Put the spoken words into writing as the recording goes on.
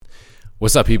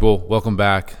What's up, people? Welcome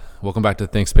back. Welcome back to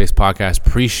the Think Space Podcast.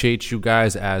 Appreciate you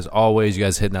guys as always. You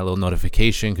guys hitting that little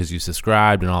notification because you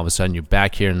subscribed and all of a sudden you're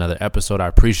back here in another episode. I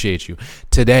appreciate you.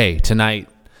 Tonight,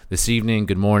 this evening,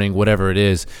 good morning, whatever it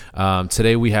is.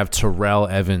 Today we have Terrell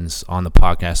Evans on the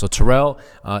podcast. So Terrell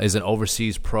is an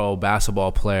overseas pro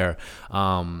basketball player,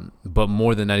 but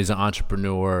more than that, he's an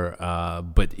entrepreneur.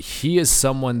 But he is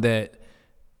someone that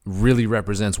really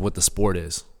represents what the sport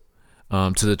is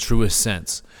to the truest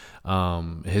sense.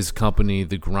 His company,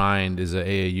 The Grind, is an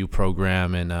AAU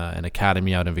program and an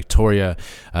academy out in Victoria.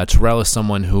 Terrell is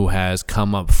someone who has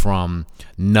come up from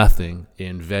nothing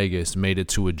in Vegas, made it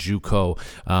to a JUCO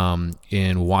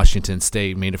in Washington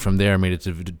State, made it from there, made it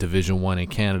to Division I in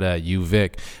Canada at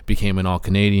UVic, became an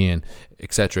All-Canadian,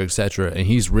 et cetera, and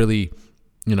he's really,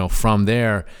 from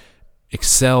there,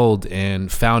 excelled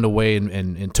and found a way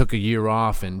and took a year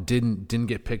off and didn't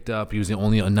get picked up. He was the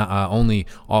only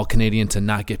All-Canadian to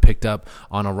not get picked up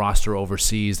on a roster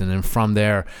overseas, and then from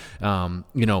there,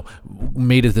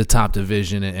 made it to the top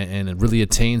division and really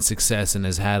attained success and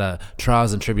has had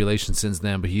trials and tribulations since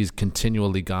then. But he's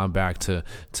continually gone back to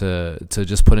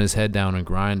just putting his head down and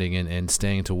grinding and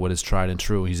staying to what is tried and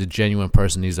true. He's a genuine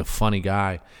person. He's a funny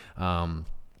guy.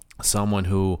 Someone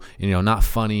who, not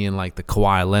funny in like the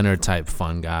Kawhi Leonard type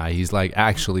fun guy. He's like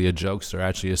actually a jokester,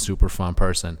 actually a super fun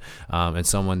person, and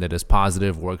someone that is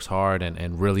positive, works hard,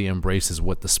 and really embraces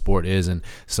what the sport is, and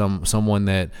someone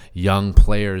that young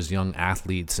players, young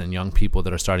athletes, and young people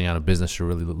that are starting out a business should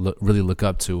really look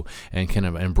up to and can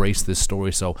embrace this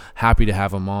story. So happy to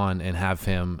have him on and have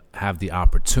him have the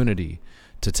opportunity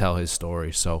to tell his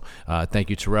story. So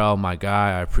thank you, Terrell, my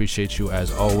guy. I appreciate you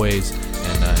as always,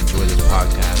 and enjoy this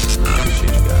podcast. I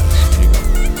appreciate you guys. Here you go.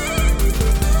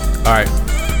 All right,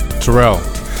 Terrell.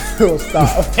 Stop.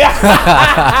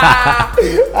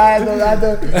 I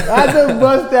had to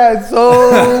bust that so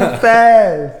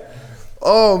fast.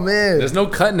 Oh man, there's no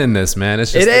cutting in this, man.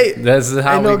 It's just that's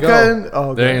how we go. Cutting?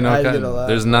 Oh, there ain't no cutting.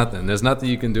 There's nothing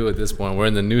you can do at this point. We're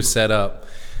in the new setup.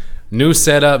 New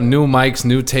mics,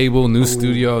 new table, new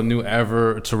studio, new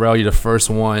ever. Terrell, you're the first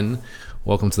one.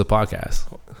 Welcome to the podcast.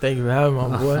 Thank you for having me,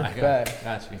 my boy. I got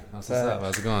you. What's up?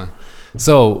 How's it going?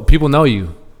 So people know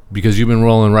you because you've been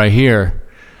rolling right here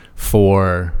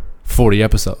for 40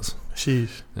 episodes.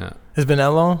 Sheesh. Yeah. It's been that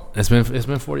long? It's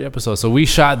been 40 episodes. So we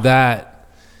shot that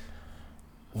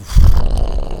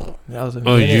was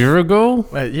a year ago?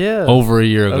 Yeah. Over a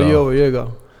year ago. Over a year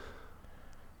ago.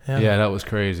 Yeah, that was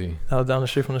crazy. That was down the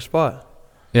street from the spot.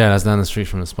 Yeah, that's down the street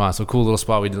from the spot. So cool little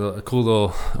spot. We did a cool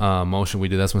little motion we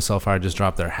did. That's when Self-Hire just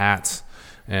dropped their hats.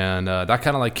 And that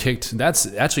kind of like kicked. That's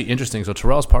actually interesting. So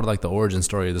Terrell's part of like the origin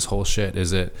story of this whole shit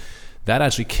is that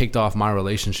actually kicked off my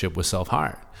relationship with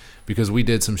Self-Hire. Because we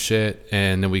did some shit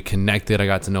and then we connected. I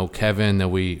got to know Kevin.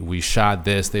 Then we shot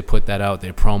this. They put that out.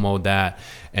 They promoted that.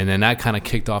 And then that kind of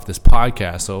kicked off this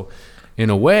podcast. So in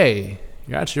a way,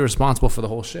 you're actually responsible for the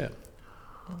whole shit.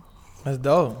 That's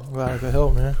dope. Glad I could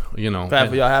help, man. Glad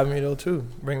for y'all having me though too.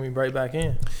 Bring me right back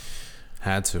in.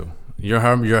 Had to. You're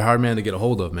a hard man to get a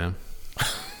hold of, man.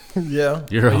 Yeah.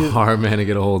 You're a hard man to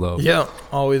get a hold of. Yeah.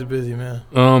 Always busy, man.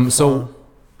 So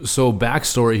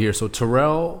backstory here. So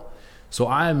Terrell. So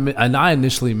I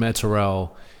initially met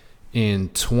Terrell in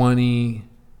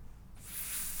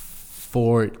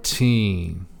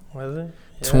 2014. Was it? Yeah.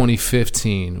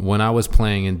 2015 when I was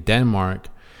playing in Denmark.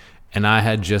 And I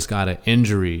had just got an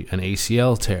injury, an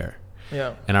ACL tear.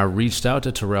 Yeah. And I reached out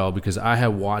to Terrell because I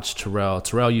had watched Terrell.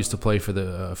 Terrell used to play for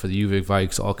the UVic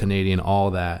Vikes, All-Canadian,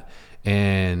 all that.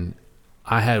 And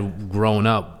I had grown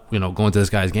up, going to this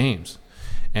guy's games.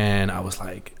 And I was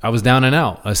down and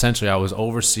out. Essentially, I was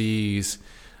overseas.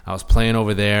 I was playing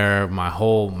over there.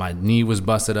 My knee was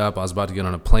busted up. I was about to get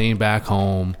on a plane back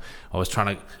home. I was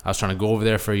trying to go over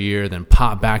there for a year, then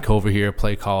pop back over here,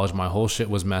 play college. My whole shit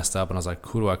was messed up, and I was like,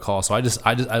 "Who do I call?" So I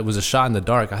was a shot in the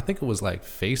dark. I think it was like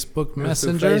Facebook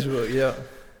Messenger. Facebook, yeah.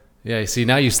 Yeah, see,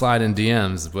 now you slide in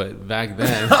DMs, but back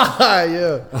then...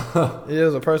 Yeah. It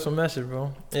was a personal message,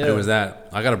 bro. Yeah. It was that.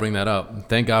 I got to bring that up.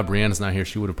 Thank God Brianna's not here.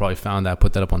 She would have probably found that,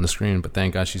 put that up on the screen, but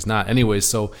thank God she's not. Anyways,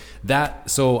 so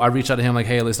I reached out to him like,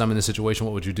 hey, listen, I'm in this situation.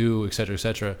 What would you do, et cetera, et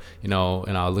cetera. And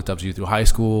I looked up to you through high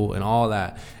school and all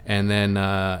that. And then,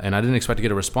 and I didn't expect to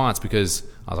get a response because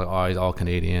I was like, oh, he's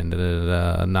All-Canadian,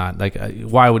 not like,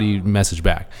 why would he message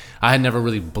back? I had never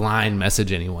really blind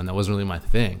messaged anyone. That wasn't really my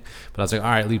thing. But I was like,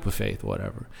 all right, leap of faith,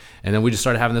 whatever. And then we just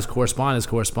started having this correspondence.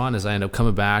 I ended up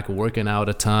coming back, working out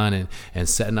a ton and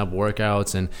setting up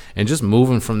workouts and just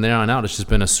moving from there on out. It's just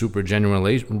been a super genuine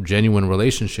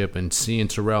relationship, and seeing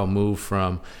Terrell move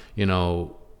from,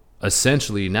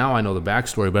 essentially, now I know the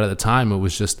backstory, but at the time it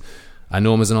was just I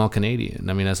knew him as an All-Canadian.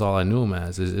 I mean, that's all I knew him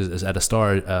as is at a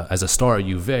star as a star at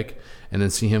UVic, and then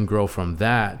see him grow from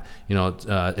that,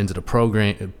 into the pro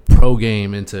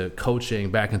game, into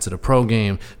coaching, back into the pro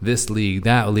game, this league,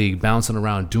 that league, bouncing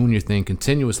around, doing your thing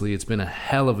continuously. It's been a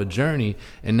hell of a journey,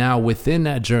 and now within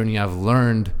that journey, I've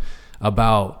learned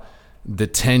about the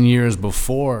 10 years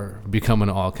before becoming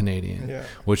an All-Canadian,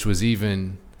 which was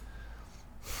even.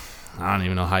 I don't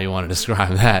even know how you want to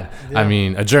describe that. Yeah. I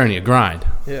mean, a journey, a grind.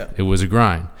 Yeah. It was a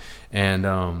grind.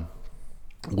 And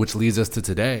which leads us to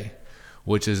today,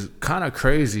 which is kind of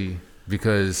crazy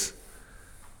because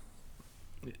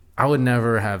I would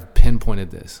never have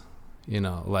pinpointed this.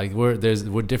 Like we're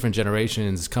different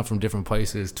generations, come from different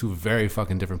places, two very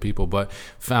fucking different people, but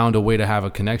found a way to have a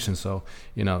connection. So,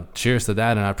 cheers to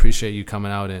that. And I appreciate you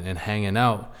coming out and hanging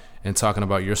out and talking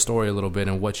about your story a little bit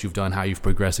and what you've done, how you've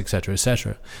progressed, et cetera, et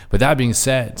cetera. But that being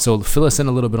said, so fill us in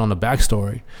a little bit on the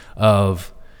backstory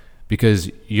because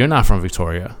you're not from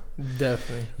Victoria.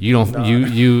 Definitely. You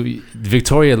don't,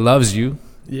 Victoria loves you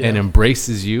and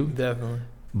embraces you. Definitely.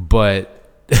 But,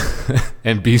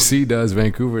 and BC does,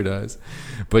 Vancouver does,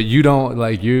 but you don't,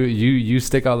 like, you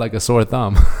stick out like a sore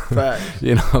thumb. Right.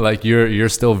 Like you're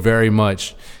still very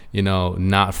much,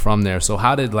 not from there. So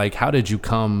how did you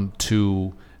come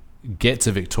to get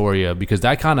to Victoria, because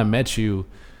that kind of met you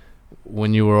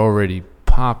when you were already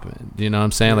popping, you know what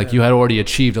I'm saying? Like you had already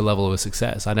achieved a level of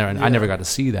success. I never got to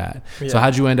see that. So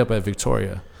how'd you end up at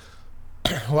Victoria?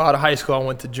 Well, out of high school I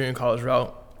went to junior college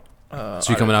route. So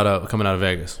you coming out of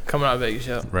Vegas? Coming out of Vegas,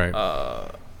 yeah.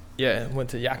 Right. Went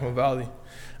to Yakima Valley.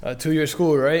 2-year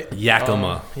school, right?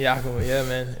 Yakima, yeah,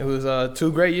 man. It was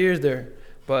 2 great years there,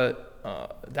 but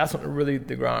that's when really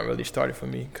the grind really started for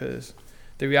me, because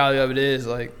the reality of it is,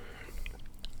 like,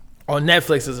 on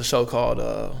Netflix there's a show called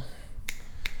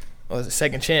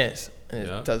Second Chance, and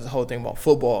it does the whole thing about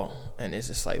football, and it's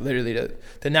just like literally the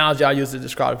analogy I use to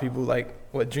describe to people like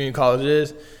what junior college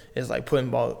is like putting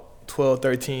about 12,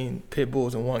 13 pit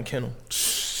bulls in one kennel,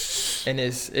 and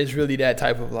it's really that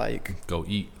type of like go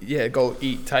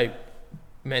eat type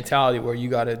mentality where you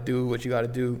got to do what you got to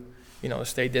do,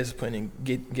 stay disciplined and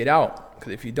get out,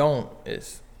 because if you don't,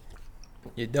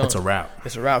 you're done. It's a wrap.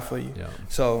 It's a wrap for you. Yeah.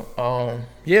 So,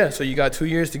 so you got 2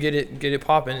 years to get it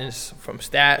popping. It's from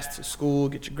stats to school,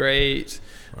 get your grades,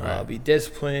 be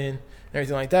disciplined, and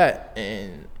everything like that.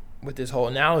 And with this whole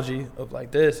analogy of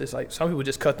like this, it's like some people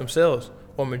just cut themselves,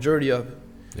 or majority of it.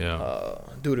 Yeah.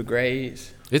 Due to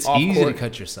grades. It's easy to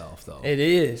cut yourself, though. It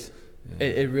is. Yeah.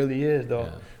 It really is,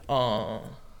 though. Yeah.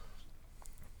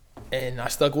 And I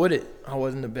stuck with it. I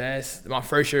wasn't the best. My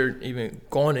first year even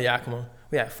going to Yakima,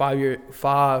 we had 5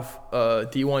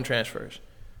 D1 transfers.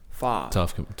 5.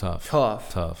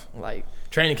 Tough. Like,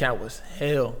 training camp was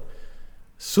hell.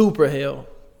 Super hell.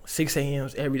 6 a.m.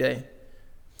 every day.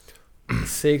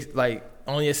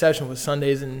 Only exception was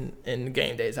Sundays and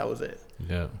game days. That was it.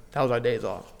 Yeah. That was our days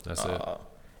off. That's it.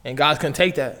 And guys couldn't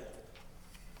take that.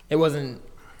 It wasn't,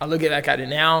 I look back at it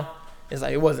now, it's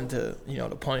like it wasn't to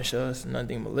punish us,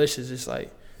 nothing malicious. It's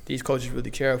like these coaches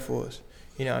really care for us.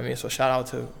 You know what I mean? So shout out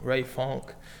to Ray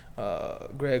Funk,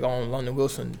 Greg Owen, London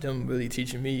Wilson, them really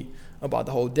teaching me about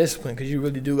the whole discipline, because you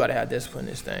really do got to have discipline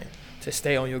in this thing to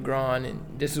stay on your grind.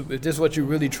 And if this is what you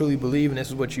really truly believe and this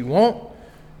is what you want,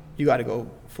 you got to go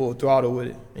full throttle with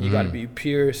it. And you got to be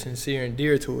pure, sincere, and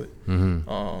dear to it.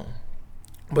 Mm-hmm.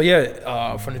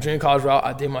 From the junior college route,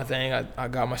 I did my thing. I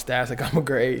got my stats, I got my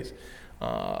grades,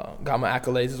 got my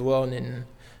accolades as well, and then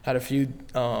had a few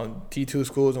D2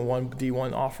 schools and one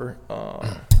D1 offer.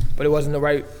 But it wasn't the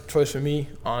right choice for me.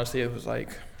 Honestly, it was like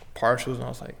partials, and I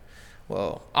was like,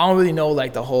 well, I don't really know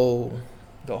like the whole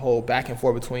back and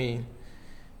forth between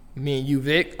me and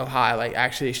UVic of how I like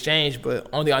actually exchanged, but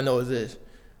only thing I know is this.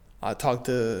 I talked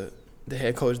to the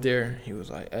head coach there. He was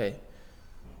like, hey,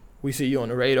 we see you on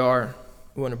the radar.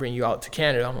 We want to bring you out to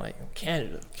Canada. I'm like,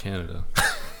 Canada.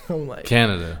 I'm like,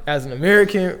 Canada. As an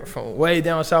American from way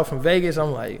down south from Vegas,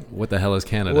 I'm like, what the hell is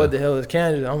Canada?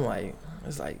 I'm like,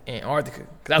 it's like Antarctica. 'Cause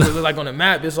that's what it looked like on the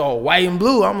map. It's all white and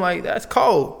blue. I'm like, that's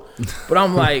cold. But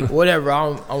I'm like, whatever.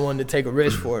 I wanted to take a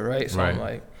risk for it, right? So I'm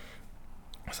like,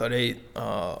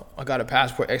 I got a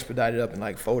passport expedited up in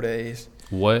like 4 days.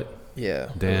 What? Yeah.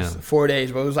 Damn. It was 4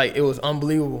 days, but it was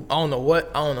unbelievable. I don't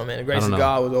know, man. The grace of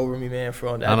God was over me, man,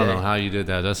 for that day. I don't know how you did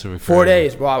that. That's 4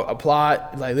 days, bro. I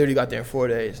applied, like literally got there in 4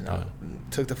 days. And I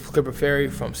took the Clipper Ferry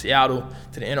from Seattle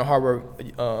to the inner harbor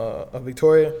of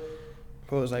Victoria.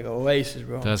 Bro, it was like an oasis,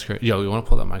 bro. That's great. Yo, you want to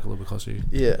pull that mic a little bit closer to you?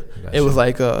 Yeah. It was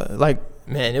like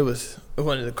man, it was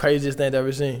one of the craziest things I've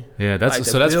ever seen. Yeah, that's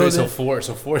great. So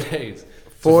 4 days.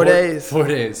 4 days. 4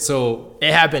 days. So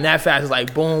it happened that fast. It's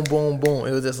like boom, boom, boom.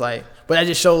 It was just like, But that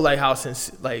just showed like how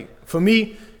like for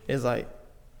me, it's like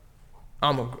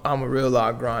I'm a real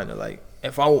live grinder. Like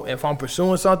if I'm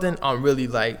pursuing something, I'm really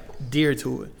like dear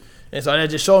to it. And so that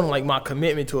just showed them like my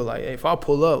commitment to it. Like hey, if I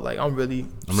pull up, like I'm really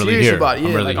serious here. about it.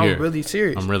 Yeah, I'm really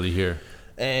serious. I'm really here.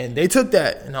 And they took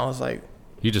that, and I was like,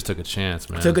 you just took a chance,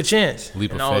 man. Took a chance.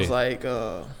 Leap and of I faith. was like,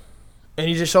 and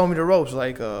he just showed me the ropes.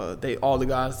 Like all the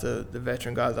guys, the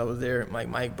veteran guys that was there, like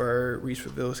Mike Bird, Reese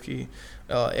Fabilski,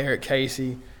 Eric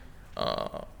Casey.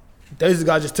 Those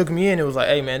guys just took me in. It was like,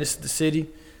 hey man, this is the city.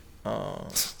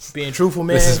 Being truthful,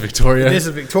 man. This is Victoria. This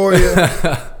is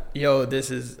Victoria. Yo,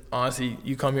 this is honestly,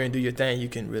 you come here and do your thing, you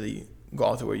can really go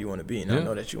out to where you want to be. And I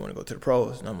know that you want to go to the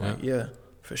pros. And I'm like, yeah,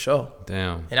 for sure.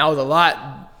 Damn. And that was a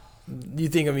lot. You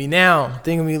think of me now,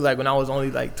 think of me like when I was only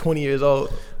like 20 years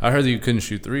old. I heard that you couldn't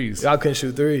shoot threes. I couldn't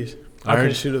shoot threes. I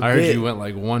couldn't shoot a bit. I heard you went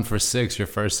like 1 for 6 your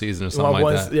first season or something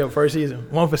like that. Yeah, first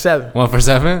season. 1 for 7. 1 for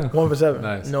 7? 1 for 7.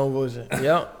 Nice. No bullshit.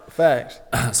 Yep. Facts.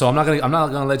 So I'm not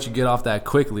gonna let you get off that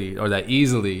quickly or that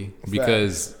easily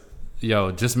because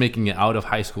just making it out of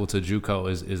high school to JUCO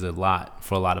is a lot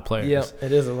for a lot of players. Yeah,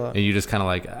 it is a lot. And you just kind of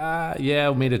like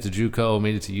made it to JUCO,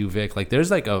 made it to UVic. Like there's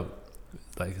like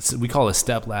we call it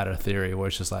step ladder theory where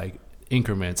it's just like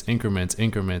increments. One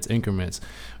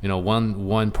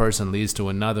person leads to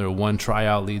another, one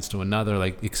tryout leads to another,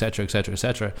 like et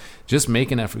cetera. Just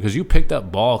making that because you picked up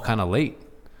ball kind of late.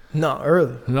 No,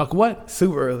 early. Like what?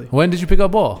 Super early. When did you pick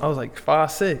up ball? I was like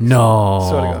 5'6". No.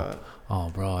 Swear to God. Oh,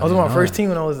 bro. I was on my first team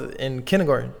when I was in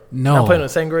kindergarten. No. And I played on the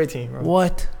second grade team, bro.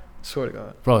 What? Swear to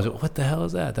God. Bro, what the hell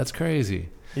is that? That's crazy.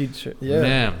 Yeah.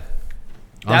 Man.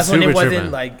 That's when it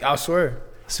wasn't like, I swear.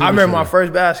 I remember my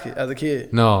first basket as a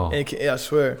kid. No. I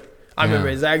swear. I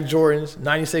remember Zach Jordan's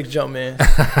 96 Jumpman,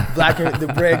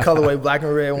 the red colorway, black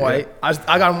and red and white. I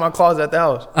got them in my closet at the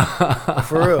house.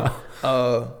 For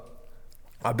real.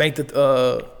 I banked it.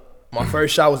 My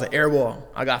first shot was an air ball.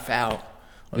 I got fouled.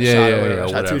 I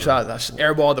shot 2 shots. I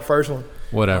airballed the first one.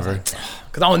 Whatever.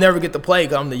 Because I would never get to play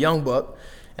because I'm the young buck.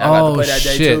 And I got to play that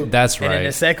day too. That's right. And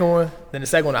then the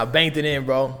second one, I banked it in,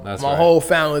 bro. My whole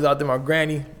family was out there. My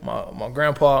granny, my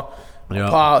grandpa, my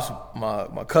pops,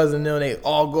 my cousin, them, they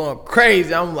all going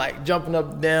crazy. I'm like jumping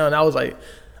up and down. I was like,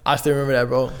 I still remember that,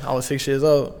 bro. I was 6 years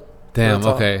old. Damn.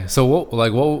 Okay. So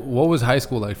what was high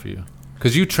school like for you?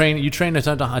 Because you train a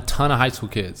ton of high school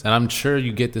kids, and I'm sure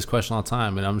you get this question all the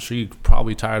time, and I'm sure you're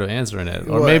probably tired of answering it,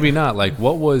 or maybe not. Like,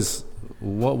 what was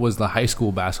the high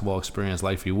school basketball experience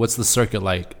like for you? What's the circuit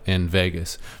like in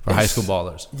Vegas for high school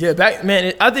ballers? Yeah,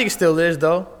 I think it still is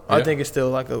though. Yeah. I think it's still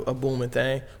like a booming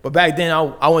thing. But back then,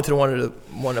 I went to one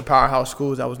of the powerhouse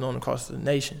schools that was known across the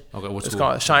nation. Okay, what's it's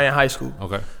called Cheyenne High School.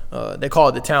 Okay, they call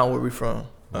it the town where we're from.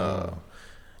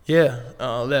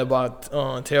 Led by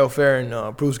Terrell Fair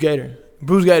and Bruce Gator.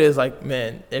 Bruce Gator is like,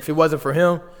 man, if it wasn't for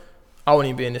him, I wouldn't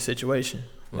even be in this situation,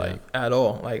 at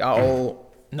all. Like, I owe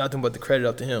nothing but the credit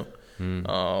up to him.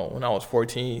 When I was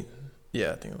 14, I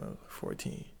think I was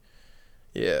 14.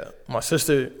 Yeah, my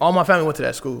sister, all my family went to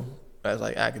that school as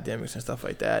like academics and stuff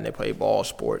like that, and they played ball,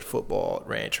 sports, football,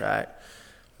 ran track.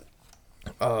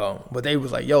 But they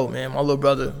was like, yo, man, my little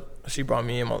brother, she brought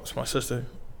me in, my sister.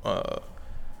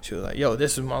 She was like, yo,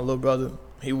 this is my little brother.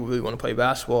 He would really want to play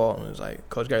basketball. And it was like,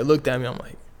 Coach Gary looked at me. I'm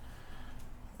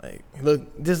like,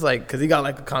 look, just like, because he got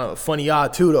like a kind of funny eye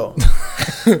too, though.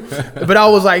 But I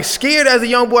was like scared as a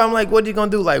young boy. I'm like, what you gonna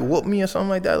do? Like whoop me or something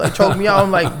like that? Like choke me out? I'm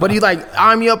like, but he like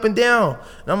eye me up and down.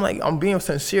 And I'm like, I'm being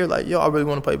sincere. Like, yo, I really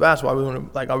want to play basketball.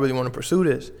 I really want to pursue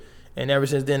this. And ever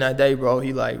since then, that day, bro,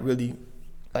 he like really,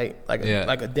 like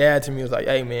a dad to me. Was like,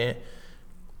 hey man,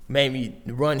 made me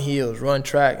run hills, run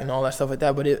track, and all that stuff like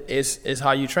that. But it's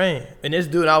how you train. And this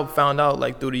dude, I found out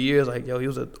like through the years, like, yo, he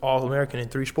was an All-American in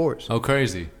 3 sports. Oh,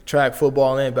 crazy! Track,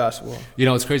 football, and basketball. You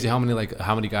know, it's crazy how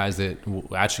many guys that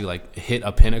actually like hit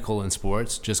a pinnacle in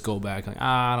sports just go back like,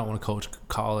 I don't want to coach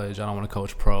college, I don't want to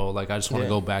coach pro, like I just want to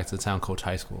go back to the town, coach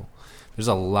high school. There's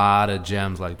a lot of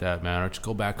gems like that, man. Or just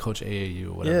go back, coach AAU,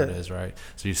 or whatever it is, right?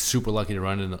 So you're super lucky to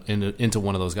run into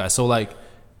one of those guys. So like,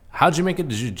 how'd you make it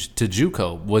to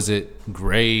JUCO? Was it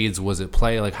grades? Was it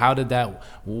play? Like, how did that?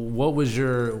 What was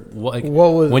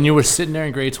when you were sitting there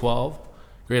in grade 12,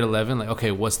 grade 11? Like,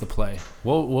 okay, what's the play?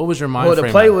 What was your mind? Well, the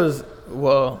play was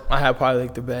I had probably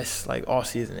like the best like all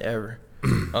season ever.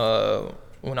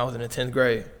 When I was in the 10th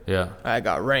grade, I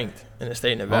got ranked in the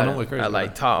state of Nevada. At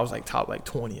like top, I was like top like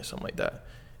 20 or something like that.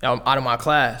 Now, out of my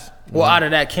class, out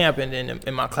of that camp, and then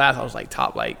in my class, I was like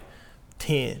top like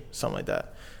 10, something like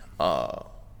that.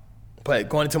 But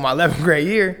going into my 11th grade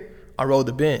year, I rode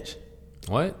the bench.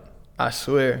 What? I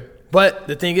swear. But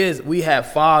the thing is, we had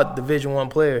 5 Division I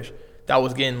players that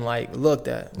was getting like looked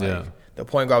at. Like, The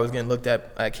point guard was getting looked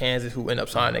at Kansas, who ended up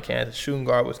signing at Kansas. Shooting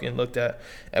guard was getting looked at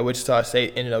Wichita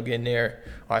State, ended up getting there.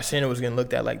 Our center was getting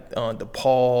looked at like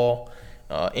DePaul,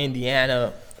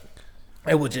 Indiana.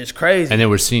 It was just crazy. And they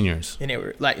were seniors. And they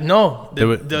were like, no,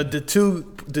 the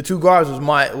two guards was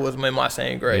in my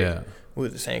same grade. Yeah. We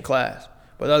was the same class,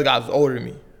 but the other guy was older than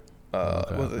me.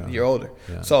 Was a year older.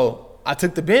 Yeah. So I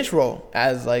took the bench role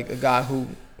as like a guy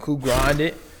who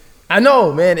grinded. I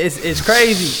know, man, it's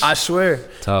crazy. I swear.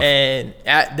 Tough. And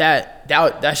at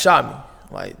that shot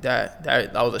me. Like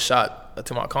that was a shot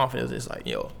to my confidence. It's like,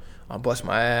 yo, I bust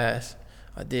my ass.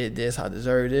 I did this. I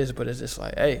deserve this. But it's just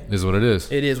like, hey, This is what it is.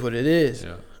 it is what it is.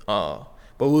 Yeah. But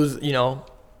it was,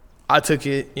 I took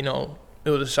it. It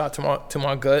was a shot to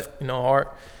my gut,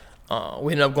 heart.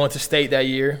 We ended up going to state that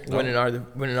year, winning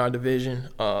our division.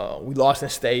 We lost in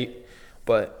state,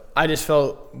 but I just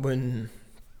felt when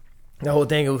the whole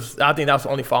thing I think that was the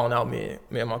only falling out me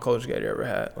and my coach Gator ever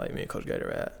had. Like me and Coach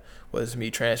Gator had was me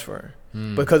transferring,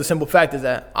 because the simple fact is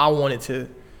that I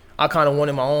kind of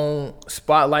wanted my own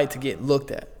spotlight to get looked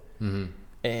at,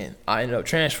 and I ended up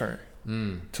transferring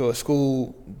to a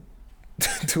school.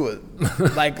 To a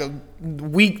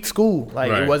weak school.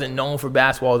 Like, right. It wasn't known for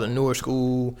basketball. It was a newer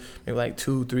school, maybe like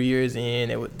 2-3 years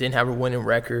in. It didn't have a winning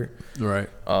record. Right.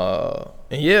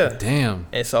 And yeah. Damn.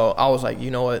 And so I was like, you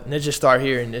know what? Let's just start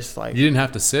here and just like. You didn't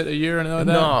have to sit a year or anything like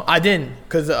that? No, I didn't.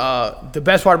 Because the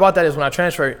best part about that is when I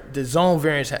transferred, the zone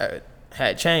variance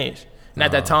had changed. And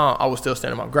at that time, I was still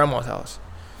staying at my grandma's house.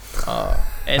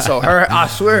 And so I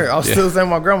swear, I was still staying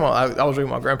with my grandma. I was with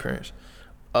my grandparents.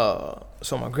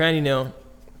 So my granny now,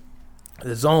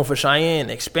 the zone for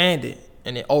Cheyenne expanded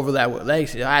and it overlapped with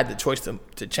Lexington. I had the choice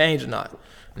to change or not.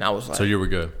 And I was like, So you were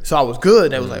good. So I was good.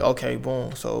 And they was like, okay,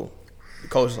 boom. So the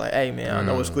coach was like, hey man, I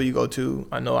know what school you go to.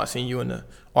 I know I seen you in the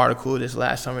article this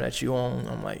last summer that you on.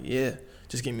 I'm like, yeah,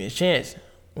 just give me a chance.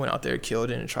 Went out there,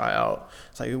 killed it in a tryout.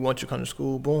 It's like, we want you to come to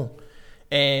school, boom.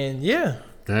 And yeah,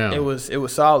 Damn. it was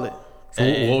solid. So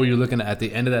what were you looking at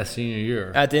the end of that senior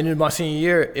year? At the end of my senior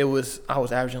year, I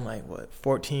was averaging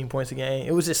 14 points a game.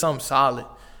 It was just something solid.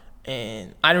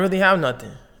 And I didn't really have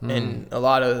nothing. And a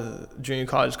lot of junior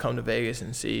colleges come to Vegas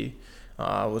and see.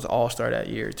 I was an all-star that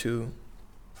year too.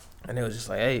 And it was just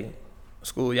like, hey,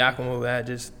 school Yakima that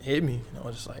just hit me. And I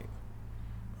was just like,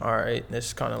 all right,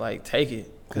 let's kind of like take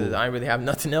it. Because I didn't really have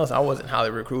nothing else. I wasn't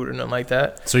highly recruited or nothing like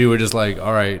that. So you were just like,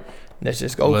 all right, let's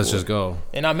just go. Let's just go.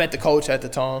 And I met the coach at the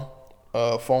time.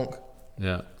 Funk.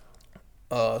 Yeah.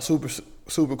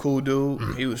 Super cool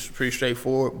dude. He was pretty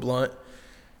straightforward, blunt.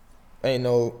 Ain't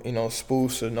no,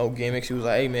 spoofs or no gimmicks. He was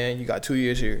like, hey man, you got 2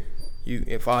 years here.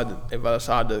 If I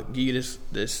decide to give you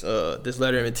this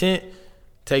letter of intent,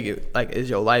 take it like it's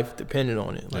your life dependent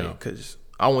on it. Like, cause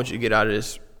I want you to get out of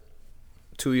this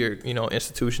 2-year,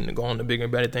 institution to go on to bigger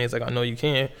and better things like I know you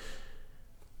can.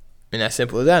 And that's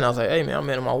simple as that. And I was like, hey man, I'm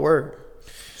man of my word.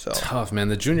 So. Tough, man.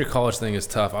 The junior college thing is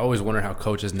tough. I always wonder how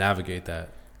coaches navigate that.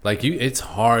 Like, it's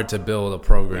hard to build a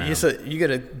program. You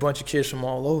get a bunch of kids from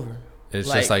all over. It's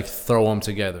just like throw them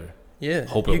together. Yeah.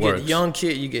 Hope it works.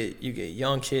 You get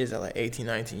young kids at like 18,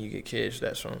 19. You get kids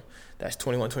that's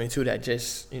 21, 22 that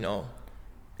just,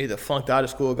 either flunked out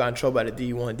of school, got in trouble at a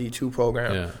D1, D2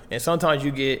 program. Yeah. And sometimes you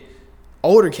get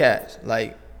older cats.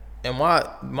 Like, in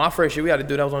my first year, we had a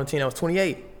dude that was on the team that was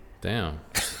 28. Damn.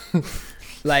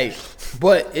 Like,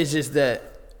 but it's just that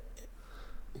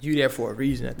you there for a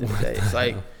reason at the end of the day. It's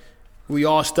like we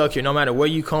all stuck here, no matter where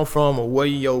you come from or where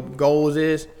your goals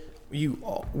is.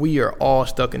 We are all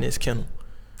stuck in this kennel.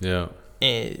 Yeah.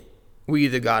 And we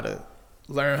either gotta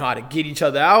learn how to get each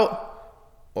other out,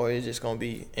 or it's just gonna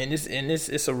be.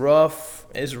 It's rough.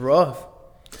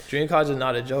 Junior college is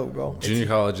not a joke, bro. Junior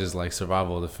college is like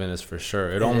survival of the fittest for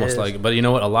sure. It almost like, but you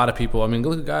know what? A lot of people. I mean,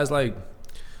 look at guys like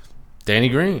Danny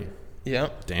Green. Yeah.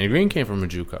 Danny Green came from a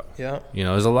JUCO. Yeah.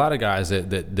 There's a lot of guys that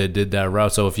did that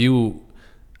route. So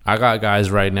I got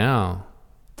guys right now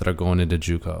that are going into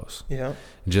JUCOs. Yeah.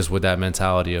 Just with that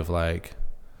mentality of like,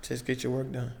 just get your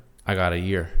work done. I got a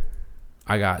year.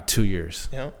 I got 2 years.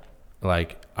 Yeah.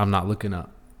 Like, I'm not looking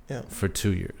up for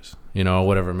 2 years, or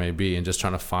whatever it may be, and just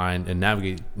trying to find and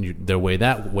navigate their way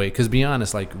that way. Because be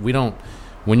honest, like, we don't,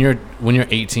 when you're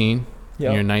 18,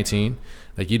 and you're 19,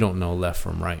 like, you don't know left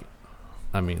from right.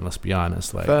 I mean, let's be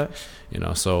honest. Like, facts.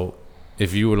 So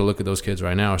if you were to look at those kids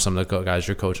right now, or some of the guys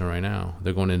you're coaching right now,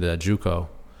 they're going into that JUCO.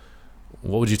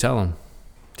 What would you tell them?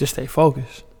 Just stay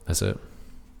focused. That's it.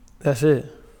 That's it.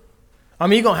 I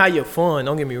mean, you're going to have your fun.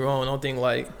 Don't get me wrong. Don't think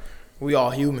like we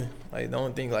all human. Like,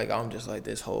 don't think like I'm just like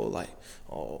this whole like,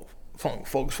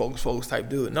 focus type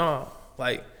dude. Nah.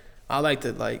 Like, I like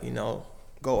to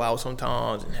go out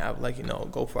sometimes and have like,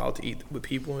 go for out to eat with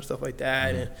people and stuff like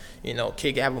that, and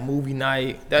have a movie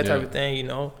night, that type of thing.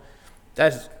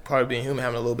 That's part of being human,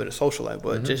 having a little bit of social life.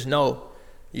 But just know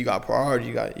you got priority.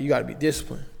 You got to be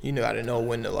disciplined. You got to know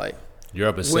when to like. You're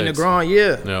up at 6. When to grind,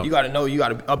 You got to know you got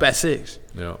to be up at 6.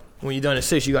 Yeah. When you're done at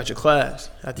 6, you got your class.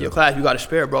 After your class, you got to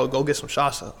spare, bro. Go get some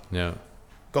shots up. Yeah.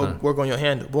 Go work on your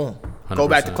handle. Boom. 100%. Go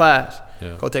back to class.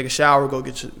 Yeah. Go take a shower. Go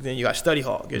get then you got study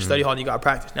hall. Get your study hall. And you got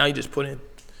practice. Now you just put in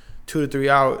 2 to 3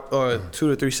 hours or 2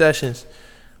 to 3 sessions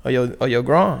of your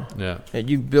grind. Yeah. And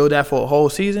you build that for a whole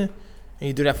season, and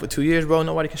you do that for 2 years, bro.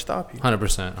 Nobody can stop you.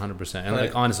 100%. And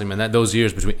like honestly, man, those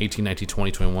years between 18, 19,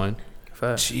 20, 21.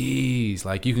 Fact. Jeez,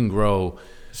 like you can grow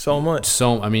so much.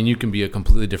 I mean, you can be a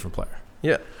completely different player.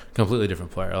 Yeah. Completely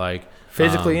different player, like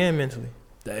physically and mentally.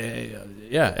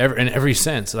 Yeah, in every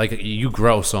sense. Like you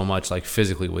grow so much, like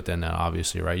physically within that,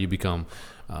 obviously, right? You become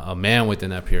a man within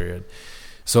that period.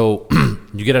 So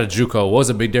you get out of JUCO. What was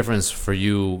the big difference for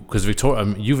you? Because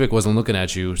UVic wasn't looking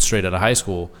at you straight out of high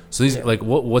school. So these like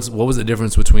what was the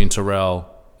difference between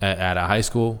Terrell at a high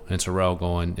school and Terrell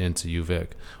going into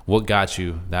UVic? What got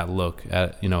you that look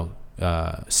at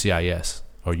CIS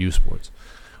or U Sports?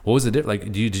 What was the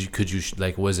difference?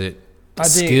 Like, was it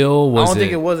skill? I don't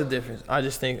think it was a difference. I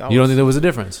just think you don't think there was a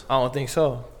difference? I don't think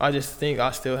so. I just think I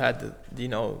still had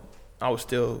to, I was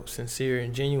still sincere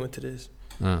and genuine to this.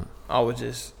 I was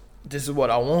just, this is what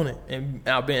I wanted, and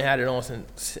I've been had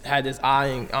this eye,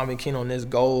 and I've been keen on this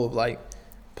goal of like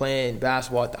playing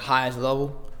basketball at the highest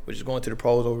level, which is going to the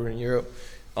pros over in Europe,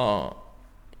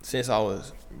 since I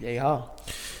was high.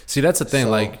 See, that's the thing,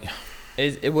 so,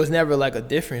 it was never like a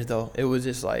difference though. It was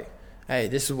just like, hey,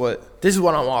 this is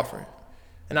what I'm offering.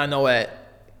 And I know at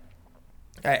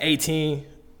 18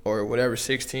 or whatever,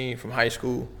 16 from high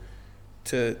school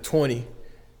to 20,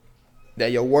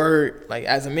 that your word, like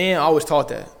as a man, I always taught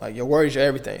that. Like your word is your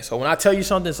everything. So when I tell you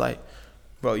something, it's like,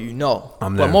 bro, I'm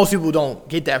there. But most people don't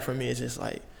get that from me. It's just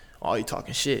like, oh, you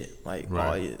talking shit. Like,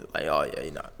 right.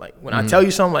 You're not. Like when I tell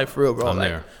you something, like for real, bro,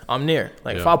 I'm there.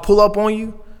 Like if I pull up on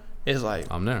you, it's like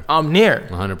I'm there.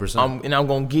 100%. And I'm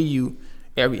gonna give you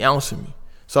every ounce of me.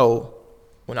 So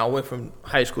when I went from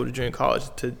high school to junior college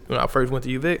to when I first went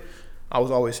to UVic, I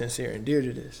was always sincere and dear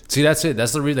to this. See, that's it.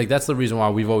 That's the reason. Like that's the reason why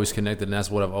we've always connected, and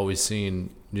that's what I've always seen.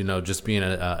 Just being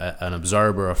an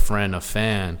observer, a friend, a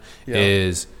fan,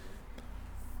 is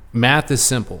math is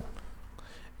simple.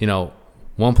 1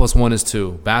 + 1 is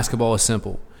 2. Basketball is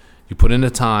simple. You put in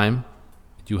the time,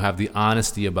 you have the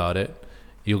honesty about it,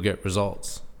 you'll get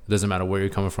results. It doesn't matter where you're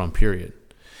coming from, period.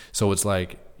 So it's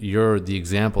like you're the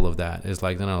example of that. It's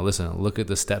like, no, listen, look at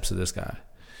the steps of this guy.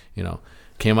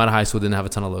 Came out of high school, didn't have a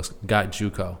ton of looks. Got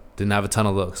JUCO, didn't have a ton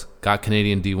of looks. Got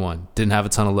Canadian D1, didn't have a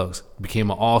ton of looks.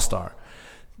 Became an all-star,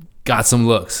 got some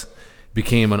looks.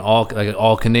 Became an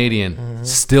all-Canadian,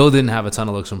 still didn't have a ton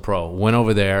of looks in pro. Went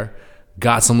over there,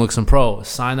 got some looks in pro,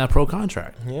 signed that pro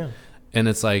contract. Yeah. And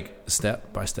it's like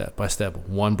step by step by step,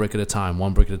 one brick at a time,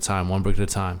 one brick at a time, one brick at a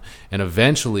time. And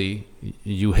eventually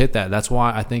you hit that. That's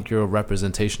why I think you're a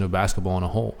representation of basketball in a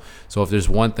whole. So if there's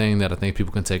one thing that I think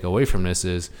people can take away from this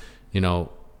is,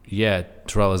 Terrell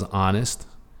is honest.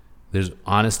 There's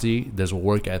honesty, there's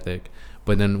work ethic.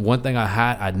 But then one thing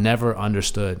I'd never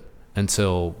understood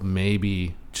until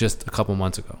maybe just a couple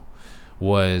months ago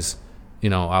was, I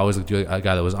always looked at a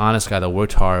guy that was honest, a guy that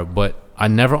worked hard, but I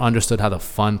never understood how the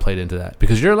fun played into that,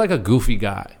 because you're like a goofy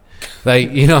guy, like,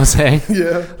 you know what I'm saying?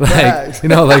 Yeah. Like,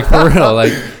 like for real,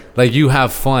 like you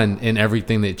have fun in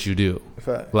everything that you do.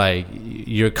 Fact. Like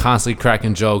you're constantly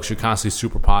cracking jokes, you're constantly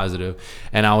super positive.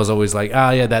 And I was always like,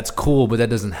 oh yeah, that's cool, but that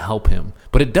doesn't help him.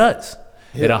 But it does.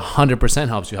 Yeah. It 100%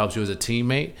 helps you. Helps you as a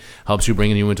teammate, helps you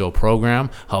bringing you into a program,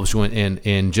 helps you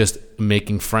in just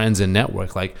making friends and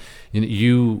network. Like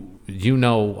you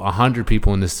 100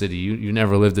 people in this city. You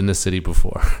never lived in this city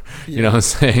before. Yeah. You know what I'm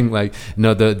saying? Like,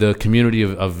 the community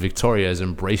of Victoria has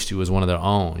embraced you as one of their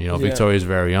own. Victoria's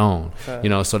very own.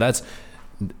 So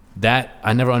that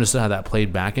I never understood how that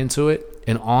played back into it.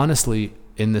 And honestly,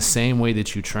 in the same way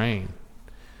that you train,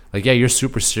 like, yeah, you're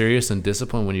super serious and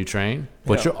disciplined when you train,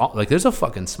 but you're like, there's a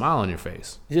fucking smile on your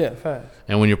face. Yeah, fact.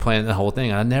 And when you're playing the whole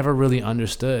thing, I never really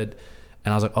understood.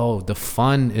 And I was like, oh, the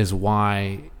fun is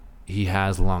why he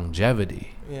has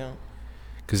longevity. Yeah.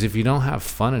 Because if you don't have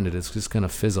fun in it, it's just gonna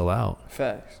fizzle out.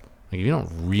 Facts. Like if you don't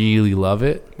really love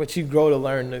it, but you grow to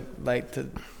learn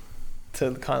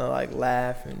to kind of like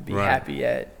laugh and be happy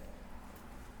at.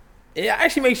 It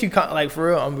actually makes you kind of like, for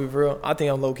real. I'm gonna be real. I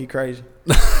think I'm low key crazy.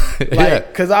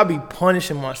 Like, cause I be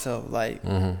punishing myself. Like,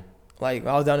 like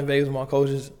I was down in Vegas with my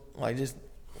coaches. Like just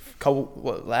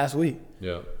last week.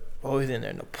 Yeah. Always in there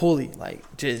in the pulley,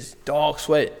 like just dog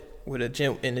sweat. with a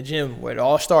gym in the gym where it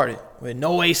all started with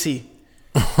no AC.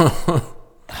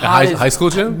 High school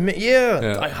gym?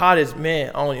 Yeah, like hottest, man.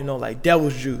 I don't even know, like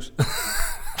devil's juice.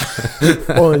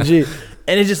 OMG.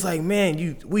 And it's just like,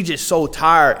 man, we just so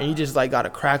tired, and you just like gotta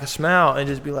crack a smile and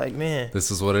just be like, man,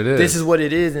 this is what it is. This is what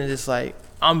it is, and it's like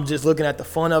I'm just looking at the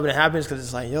fun of it and happiness because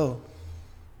it's like, yo,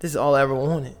 this is all I ever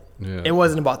wanted. Yeah. It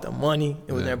wasn't about the money.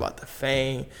 It wasn't about the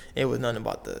fame. It was nothing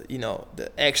about the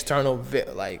the external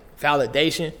like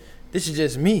validation. This is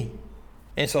just me.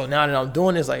 And so now that I'm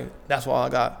doing this, like that's why I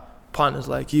got partners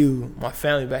like you, my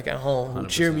family back at home who 100%.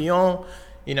 Cheer me on.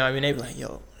 You know what I mean? They be like,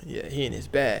 yo, yeah, he in his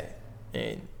bag.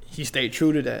 And he stayed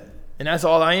true to that. And that's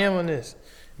all I am on this.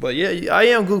 But yeah, I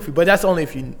am goofy. But that's only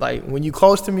if you, like, when you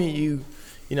close to me, you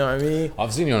know what I mean?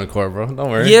 I've seen you on the court, bro. Don't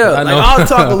worry. Yeah, I know. Like, I'll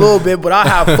talk a little bit, but I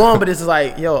have fun. But it's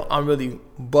like, yo, I'm really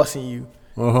busting you.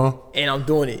 And I'm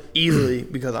doing it easily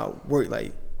because I work,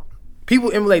 like,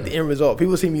 people emulate the end result.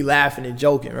 People see me laughing and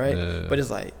joking, right? Yeah. But it's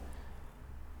like,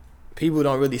 people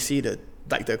don't really see the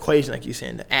equation, like you're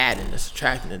saying, the add and the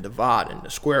subtract and the divide and the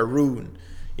square root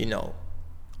and,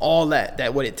 all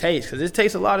that what it takes. Because it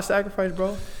takes a lot of sacrifice,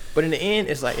 bro. But in the end,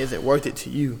 it's like, is it worth it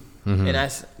to you? Mm-hmm.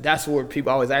 And that's where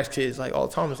people always ask kids, like, all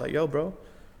the time. It's like, yo, bro,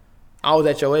 I was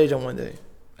at your age on one day,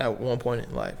 at one point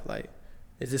in life. Like,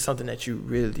 is this something that you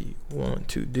really want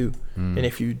to do? Mm. And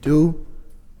if you do,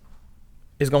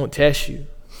 it's going to test you.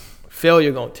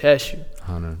 Failure going to test you.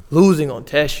 100. Losing going to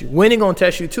test you. Winning going to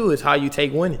test you, too. It's how you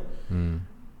take winning. Mm.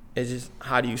 It's just,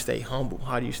 how do you stay humble?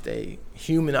 How do you stay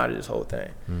human out of this whole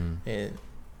thing? Mm. And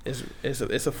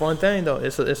it's a fun thing though.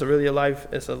 It's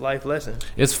a life lesson.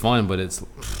 It's fun, but there's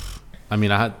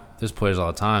players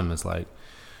all the time. It's like,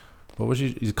 what was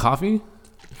you coffee?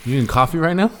 You eating coffee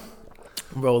right now?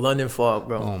 Bro, London Fog,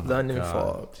 bro. Oh my London God.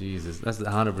 Fog. Jesus, that's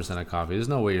 100% of coffee. There's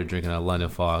no way you're drinking a London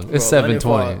Fog. It's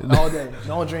 720 all day.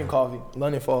 Don't drink coffee.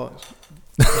 London Fogs.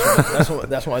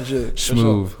 That's my jig.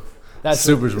 Smooth. Sure. That's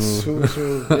super smooth. Super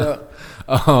smooth. Yeah.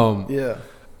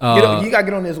 Yeah. You gotta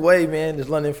get on this wave, man. This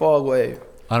London Fog wave.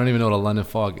 I don't even know what a London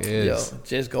Fog is. Yo,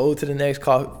 just go to the next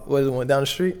coffee. What is the one down the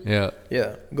street? Yeah.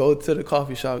 Yeah. Go to the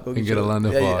coffee shop. Go get a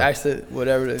London Fog. Yeah, ask it,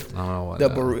 whatever it is. I don't know what.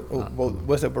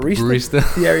 What's that? Barista? Barista.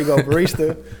 Yeah, there you go.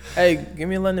 Barista. Hey, give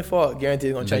me a London Fog.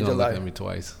 Guaranteed it's going to change your life. Look at me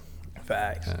twice.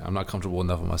 Facts. Yeah, I'm not comfortable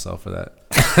enough with myself for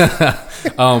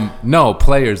that. No,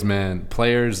 players, man.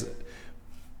 Players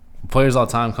all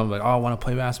the time come like, oh, I want to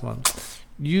play basketball.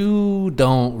 You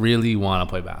don't really want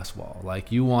to play basketball.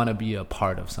 Like, you want to be a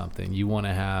part of something. You want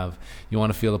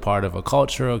to feel a part of a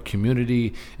culture, a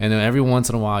community. And then every once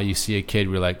in a while you see a kid,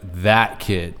 you're like, that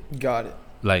kid. Got it.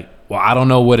 Like, well, I don't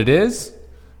know what it is,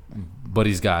 but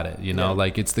he's got it,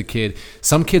 like it's the kid.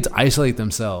 Some kids isolate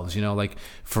themselves, like,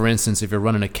 for instance, if you're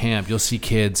running a camp, you'll see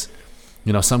kids,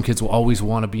 some kids will always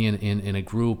want to be in a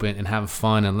group and having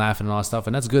fun and laughing and all that stuff.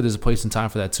 And that's good. There's a place and time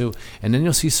for that too. And then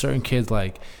you'll see certain kids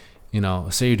like,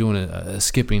 say you're doing a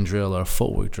skipping drill or a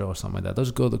footwork drill or something like that. They'll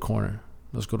just go to the corner.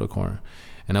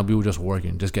 And they'll be just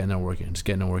working, just getting there working.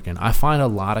 I find a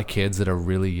lot of kids that are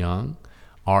really young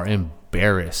are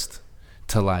embarrassed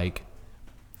to, like,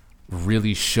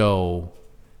 really show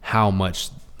how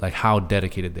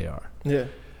dedicated they are. Yeah.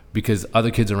 Because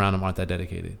other kids around them aren't that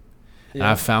dedicated. Yeah. And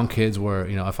I've found kids where,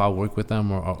 if I work with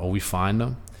them or we find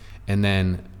them, and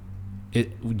then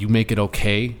you make it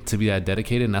okay to be that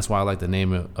dedicated, and that's why I like the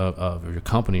name of your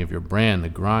company, of your brand, The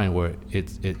Grind, where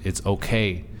it's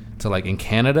okay to, like, in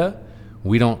Canada,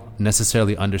 we don't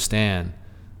necessarily understand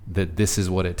that this is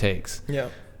what it takes. Yeah.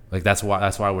 Like, that's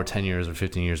why we're 10 years or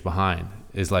 15 years behind.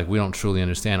 Is like, we don't truly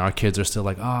understand. Our kids are still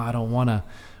like, oh, I don't want to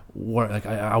work. Like,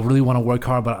 I really want to work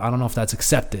hard, but I don't know if that's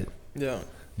accepted. Yeah.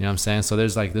 You know what I'm saying? So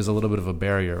there's a little bit of a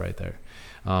barrier right there.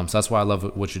 So that's why I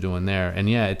love what you're doing there. And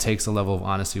yeah, it takes a level of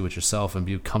honesty with yourself and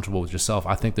be comfortable with yourself.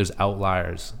 I think there's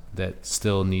outliers that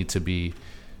still need to be,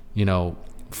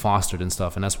 fostered and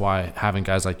stuff. And that's why having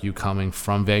guys like you coming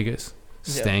from Vegas,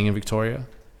 staying in Victoria,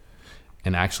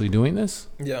 and actually doing this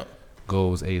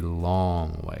goes a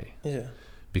long way. Yeah.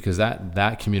 Because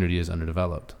that community is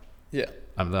underdeveloped. Yeah.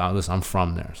 I'm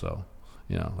from there, so,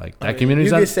 that community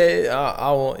is... You could say,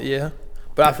 I won't, yeah.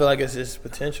 But I feel like it's just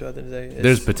potential at the end of the day.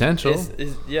 There's potential.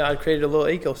 I created a little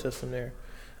ecosystem there.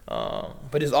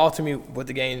 But it's all to me what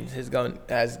the game has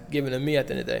given to me at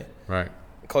the end of the day. Right.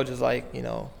 Coaches like,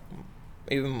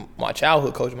 even my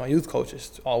childhood coaches, my youth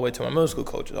coaches, all the way to my middle school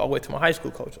coaches, all the way to my high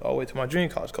school coaches, all the way to my junior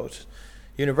college coaches,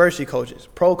 university coaches,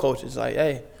 pro coaches. Like,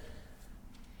 hey,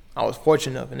 I was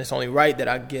fortunate enough, and it's only right that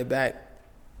I give back,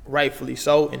 rightfully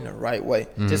so, in the right way.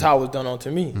 Mm-hmm. Just how it was done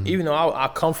onto me. Mm-hmm. Even though I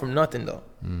come from nothing, though.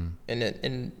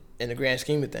 Mm-hmm. In the grand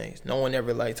scheme of things, no one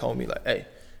ever, like, told me, like, hey,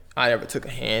 I never took a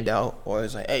handout or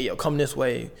it's like, hey, yo, come this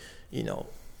way. You know,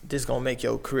 this gonna make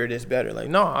your career this better. Like,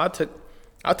 no, I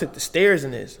took the stairs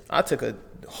in this. I took a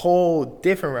whole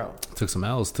different route. Took some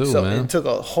L's too, So man. it took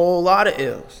a whole lot of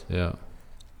L's. Yeah.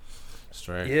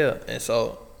 Straight. Yeah, and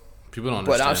so. People don't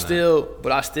understand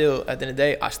But I still, at the end of the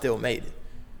day, I still made it.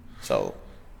 So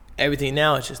everything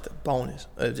now is just a bonus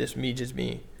of just me just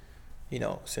being, you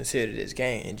know, sincere to this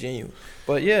game and genuine.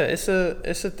 But yeah, it's a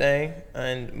thing.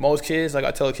 And most kids, like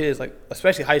I tell kids, like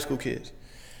especially high school kids,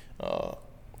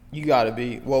 you gotta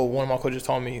be. Well, one of my coaches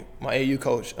told me, my AU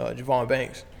coach, Javon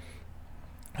Banks,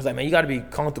 was like, man, you gotta be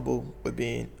comfortable with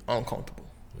being uncomfortable.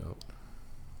 Yep.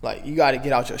 Like you gotta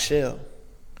get out your shell.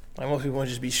 Like most people want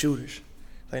to just be shooters.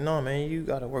 Like, no, man, you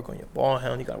got to work on your ball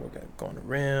handling. You got to work at going to the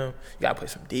rim. You got to play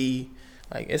some D.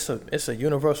 Like, it's a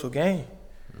universal game.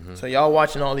 Mm-hmm. So y'all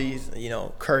watching all these, you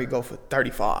know, Curry go for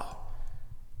 35.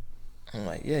 I'm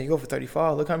like, yeah, you go for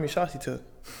 35. Look how many shots he took.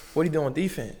 What did he do on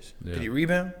defense? Yeah. Did he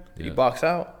rebound? Did he Yeah. box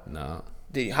out? Nah.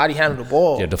 How did he handle the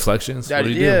ball? Yeah, deflections. What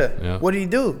did he do? Yeah. What did he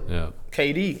do? Yeah.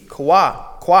 KD,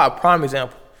 Kawhi, prime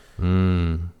example.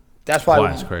 That's why.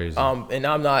 Kawhi's crazy. And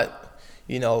I'm not,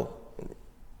 you know,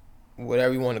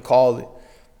 whatever you want to call it.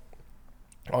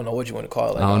 I don't know what you want to call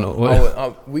it. Like, I don't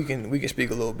know. we can speak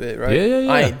a little bit, right?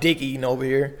 Yeah. I ain't dick eating over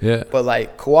here. Yeah. But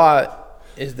like Kawhi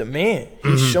is the man.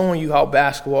 He's showing you how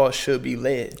basketball should be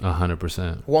led.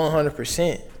 100%.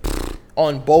 100%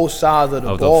 on both sides of the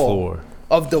Of ball. the floor.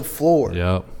 Of the floor.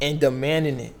 Yep. And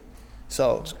demanding it.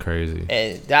 So It's crazy.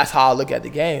 and that's how I look at the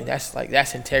game.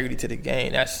 That's integrity to the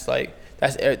game. That's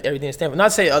everything in Stanford. Not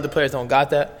to say other players don't got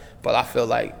that, but I feel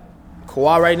like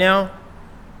Kawhi right now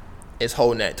is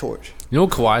holding that torch. You know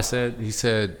what Kawhi said? He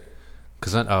said,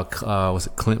 because was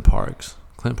it Clint Parks?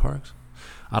 Clint Parks?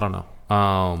 I don't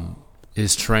know.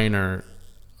 His trainer,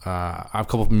 I have a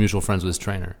couple of mutual friends with his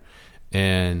trainer,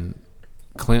 and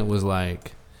Clint was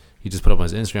like, he just put up on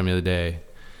his Instagram the other day,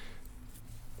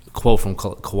 a quote from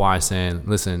Kawhi saying,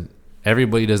 listen,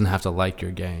 everybody doesn't have to like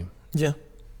your game. Yeah.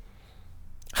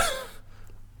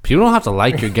 People don't have to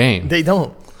like your game. They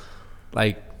don't.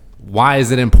 Like, why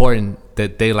is it important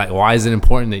that they like? Why is it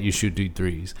important that you shoot deep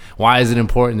threes? Why is it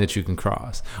important that you can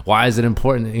cross? Why is it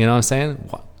important? You know what I'm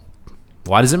saying?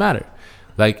 Why does it matter?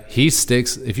 Like, he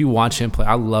sticks. If you watch him play,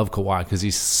 I love Kawhi because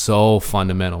he's so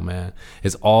fundamental, man.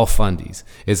 It's all fundies.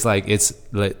 It's like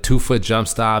 2-foot jump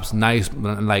stops, nice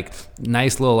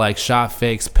little like shot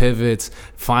fakes, pivots,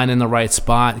 finding the right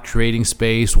spot, creating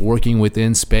space, working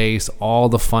within space, all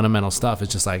the fundamental stuff.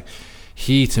 It's just like,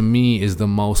 he, to me, is the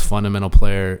most fundamental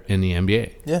player in the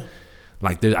NBA. Yeah.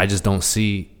 Like, I just don't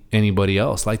see anybody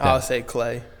else like that. I'll say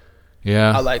Clay.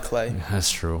 Yeah. I like Clay.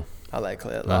 That's true. I like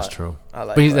Clay a lot. That's true. I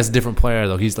like but Clay. That's a different player,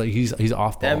 though. He's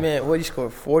off ball. That man, what he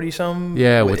scored, 40-something?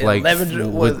 Yeah, with like, 11, I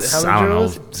don't know.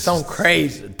 Something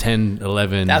crazy. 10,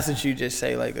 11. That's what you just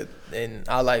say, like, and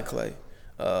I like Clay.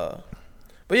 But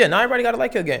yeah, not everybody got to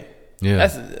like your game. Yeah.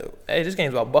 Hey, this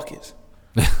game's about buckets.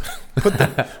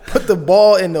 put the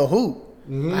ball in the hoop.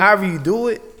 Mm-hmm. However you do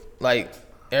it, like,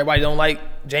 everybody don't like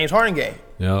James Harden game.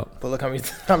 Yep. But look how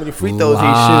many free throws he shoot.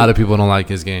 A lot of people don't like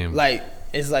his game. Like,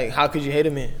 it's like, how could you hate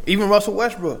him in? Even Russell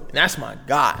Westbrook. And that's my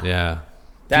guy. Yeah.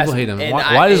 That's, people hate him. and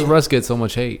Why does Russ get so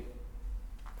much hate?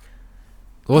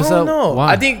 What's I don't up? know.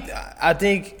 Why? I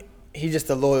think he's just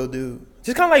a loyal dude.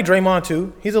 Just kind of like Draymond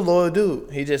too. He's a loyal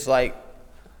dude. He just like,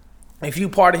 if you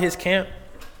part of his camp,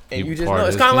 and you just know,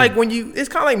 it's kind of like it's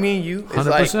kind of like me and you. It's 100%.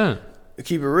 Like, to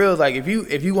keep it real, like if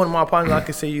you one of my partners, I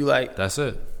can see you like. That's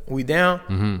it. We down.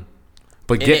 Mm-hmm.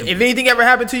 But if anything ever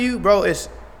happened to you, bro, it's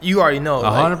you already know.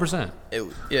 100%.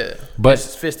 Yeah. But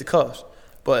it's fisticuffs.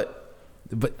 But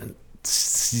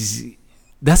that's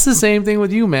the same thing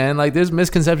with you, man. Like, there's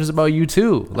misconceptions about you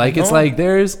too. Like, it's like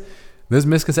there's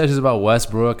misconceptions about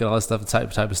Westbrook and all that stuff,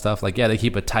 type of stuff. Like, yeah, they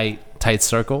keep a tight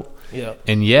circle. Yeah.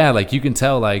 And yeah, like, you can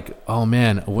tell, like, oh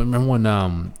man, remember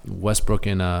when Westbrook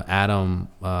and Adam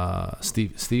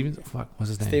Stevens, fuck, what's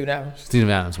his name? Steven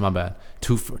Adams, my bad.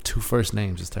 Two first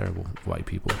names is terrible. White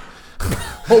people.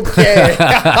 Okay.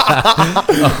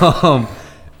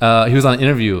 He was on an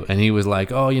interview and he was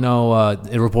like, oh,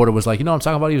 a reporter was like, I'm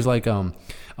talking about. He was like,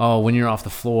 oh, when you're off the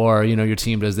floor, your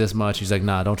team does this much. He's like,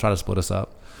 nah, don't try to split us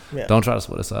up. Yeah. Don't try to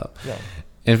split us up. Yeah.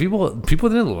 And people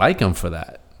didn't like him for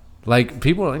that. Like,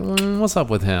 people are like, what's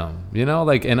up with him?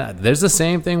 Like, and there's the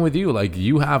same thing with you. Like,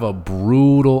 you have a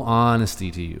brutal honesty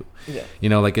to you.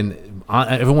 Yeah. Like,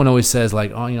 everyone always says,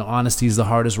 like, oh, honesty is the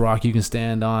hardest rock you can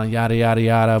stand on, yada, yada,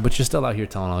 yada. But you're still out here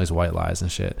telling all these white lies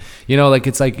and shit. Like,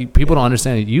 it's like people don't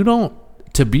understand it.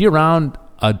 To be around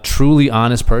a truly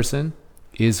honest person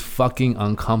is fucking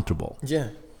uncomfortable. Yeah.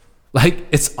 Like,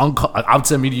 it's I'm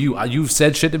telling you, you've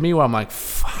said shit to me where I'm like,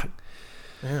 fuck.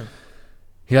 Yeah.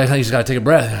 You just got to take a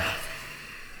breath.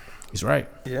 He's right.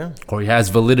 Yeah. Or he has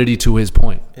validity to his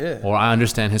point. Yeah. Or I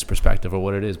understand his perspective or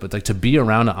what it is. But like, to be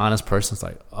around an honest person, it's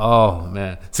like, oh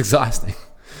man, it's exhausting.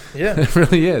 Yeah. It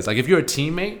really is. Like, if you're a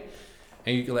teammate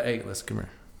and you go like, hey, let's come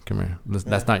here.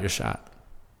 That's not your shot.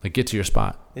 Like, get to your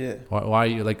spot. Yeah. Why are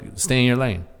you like, stay in your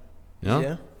lane? You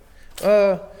know?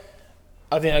 Yeah.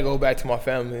 I think I go back to my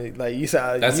family. Like, you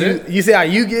say, it? You say how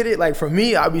you get it. Like, for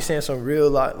me, I'll be saying some real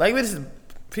like this is,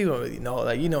 people don't really know.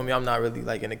 Like, you know me, I'm not really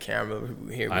like in the camera. People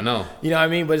hear me. I know. You know what I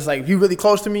mean? But it's like, if you really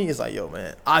close to me, it's like, yo,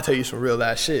 man, I'll tell you some real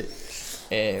ass shit.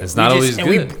 And it's not always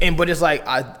good. But it's like,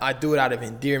 I do it out of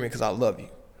endearment because I love you.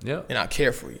 Yeah. And I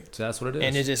care for you. So that's what it is.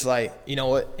 And it's just like, you know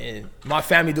what? And my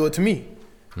family do it to me.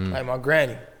 Like my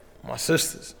granny, my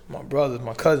sisters, my brothers,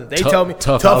 my cousins. They tell me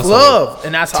tough love.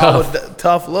 And that's how I was,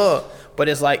 tough love. But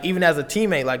it's like, even as a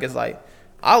teammate, like, it's like,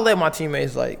 I'll let my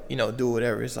teammates, like, you know, do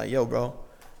whatever. It's like, yo, bro,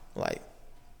 like,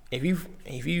 if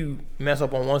you mess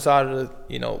up on one side of the,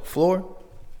 you know, floor,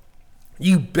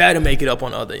 you better make it up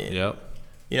on the other end. Yep.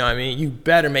 You know what I mean? You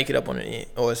better make it up on the end.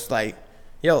 Or it's like,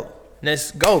 yo,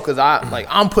 let's go. Because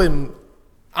I'm putting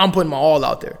my all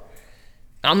out there.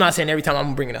 I'm not saying every time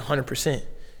I'm bringing 100%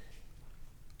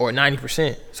 or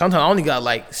 90%. Sometimes I only got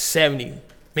like 70,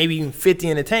 maybe even 50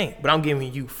 in the tank. But I'm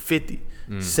giving you 50,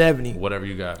 70. Whatever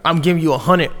you got. I'm giving you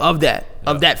 100 of that,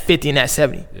 of that 50 and that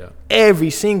 70. Yeah. Every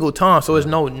single time. So it's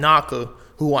no knock of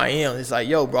who I am. It's like,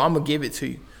 yo, bro, I'm going to give it to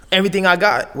you. Everything I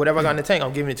got, whatever I got in the tank,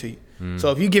 I'm giving it to you.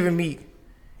 So if you're giving me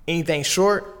anything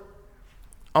short,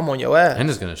 I'm on your ass. And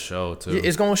it's going to show, too.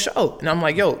 It's going to show. And I'm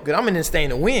like, yo, because I'm in this thing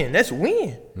to win. Let's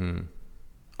win.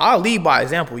 I'll lead by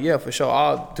example, yeah, for sure.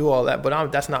 I'll do all that.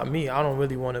 But that's not me. I don't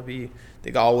really want to be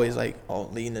the guy always like,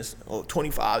 leading this,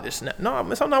 25, this and that. No,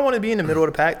 sometimes I want to be in the middle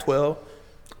of the pack, 12.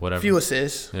 Whatever. Few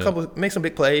assists, make some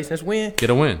big plays. Let's win.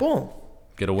 Get a win. Boom.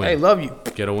 Get a win. Hey, love you.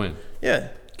 Get a win. Yeah.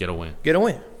 Get a win. Get a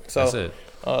win. So, that's it.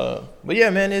 But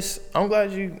yeah, man, I'm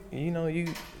glad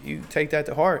you take that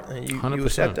to heart and you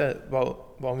accept that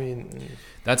about me.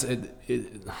 That's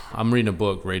it. I'm reading a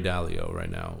book, Ray Dalio, right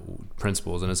now,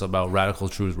 Principles, and it's about radical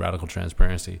truth, radical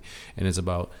transparency, and it's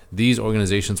about these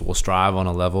organizations will strive on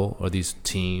a level, or these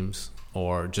teams,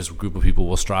 or just a group of people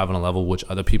will strive on a level which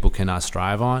other people cannot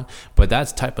strive on. But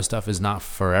that type of stuff is not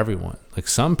for everyone. Like,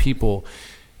 some people,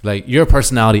 like, you're a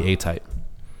personality A-type.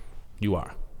 You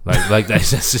are. Like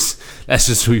that's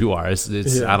just who you are. It's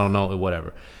I don't know,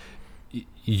 whatever.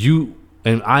 You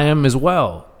and I am as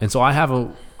well. And so I have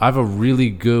a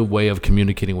really good way of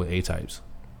communicating with A-types.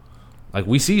 Like,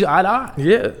 we see eye to eye.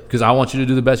 Yeah. Because I want you to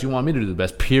do the best. You want me to do the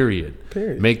best. Period.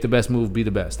 Make the best move. Be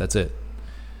the best. That's it.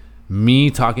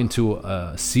 Me talking to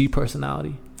a C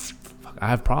personality, I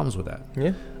have problems with that.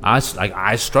 Yeah.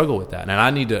 I struggle with that, and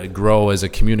I need to grow as a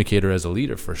communicator, as a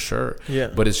leader, for sure. Yeah.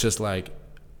 But it's just like,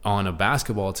 on a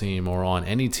basketball team or on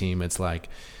any team, it's like,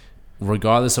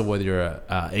 regardless of whether you're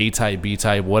A type, B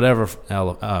type, whatever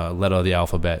letter of the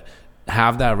alphabet,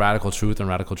 have that radical truth and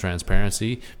radical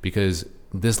transparency, because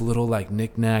this little like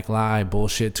knick-knack lie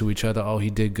bullshit to each other, oh,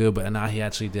 he did good, but now he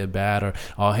actually did bad, or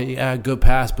oh, hey, yeah, good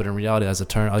pass, but in reality that's a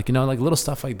turn, like, you know, like little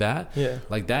stuff like that. Yeah.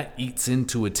 Like, that eats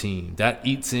into a team, that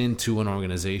eats into an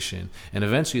organization, and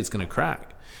eventually it's gonna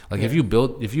crack. Like, if you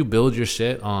build your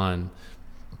shit on,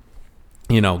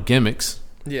 you know, gimmicks,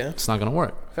 it's not gonna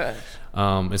work. Facts.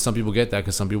 And some people get that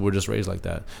because some people were just raised like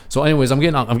that. So, anyways, I'm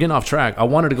getting off track. I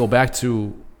wanted to go back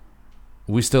to,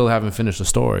 we still haven't finished the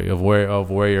story of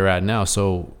where you're at now.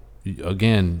 So,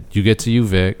 again, you get to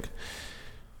Vic.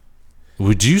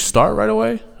 Would you start right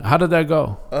away? How did that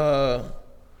go?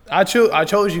 I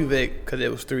chose Vic because it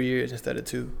was 3 years instead of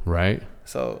 2. Right.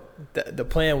 So the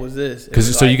plan was this.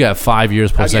 Because so, like, you got 5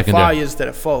 years post-secondary. I get 5 years instead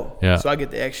of 4. Yeah. So I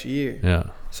get the extra year. Yeah.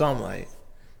 So I'm like,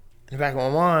 in the back of my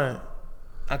mind,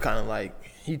 I kind of like,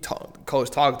 coach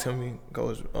talking to me,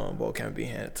 goes, Bo can't be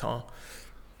here at the time.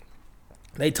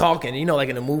 They talking, you know, like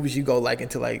in the movies, you go like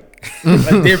into like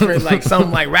a different, like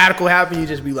something like radical happen. You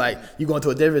just be like, you go into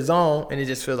a different zone, and it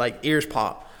just feels like ears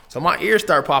pop. So my ears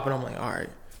start popping. I'm like, all right.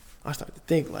 I start to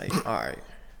think like, all right,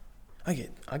 I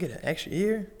get an extra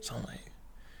year. So I'm like,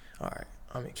 all right,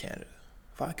 I'm in Canada.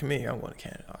 If I come in here, I'm going to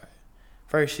Canada. All right.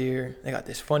 First year, they got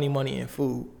this funny money and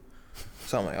food.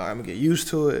 So I'm like, all right, I'm gonna get used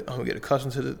to it. I'm gonna get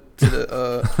accustomed to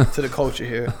the culture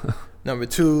here. Number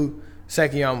 2,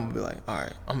 second year, I'm gonna be like, all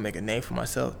right, I'm gonna make a name for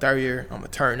myself. Third year, I'm gonna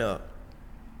turn up.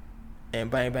 And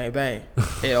bang, bang, bang.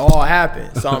 It all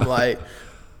happened. So I'm like,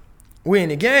 we in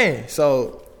the game.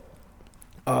 So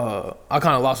I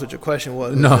kind of lost what your question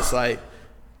was. No. It's just like,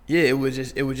 yeah, it was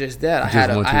just that. I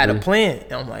had a plan.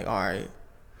 And I'm like, all right,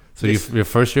 So your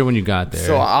first year when you got there.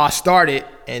 So I started,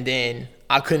 and then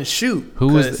I couldn't shoot. Who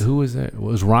was there?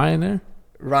 Was Ryan there?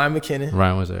 Ryan McKinnon.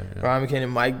 Ryan was there. Yeah. Ryan McKinnon,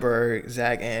 Mike Berg,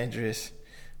 Zach Andrus,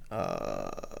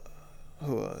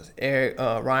 who was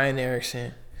Ryan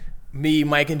Erickson, me,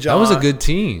 Mike and John. That was a good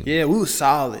team. Yeah, we was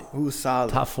solid.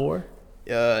 Top 4?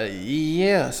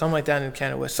 Yeah, something like that in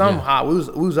Canada West. Somehow we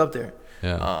was up there.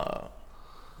 Yeah.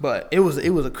 But it was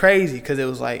a crazy because it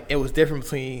was different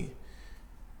between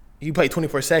you play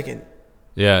 24-second.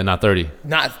 Yeah, not 30.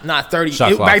 Not 30.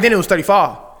 Shot clock. Back then it was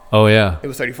 35. Oh yeah. It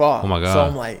was 35. Oh my God. So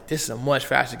I'm like, this is a much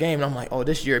faster game. And I'm like, oh,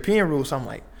 this is European rules. So I'm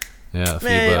like, yeah,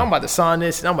 man, I'm about to sign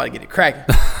this and I'm about to get it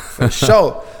cracking for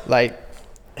sure. Like,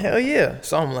 hell yeah.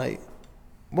 So I'm like,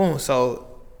 boom.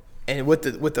 So, and with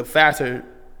the faster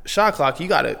shot clock, you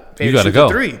gotta shoot go.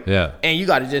 the 3. Yeah. And you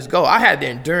gotta just go. I had the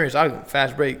endurance. I could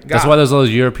fast break. That's why there's those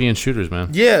European shooters, man.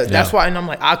 Yeah, that's why. And I'm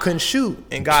like, I couldn't shoot.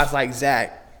 And guys like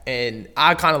Zach, and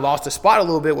I kind of lost the spot a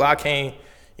little bit where I came,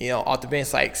 off the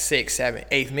bench like 6th, 7th,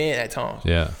 8th man at times.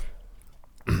 Yeah.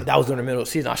 That was during the middle of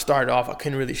the season. I started off, I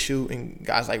couldn't really shoot, and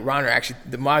guys like Reiner, actually,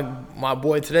 my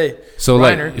boy today. So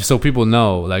Reiner, so people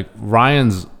know, like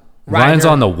Ryan's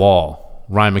on the wall.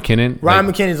 Ryan McKinnon. Ryan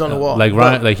McKinnon's on the wall. Like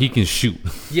Ryan, like he can shoot.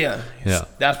 Yeah. Yeah.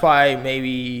 That's probably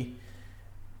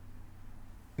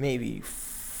maybe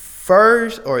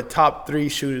first or top 3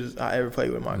 shooters I ever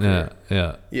played with in my career.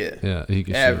 Yeah. He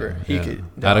could ever. shoot. He yeah. could.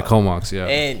 Out of Comox, yeah.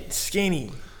 And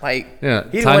skinny. Like, yeah,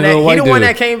 he the one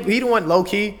that came. He the one low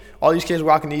key. All these kids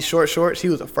rocking these short shorts. He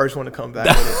was the first one to come back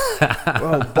with it.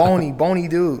 Bro, bony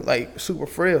dude, like super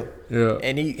frail. Yeah.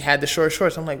 And he had the short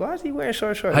shorts. I'm like, why is he wearing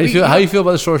short shorts? How you feel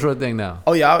about the short thing now?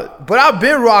 Oh yeah, but I've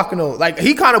been rocking them. Like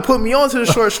he kind of put me onto the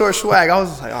short swag. I was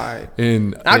just like, all right.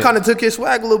 And I kind of took his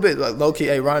swag a little bit, like low key.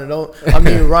 Hey Ryan,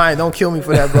 don't kill me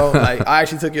for that, bro. Like I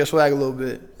actually took your swag a little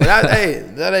bit. But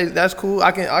that's cool.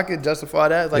 I can justify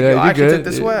that. Like I actually took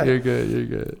the swag. You're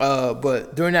good.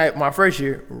 But during my first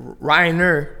year,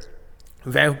 Reiner,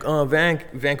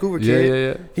 Vancouver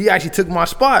kid, yeah. he actually took my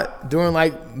spot during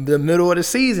like the middle of the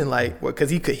season, like because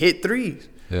he could hit threes.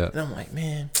 Yeah. And I'm like,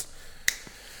 man,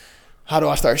 how do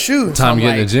I start shooting? Time to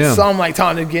get in the gym. So I'm like,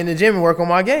 time to get in the gym and work on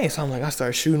my game. So I'm like, I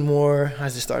started shooting more. I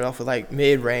just started off with like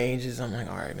mid ranges. I'm like,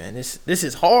 all right, man, this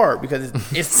is hard because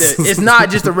it's not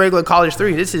just a regular college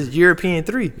 3. This is European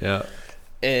 3. Yeah.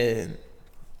 And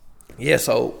yeah,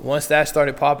 so once that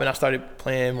started popping, I started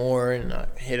playing more, and I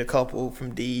hit a couple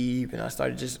from deep, and I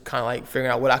started just kind of like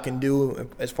figuring out what I can do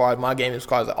as far as my game, as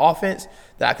far as the offense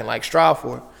that I can like strive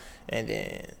for. And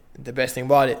then the best thing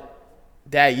about it,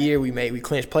 that year we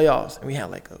clinched playoffs, and we had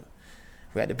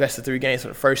the best of 3 games for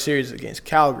the first series against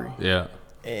Calgary. Yeah.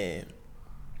 And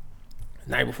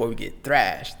the night before we get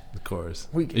thrashed. Of course.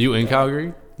 Are you in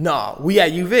Calgary? No, we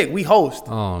at UVic. We host.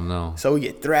 Oh no. So we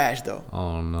get thrashed though.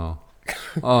 Oh no.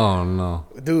 Oh no,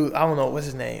 dude! I don't know what's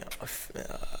his name,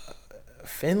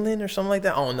 Finland or something like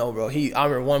that. I don't know, bro. I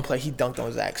remember one play he dunked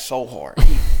on Zach so hard,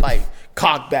 he like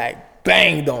cocked back,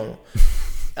 banged on him.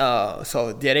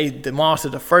 So yeah, they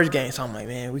demonstrated the first game. So I'm like,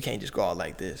 man, we can't just go out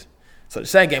like this. So the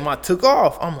second game I took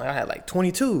off. I'm like, I had like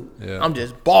 22. Yeah. I'm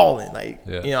just balling, like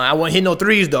I wasn't hitting no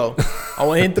threes though. I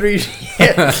wasn't hitting threes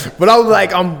yet. But I was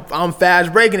like, I'm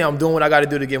fast breaking it. I'm doing what I got to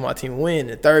do to get my team a win.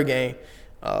 The third game.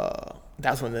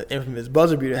 That's when the infamous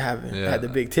buzzer beater happened. Yeah. Had the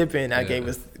big tip in. That gave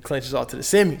us clinches off to the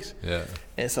semis. Yeah.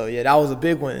 And so, that was a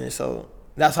big one. And so,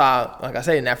 that's how, like I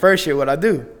say, in that first year, what I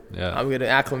do. Yeah. I'm getting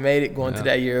acclimated going to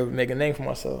that year, making a name for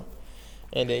myself.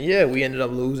 And then, we ended up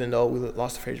losing, though. We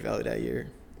lost to Fraser Valley that year.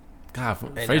 God,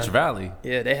 Fraser Valley?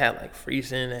 Yeah, they had, like,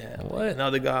 Friesen. They had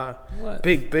another guy. What?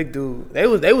 Big dude. They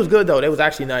was good, though. They was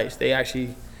actually nice.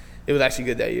 It was actually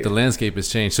good that year. The landscape has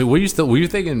changed. So were you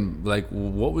thinking, like,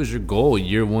 what was your goal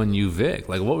year 1 UVic?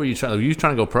 Like, what were you trying? Were you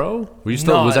trying to go pro? Were you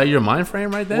still? Was that your mind frame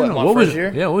right then? What first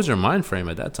year? Yeah, what was your mind frame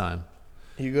at that time?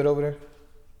 You good over there?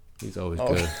 He's always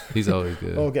good. He's always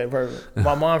good. Okay, perfect.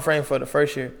 My mind frame for the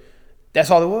first year,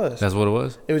 that's all it was. That's what it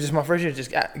was? It was just my first year,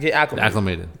 just get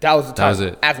acclimated. That was the time. That was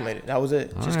it. Acclimated. That was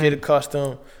it. All just right. get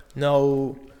accustomed.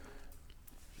 No,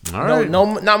 All right.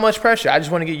 not much pressure. I just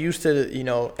want to get used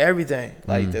to everything,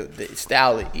 like the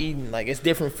style of eating. Like it's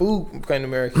different food in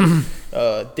America.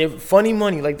 Different funny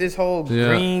money, like this whole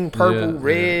green, purple,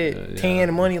 red,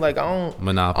 tan money. Like I don't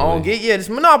Monopoly. I don't get. Yeah, it's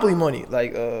monopoly money.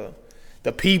 Like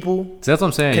the people. So that's what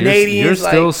I'm saying. Canadians, you're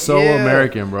still like, so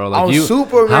American, bro. Like I'm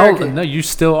super American. No, you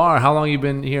still are. How long you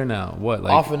been here now? What,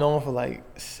 like off and on for like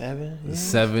 7 years?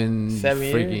 Seven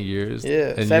freaking years.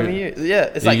 Yeah, and 7 years. Yeah,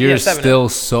 it's like you're 7 still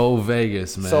so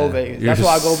Vegas, man. So Vegas. You're That's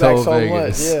why I go back so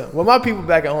Vegas. much. Yeah. Well, my people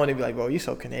back at home, they be like, bro, you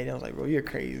so Canadian. I was like, bro, you're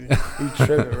crazy. You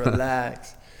tripping.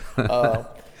 Relax.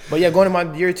 But yeah, going to my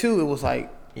year 2, it was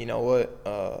like you know what,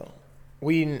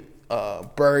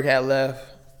 Berg had left,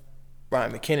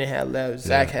 Brian McKinnon had left,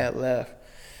 Zach had left.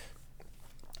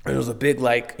 It was a big,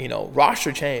 like, you know,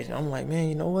 roster change. And I'm like, man,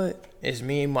 you know what? It's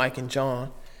me, Mike, and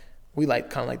John. We, like,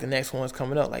 kind of like the next ones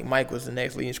coming up. Like, Mike was the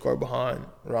next leading scorer behind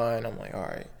Ryan. I'm like, all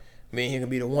right. Me and he can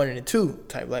be the 1 and the 2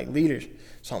 type, like, leaders.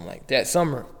 So I'm like, that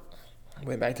summer, I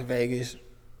went back to Vegas,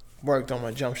 worked on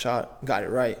my jump shot, got it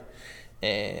right.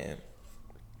 And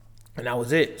that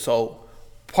was it. So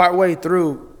partway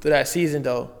through that season,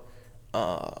 though,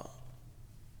 the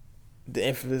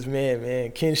infamous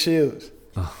man, Ken Shields.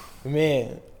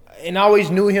 Man. And I always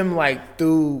knew him, like,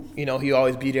 through, you know, he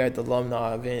always be there at the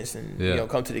alumni events and, you know,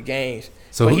 come to the games.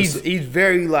 So but he's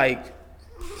very, like,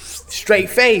 straight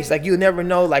face. Like, you'll never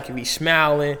know, like, if he's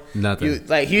smiling. Nothing.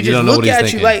 He just look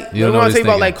at you, like, you know what I'm saying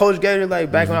about, like, Coach Gator,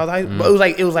 like, back when I was high school.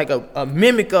 But it was like a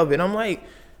mimic of it. I'm like,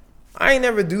 I ain't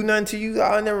never do nothing to you.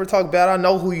 I never talk bad. I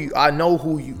know who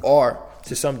you are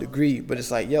to some degree. But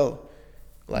it's like, yo,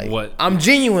 like, what? I'm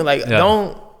genuine. Like,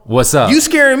 don't. What's up? You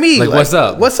scaring me. Like, what's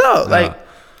up? What's up? Yeah. Like,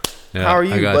 how are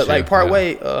you? But, like, part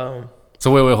way.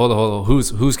 So, wait, hold on.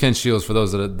 Who's Ken Shields for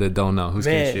those that don't know? Who's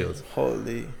Ken Shields?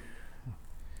 Holy.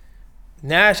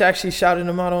 Nash actually shouted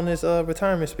him out on his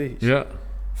retirement speech. Yeah.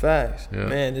 Facts. Yeah.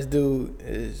 Man, this dude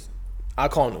is, I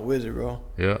call him the wizard, bro.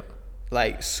 Yeah.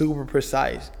 Like, super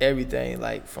precise. Everything,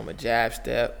 like, from a jab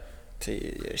step to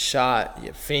your shot,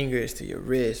 your fingers to your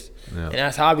wrist. Yeah. And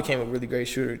that's how I became a really great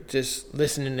shooter. Just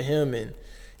listening to him and,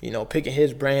 you know, picking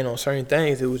his brain on certain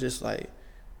things. It was just like,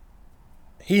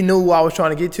 he knew what I was trying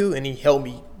to get to, and he helped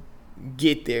me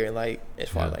get there. And, like, as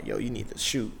far as, like, yo, you need to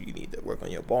shoot. You need to work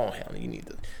on your ball handling. You need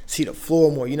to see the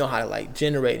floor more. You know how to, like,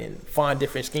 generate and find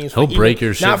different schemes. He'll break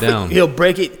your shit down. He'll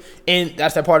break it. And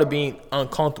that's that part of being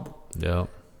uncomfortable. Yeah.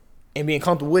 And being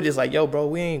comfortable with it is like, yo, bro,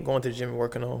 we ain't going to the gym and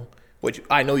working on what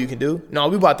I know you can do. No,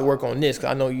 we about to work on this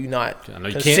because I know you're not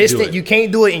consistent. You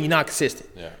can't do it and you're not consistent.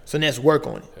 Yeah. So let's work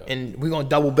on it. Yeah. And we're going to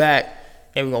double back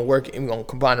and we're going to work it and we're going to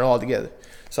combine it all together.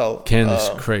 So Ken's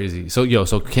crazy. So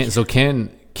Ken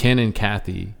and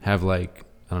Kathy have, like,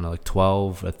 I don't know, like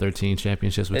 12 or 13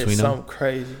 championships between them. It's something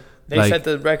crazy. They set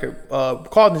the record.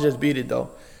 Carlton just beat it,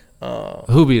 though.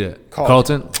 Who beat it?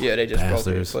 Carlton? Yeah, they just broke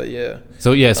it. But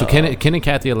yeah. So Ken and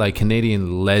Kathy are, like,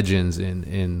 Canadian legends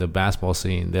in the basketball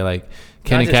scene. They're like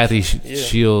Ken and Kathy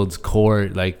Shields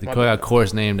Court. Like, the got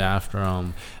courts named after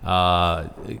them.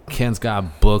 Ken's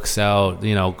got books out.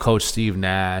 You know, Coach Steve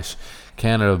Nash,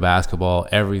 Canada basketball,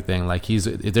 everything. Like,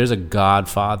 if there's a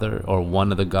godfather or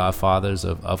one of the godfathers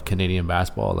of Canadian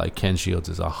basketball, like, Ken Shields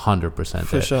is 100%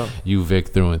 for sure. You Vic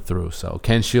through and through. So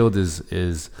Ken Shields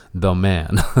is the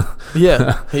man.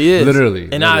 Yeah, he is literally.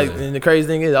 And the crazy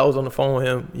thing is, I was on the phone with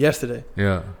him yesterday.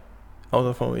 Yeah, I was on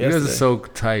the phone with him yesterday. You guys are so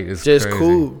tight. It's just crazy.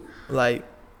 Cool. Like.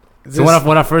 So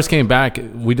when I first came back,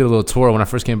 we did a little tour. When I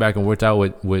first came back and worked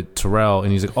out with Terrell,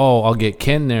 and he's like, "Oh, I'll get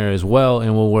Ken there as well,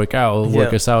 and we'll work out. We'll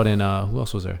work us out." And who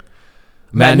else was there?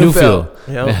 Matt Newfield.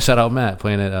 Yeah. Man, shout out Matt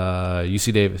playing at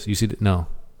UC Davis.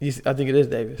 I think it is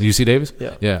Davis. UC Davis.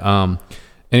 Yeah. Yeah.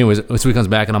 Anyways, so he comes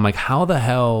back, and I'm like, "How the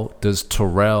hell does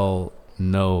Terrell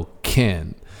know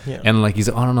Ken?" Yeah. And, like, he's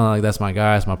like, "Oh, no, like, that's my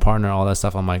guy, it's my partner, all that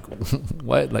stuff." I'm like,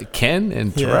 "What? Like, Ken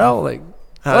and Terrell? Like."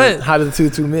 How did the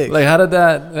two mix? Like, how did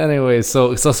that? Anyway,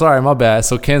 so sorry, my bad.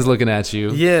 So Ken's looking at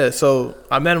you. Yeah. So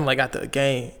I met him, like, at the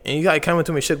game, and he, like, came up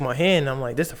to me, shook my hand. And I'm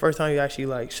like, this is the first time you actually,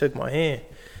 like, shook my hand.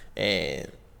 And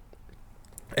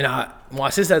my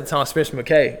assistant at the time, Spencer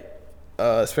McKay,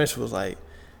 Spencer was like,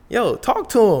 yo, talk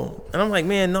to him. And I'm like,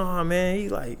 man, nah, man. He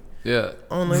like, yeah.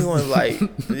 I don't know. He was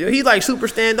like, he like super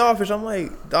standoffish. I'm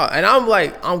like, dog. And I'm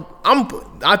like,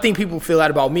 I think people feel that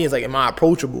about me. It's like, am I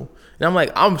approachable? And I'm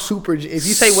like, I'm super. If you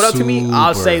say what up to me,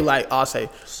 I'll say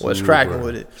what's cracking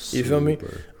with it. You feel me?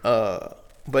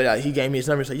 But he gave me his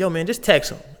number. He's like, yo, man, just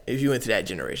text him if you into that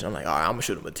generation. I'm like, all right, I'm gonna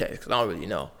shoot him a text because I don't really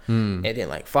know. And then,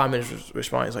 like, 5 minutes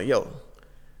respond. He's like, yo,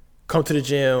 come to the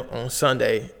gym on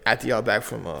Sunday after y'all back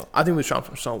from. I think we was trying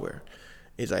from somewhere.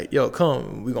 He's like, yo,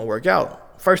 come, we gonna work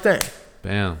out first thing.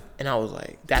 Bam. And I was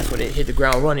like, that's when it hit the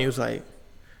ground running. He was like.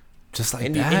 Just like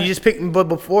and that? And he just picked me, but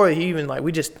before he even, like,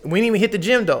 we didn't even hit the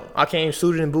gym, though. I came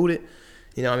suited and booted,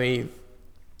 you know what I mean,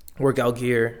 workout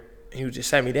gear. And he just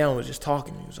sat me down and was just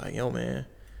talking. He was like, yo, man,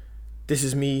 this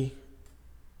is me.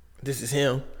 This is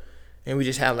him. And we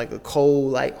just have, like, a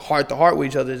cold, like, heart-to-heart with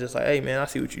each other. Just like, hey, man, I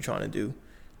see what you're trying to do.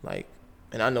 Like,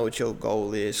 and I know what your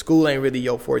goal is. School ain't really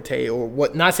your forte, or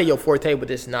what, not say your forte, but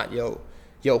it's not your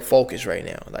focus right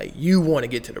now. Like, you want to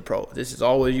get to the pro. This is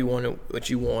always what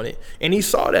you wanted. And he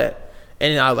saw that.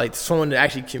 And I, like, someone to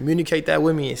actually communicate that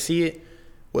with me and see it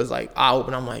was, like,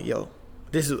 eye-open. I'm like, yo,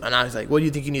 this is, and I was like, what do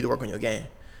you think you need to work on your game?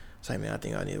 It's like, man, I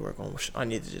think I need to work on. I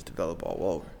need to just develop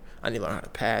all over. I need to learn how to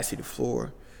pass, see the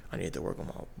floor. I need to work on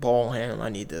my ball handling. I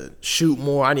need to shoot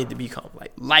more. I need to become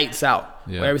like lights out.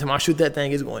 Yeah. Where every time I shoot that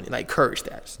thing, it's going like Curry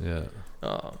stats.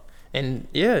 Yeah. And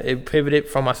yeah, it pivoted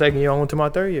from my second year on to my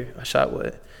third year. I shot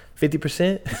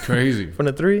 50% Crazy. from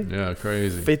the three. Yeah,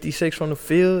 crazy. 56 from the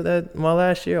field that my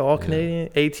last year. All Canadian,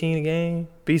 18 a game,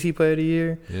 BC Player of the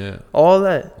Year. Yeah. All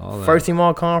that. All First that. team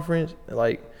all conference.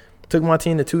 Like took my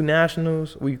team to 2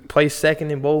 nationals. We placed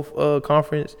second in both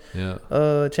conference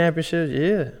championships.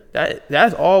 Yeah,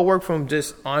 that's all work from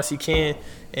just honestly Ken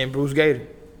and Bruce Gator.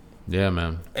 Yeah,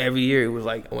 man. Every year it was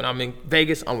like when I'm in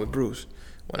Vegas, I'm with Bruce.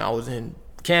 When I was in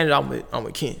Canada, I'm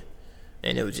with Ken.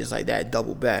 And it was just like that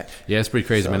double back. Yeah, it's pretty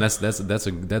crazy, man. Those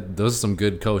are some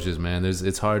good coaches, man.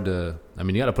 It's hard to. I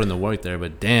mean, you got to put in the work there,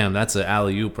 but damn, that's an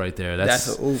alley oop right there.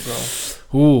 That's a oop,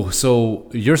 bro. Ooh, so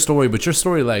your story,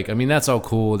 like, I mean, that's all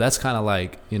cool. That's kind of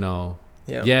like, you know,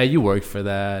 yeah, you worked for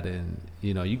that, and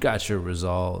you know, you got your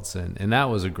results, and that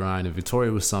was a grind. And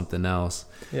Victoria was something else.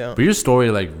 Yeah. But your story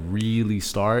like really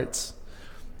starts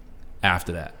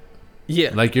after that.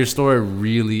 Yeah. Like your story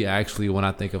really actually, when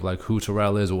I think of like who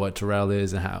Terrell is, what Terrell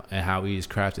is, and how he's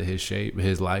crafted his shape,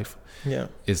 his life. Yeah.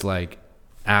 It's like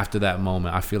after that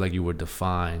moment, I feel like you were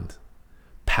defined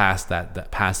past that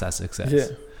success. Yeah.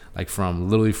 Like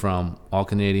literally from All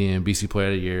Canadian, BC Player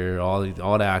of the Year, all the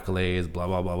accolades, blah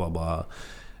blah blah blah blah,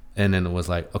 and then it was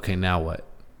like, okay, now what?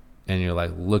 And you're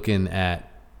like looking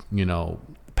at, you know,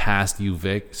 past you,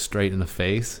 Vic, straight in the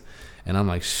face, and I'm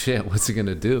like, shit, what's he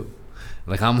gonna do?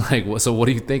 Like, I'm like, so what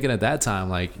are you thinking at that time?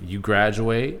 Like, you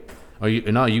graduate, or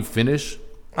you finish.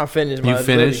 I finished. You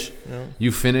finish. Yeah.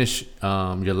 You finish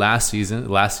your last season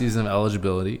of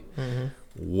eligibility. Mm-hmm.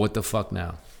 What the fuck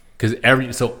now? Because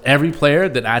every player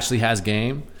that actually has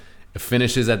game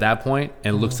finishes at that point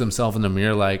and looks himself in the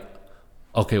mirror like,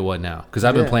 okay, what now? Because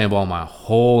I've been playing ball my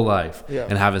whole life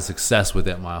and having success with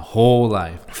it my whole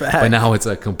life. Fact. But now it's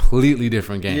a completely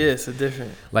different game. Yeah, it's a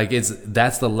different. Like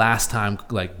that's the last time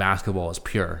like basketball is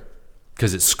pure,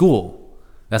 because it's school.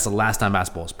 That's the last time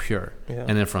basketball is pure. Yeah.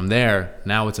 And then from there,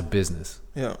 now it's a business.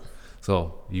 Yeah.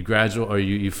 So you graduate or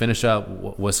you finish up.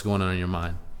 What's going on in your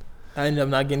mind? I ended up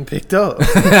not getting picked up.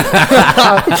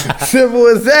 Simple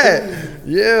as that.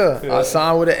 Yeah. I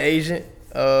signed with an agent.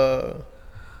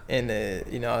 And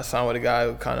I signed with a guy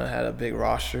who kind of had a big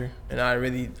roster, and I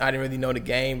didn't really know the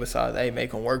game besides, hey,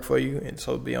 make him work for you, and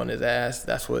so be on his ass.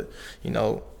 That's what,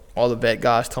 all the vet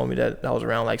guys told me that I was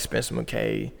around, like Spencer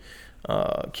McKay,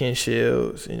 Ken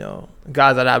Shields,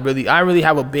 guys that I really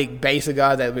have a big base of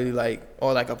guys that really like,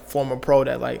 or like a former pro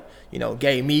that like,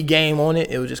 gave me game on it.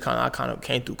 It was just I kind of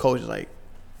came through coaches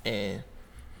and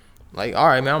like, all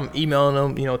right, man, I'm emailing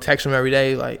them, texting them every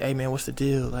day, like, hey man, what's the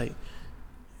deal? Like,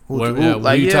 who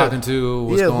you talking to?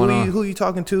 What's going on? Who you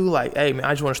talking to? Like, hey, man,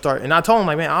 I just want to start. And I told him,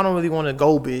 like, man, I don't really want to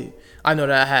go big. I know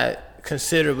that I had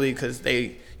considerably because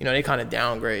they kind of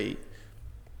downgrade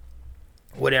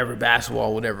whatever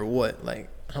basketball, whatever what. Like,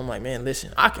 I'm like, man,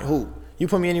 listen, I can hoop. You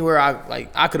put me anywhere,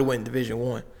 I could have went Division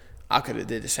I. I could have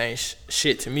did the same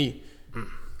shit to me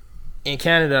in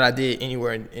Canada that I did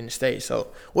anywhere in the States. So,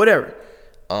 whatever.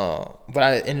 But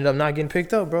I ended up not getting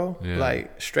picked up, bro. Yeah.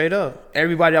 Like, straight up.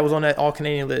 Everybody that was on that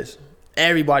All-Canadian list,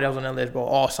 bro,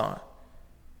 all signed.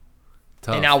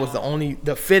 Tough. And I was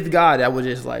the fifth guy that was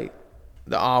just, like,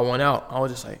 the odd one out. I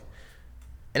was just like,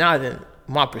 and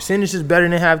my percentage is better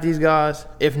than half these guys.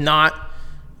 If not,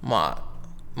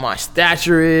 my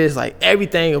stature is, like,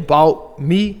 everything about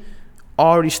me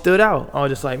already stood out. I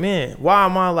was just like, man, why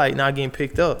am I, like, not getting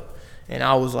picked up? And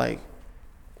I was like,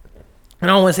 and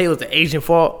I don't want to say it was the agent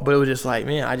fault, but it was just like,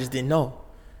 man, I just didn't know.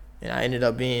 And I ended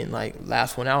up being like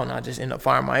last one out, and I just ended up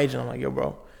firing my agent. I'm like, yo,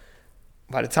 bro.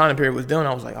 By the time the period was done,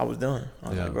 I was like, I was done. I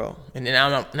was like, bro. And then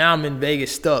now I'm in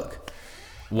Vegas stuck.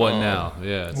 What now?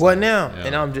 Yeah. What now? Yeah.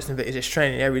 And I'm just in Vegas, just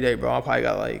training every day, bro. I probably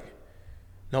got like,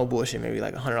 no bullshit, maybe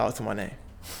like $100 to my name.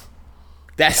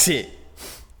 That's it.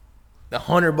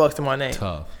 $100 to my name.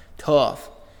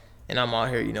 Tough. And I'm out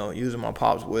here, using my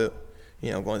pop's whip,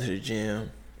 going to the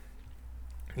gym.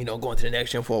 Going to the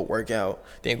next gym for a workout,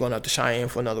 then going up to Cheyenne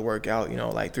for another workout,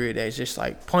 like 3 days, just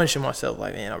like punishing myself,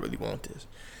 like, man, I really want this.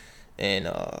 And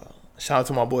shout out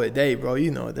to my boy Dave, bro.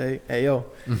 Dave. Ayo.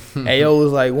 Ayo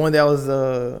was like one day I was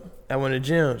at one of the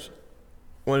gyms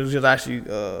when it was just actually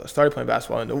started playing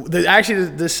basketball.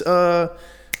 This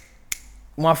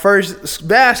my first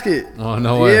basket. Oh,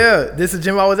 no way. Yeah, this is the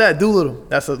gym I was at, Doolittle.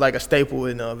 That's like a staple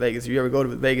in Vegas. If you ever go to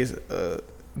Vegas,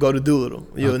 go to Doolittle.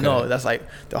 You'll know that's like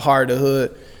the heart of the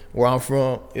hood where I'm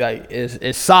from. Like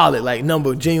it's solid. Like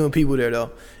number of genuine people there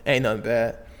though. Ain't nothing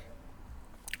bad.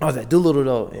 I was at Doolittle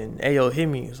though, and Ayo hit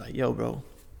me. He was like, "Yo, bro,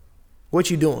 what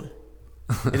you doing?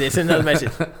 And then send another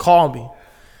message, call me.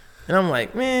 And I'm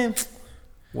like, man,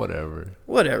 whatever,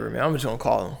 man. I'm just gonna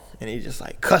call him. And he just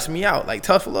like cussed me out, like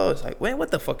tough love. It's like, man, what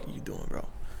the fuck are you doing, bro?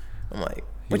 I'm like,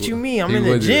 what you mean? I'm in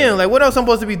the gym. Like, what else I'm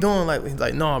supposed to be doing? Like, he's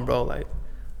like, no, bro. Like,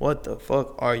 what the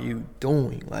fuck are you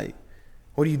doing? Like,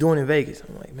 what are you doing in Vegas?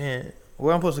 I'm like, man,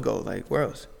 where I'm supposed to go? Like, where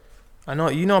else? I know,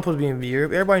 you know I'm supposed to be in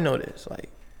Europe. Everybody know this. Like,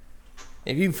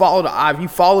 if you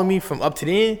follow me from up to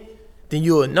the end, then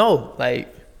you'll know.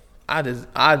 Like, I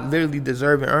literally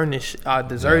deserve and earn this shit. I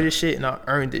deserve this shit and I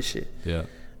earned this shit. Yeah.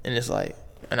 And it's like,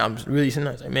 and I'm really sitting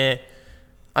there, like, man,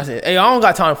 I said, hey, I don't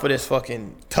got time for this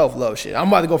fucking tough love shit. I'm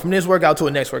about to go from this workout to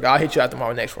a next workout. I'll hit you after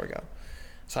my next workout.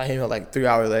 So I hit him like 3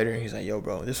 hours later, and he's like, yo,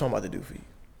 bro, this is what I'm about to do for you.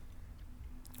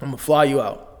 I'm going to fly you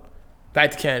out,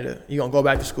 back to Canada. You're going to go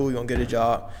back to school, you're going to get a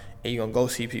job, and you're going to go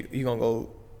see people. You're going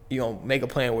to make a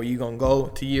plan where you're going to go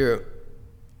to Europe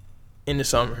in the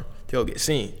summer to go get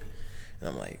seen. And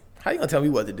I'm like, how you going to tell me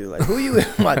what to do? Like, who you,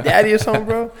 my daddy or something,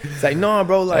 bro? It's like, no,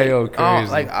 bro, like,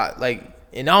 crazy.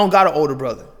 And I don't got an older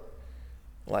brother.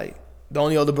 Like, the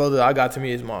only older brother I got to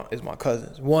me is my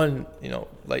cousins. One, you know,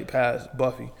 late passed,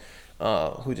 Buffy,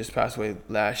 who just passed away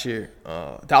last year.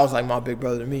 That was like my big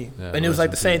brother to me. Yeah, and it was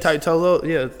like the same type of tough love.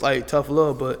 Yeah, like tough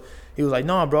love. But he was like,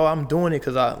 nah, bro, I'm doing it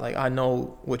because I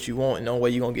know what you want and no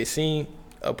way you're going to get seen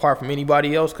apart from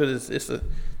anybody else, because this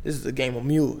is a game of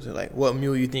mules. Like, what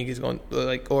mule you think is going to,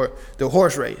 like, or the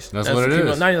horse race. That's what it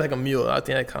is. Not even like a mule. I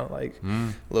think that kind of like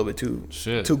a little bit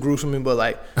too gruesome. But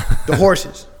like the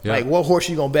horses. Yeah. Like, what horse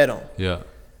you going to bet on? Yeah.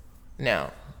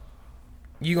 Now,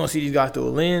 you going to see these guys through a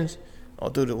lens or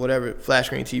through the whatever flash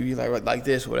screen TV, like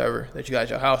this, whatever, that you got at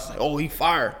your house. Like, oh, he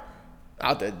fired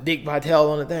out the Dick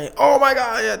Vitale on the thing. Oh, my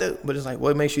God. Yeah, dude. But it's like,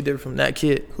 what makes you different from that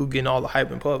kid who getting all the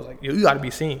hype in pubs? Like, yo, you got to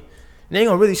be seen. And they ain't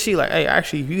gonna really see, like, hey,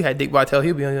 actually, if you had Dick Vitale,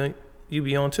 you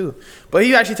be on too. But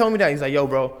he actually told me that. He's like, yo,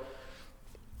 bro,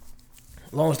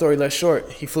 long story less short,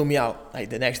 he flew me out, like,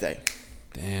 the next day.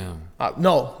 Damn.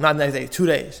 No, not the next day, 2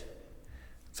 days.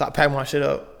 So I packed my shit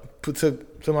up,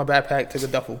 took my backpack, took a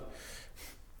duffel.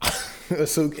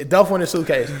 A duffel in a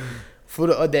suitcase.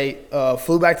 Flew a date,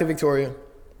 flew back to Victoria,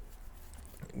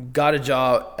 got a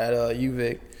job at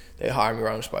UVic. They hired me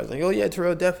around the spot. It's like, oh, yeah,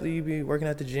 Terrell, definitely you be working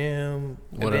at the gym,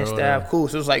 event staff, cool.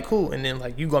 So it was like, cool. And then,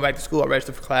 like, you going back to school, I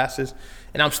registered for classes.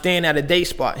 And I'm staying at a day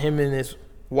spot, him and his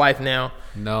wife now.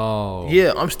 No.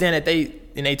 Yeah, I'm staying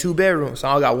in a 2-bedroom. So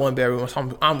I got 1 bedroom.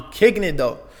 So I'm kicking it,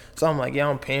 though. So I'm like, yeah,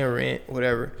 I'm paying rent,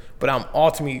 whatever. But I'm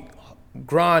ultimately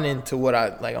grinding to what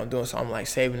I'm doing. So I'm, like,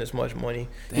 saving this much money.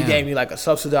 Damn. He gave me, like, a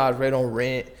subsidized rate on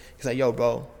rent. He's like, yo,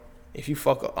 bro, if you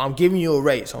fuck up, I'm giving you a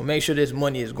rate, so make sure this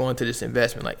money is going to this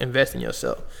investment. Like, invest in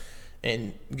yourself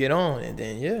and get on. And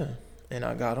then, yeah, and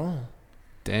I got on.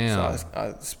 Damn.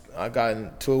 So I got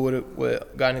into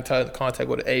got in contact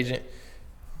with an agent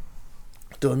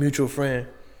through a mutual friend,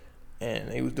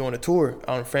 and he was doing a tour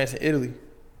out in France and Italy.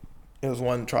 It was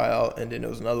one tryout, and then there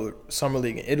was another summer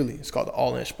league in Italy. It's called the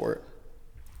All In Sport,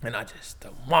 and I just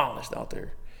demolished out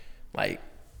there, like.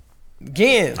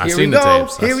 Again, here we go.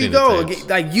 Here we go.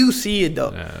 Like, you see it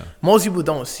though. Yeah. Most people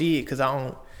don't see it because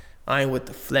I ain't with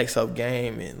the flex up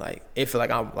game, and like it feel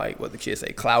like I'm like what the kids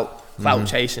say, clout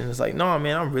chasing. It's like, no,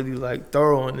 man, I'm really like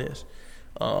thorough in this.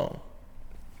 But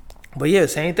yeah,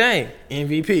 same thing.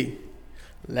 MVP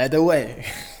led the way,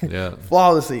 yeah,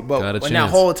 flawlessly. But when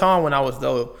that whole time when I was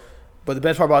though, but the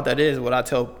best part about that is what I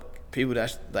tell people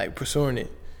that's like pursuing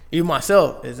it, even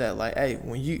myself, is that like, hey,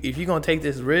 if you're gonna take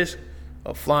this risk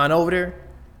of flying over there,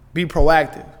 be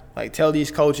proactive. Like, tell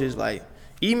these coaches, like,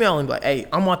 email them, like, hey,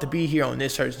 I'm about to be here on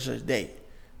this such and such date.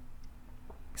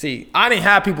 See, I didn't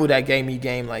have people that gave me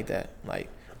game like that. Like,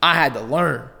 I had to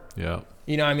learn. Yeah.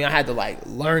 You know what I mean? I had to, like,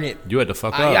 learn it. You had to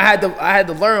fuck up. I had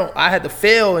to learn. I had to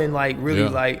fail and, like, really,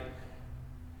 like,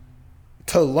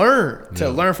 to learn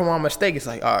from my mistake. It's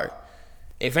like, all right,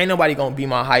 if ain't nobody gonna be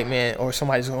my hype man or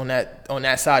somebody's on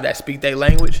that side that speak their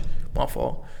language, my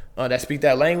fault, that speak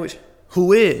that language,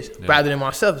 who is, rather than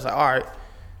myself. It's like, all right,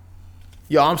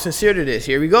 yo, I'm sincere to this.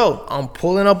 Here we go. I'm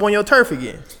pulling up on your turf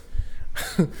again.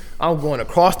 I'm going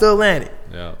across the Atlantic.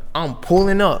 Yeah. I'm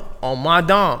pulling up on my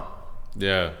dom.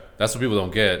 Yeah. That's what people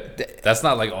don't get. That's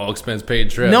not like all expense paid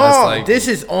trip. No, that's like, this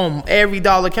is on every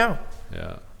dollar count.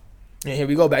 Yeah. And here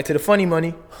we go, back to the funny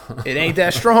money. It ain't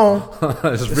that strong.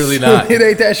 It's really not. It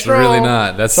ain't that strong. It's really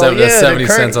not. That's 70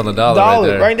 cents on the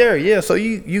dollar right there. Yeah, so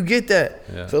you get that.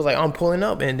 Yeah. So it's like I'm pulling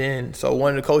up, and then so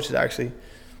one of the coaches actually,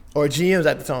 or GMs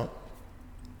at the time,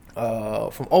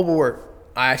 from Overwork,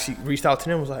 I actually reached out to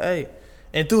them, was like, hey,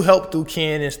 and through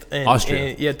Ken and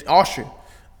Austria. Austria,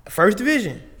 first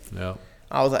division. Yeah.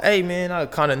 I was like, hey man, I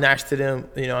kind of gnashed to them.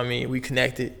 You know what I mean? We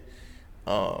connected.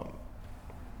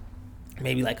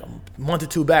 maybe like a month or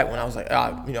two back when I was like,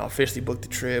 officially booked the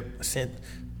trip,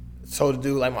 told the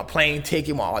dude like my plane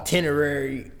ticket, my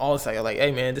itinerary, all this. Like,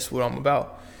 hey man, this is what I'm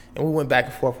about. And we went back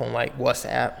and forth on like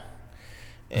WhatsApp.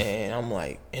 And I'm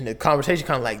like, and the conversation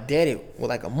kind of like deaded with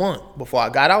like a month before I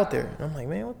got out there. And I'm like,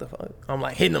 man, what the fuck? I'm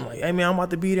like hitting him like, hey man, I'm about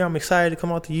to be there. I'm excited to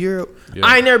come out to Europe. Yeah.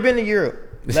 I ain't never been to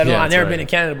Europe. Let alone I never been to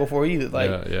Canada before either. Like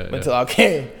until I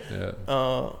came.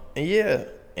 Yeah.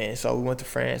 And so we went to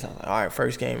France. I was like, all right,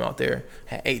 first game out there,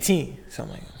 had 18. So I'm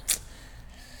like,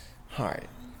 all right,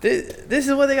 this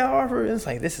is what they got offered. It's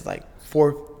like, this is like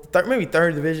maybe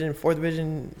third division, fourth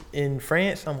division in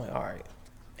France. I'm like, all right,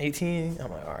 18.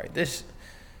 I'm like, all right, this.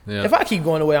 Yeah. If I keep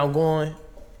going the way I'm going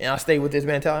and I stay with this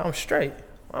mentality, I'm straight.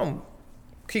 I'm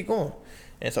keep going.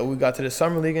 And so we got to the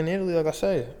summer league in Italy, like I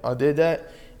said. I did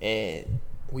that, and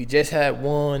we just had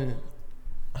won,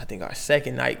 I think, our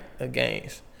second night of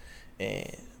games.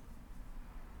 And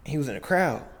he was in the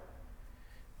crowd.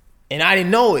 And I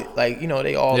didn't know it. Like,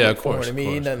 they all coming to me.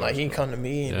 He didn't come to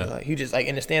me. And like, he just like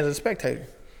in the stands as a spectator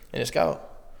and a scout.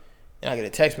 And I get a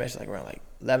text message like around like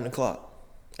 11 o'clock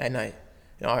at night.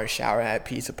 I already showered, had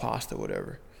pizza, pasta,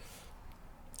 whatever.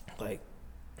 Like,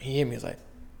 he hit me, was like,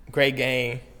 great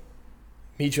game.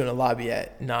 Meet you in the lobby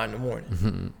at 9 in the morning.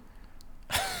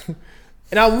 Mm-hmm.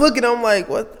 And I'm looking, I'm like,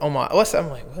 what? I'm like,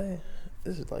 what?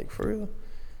 This is like for real?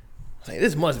 I was like,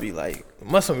 this must be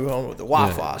wrong with the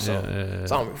Wi-Fi.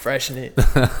 So I'm refreshing it.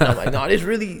 And I'm like, no,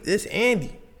 this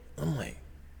Andy. I'm like,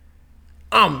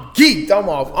 I'm geeked. I'm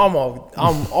off.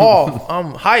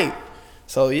 I'm hyped.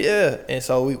 So, and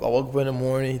so I woke up in the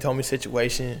morning, he told me the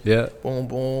situation, boom,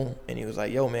 boom, and he was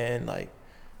like, yo, man, like,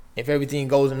 if everything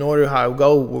goes in order, how it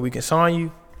go, where we can sign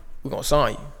you, we're going to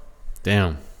sign you.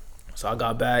 Damn. So I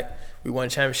got back, we won a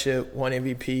championship, won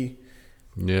MVP.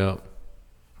 Yeah.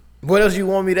 What else you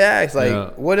want me to ask?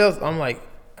 Like, what else? I'm like,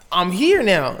 I'm here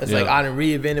now. It's like, I done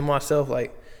reinvented myself,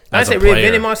 like, I didn't say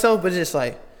reinvented myself, but just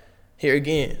like, here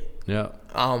again. Yeah.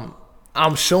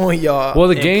 I'm showing y'all. Well,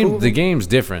 the game's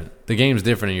different. The game's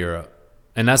different in Europe,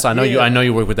 and that's I know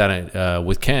you worked with that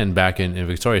with Ken back in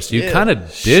Victoria. So you kind of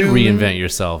did reinvent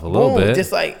yourself a little bit.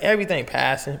 Just like everything,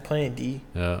 passing, playing D.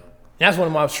 Yeah, and that's one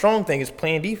of my strong things is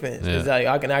playing defense. Is like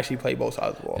I can actually play both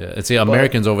sides of the ball. Yeah, see,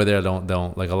 Americans over there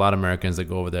don't like a lot of Americans that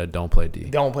go over there don't play D.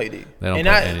 Don't play D. They don't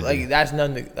play any like D. That's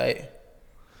nothing to, like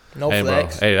no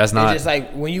flex. Bro. Hey, that's not. It's just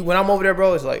like when I'm over there,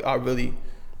 bro. It's like I'm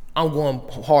going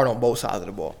hard on both sides of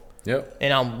the ball. Yep.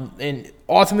 And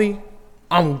ultimately,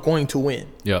 I'm going to win.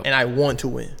 Yep. And I want to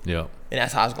win. Yep. And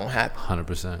that's how it's gonna happen.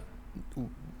 100%.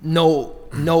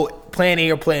 No plan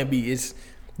A or plan B. This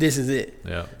is it.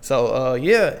 Yeah. So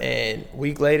and a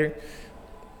week later,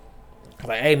 I'm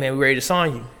like, hey man, we ready to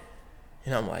sign you.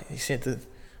 And I'm like, he sent the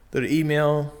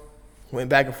email, went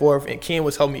back and forth, and Ken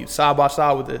was helping me side by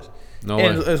side with this. No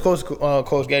and way. it was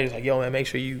Coach Gator's like, yo man, make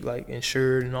sure you like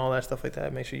insured and all that stuff like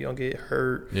that. Make sure you don't get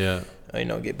hurt. Yeah.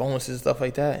 Get bonuses and stuff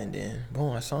like that, and then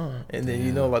boom, I signed. And then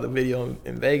you know about the video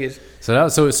in Vegas.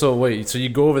 So wait, so you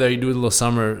go over there, you do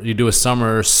a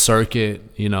summer circuit,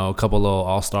 a couple little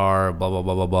all-star, blah blah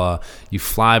blah blah blah. You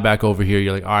fly back over here,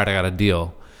 you're like, all right, I got a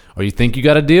deal. Or you think you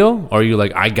got a deal, or you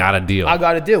like, I got a deal. I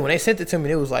got a deal. When they sent it to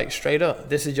me, it was like straight up.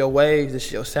 This is your wage. This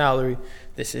is your salary.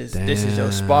 This is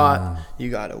your spot. You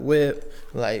got a whip.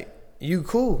 Like you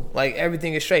cool. Like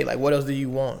everything is straight. Like what else do you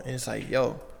want? And it's like,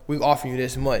 yo, we offer you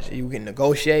this much. You can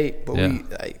negotiate, but we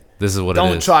like this is what it is.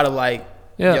 Don't try to like,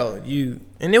 yo, you.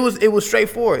 And it was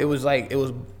straightforward. It was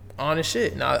honest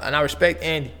shit. And I respect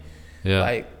Andy,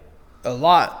 like a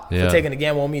lot for taking a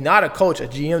gamble on me. Not a coach, a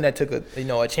GM that took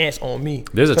a chance on me.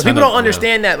 Because people don't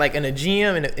understand that like in a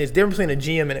GM and it's different between a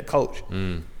GM and a coach,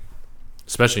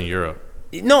 especially in Europe.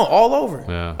 No, all over.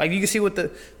 Yeah. Like you can see I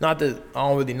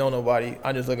don't really know nobody.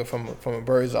 I'm just looking from a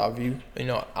bird's eye view,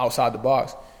 outside the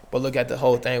box. But look at the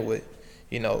whole thing with,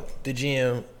 the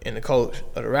GM and the coach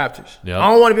of the Raptors. Yep. I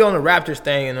don't want to be on the Raptors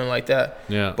thing and nothing like that.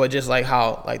 Yeah. But just like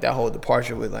how like that whole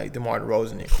departure with like DeMar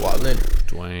DeRozan and Kawhi Leonard.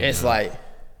 Dwayne. It's like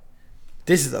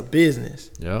this is a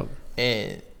business. Yep.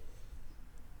 And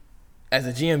as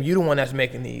a GM, you the one that's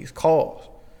making these calls.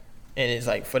 And it's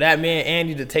like for that man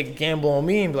Andy to take a gamble on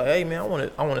me and be like, hey man,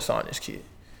 I want to sign this kid.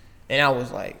 And I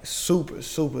was like super,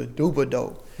 super duper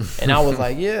dope. And I was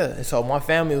like, yeah. And so my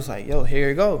family was like, yo, here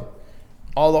you go.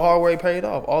 All the hard work paid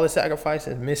off. All the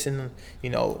sacrifices, missing,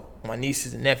 my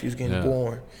nieces and nephews getting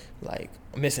born. Like,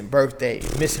 missing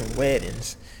birthdays, missing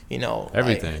weddings,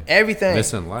 Everything. Like, everything.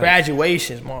 Missing life.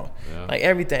 Graduations, mom. Yeah. Like,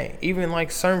 everything. Even,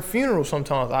 like, certain funerals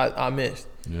sometimes I missed.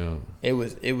 Yeah.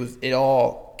 It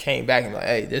all came back and like,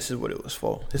 hey, this is what it was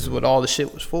for. This is what all the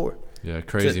shit was for. Yeah,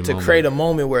 crazy to create a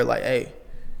moment where, like, hey,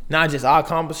 not just I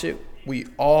accomplish it, We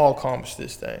all accomplished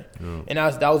this thing. And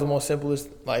that was the most simplest,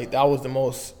 like, that was the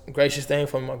most gracious thing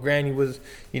for me. My granny was,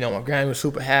 my granny was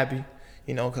super happy,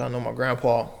 because I know my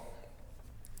grandpa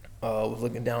was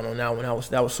looking down on that one.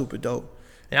 That was super dope.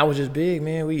 And that was just big,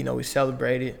 man. We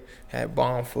celebrated, had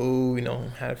bomb food,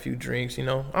 had a few drinks,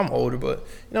 I'm older, but,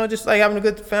 just like having a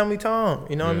good family time,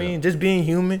 what I mean? Just being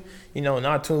human,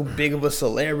 not too big of a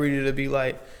celebrity to be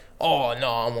like, oh, no,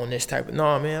 I'm on this type of,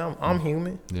 no, man, I'm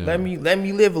human. Yeah. Let me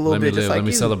live a little bit. Just like let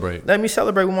me celebrate. Let me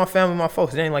celebrate with my family, my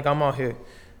folks. It ain't like I'm out here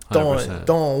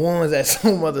throwing ones at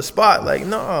some other spot. Like,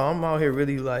 no, I'm out here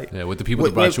really like. Yeah, with the people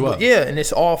that brought you up. Yeah, and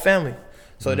it's all family.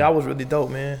 So that was really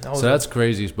dope, man. That's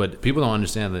crazy, but people don't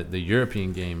understand that the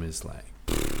European game is like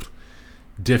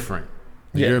different.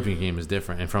 The European game is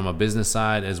different, and from a business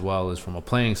side as well as from a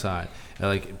playing side. And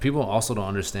like people also don't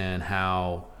understand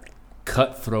how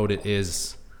cutthroat it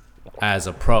is as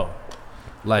a pro.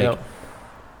 Like,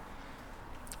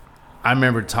 I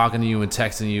remember talking to you and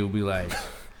texting you, be like,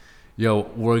 yo,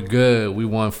 we're good. We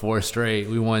won 4 straight.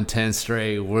 We won 10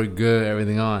 straight. We're good.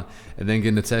 Everything on. And then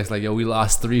getting the text like, yo, we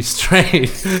lost 3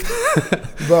 straight.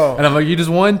 Bro. And I'm like, you just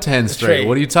won 10 straight.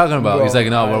 What are you talking about? Bro, he's like,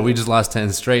 no, well, we just lost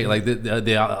 10 straight. Like,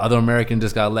 the other American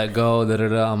just got let go.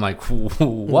 Da-da-da. I'm like,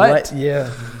 what? Yeah.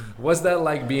 What's that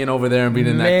like being over there and being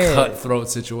in that cutthroat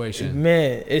situation?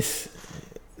 Man, it's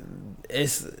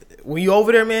when you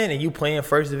over there, man, and you playing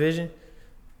first division.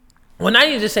 Well, not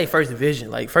even just say first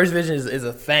division. Like first division is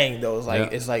a thing though. It's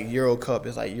like it's like Euro Cup.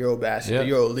 It's like Euro Basketball,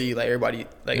 Euro League. Like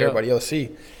everybody else see.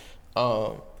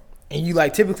 And you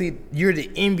like typically you're the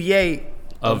NBA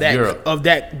of that Europe. of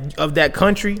that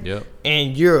country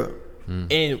and Europe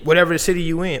and whatever the city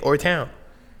you in or town.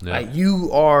 Yeah. Like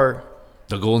you are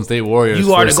the Golden State Warriors.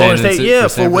 You are the Golden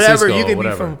State. For whatever you can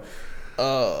be from.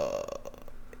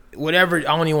 Whatever,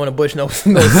 I don't even want to butch no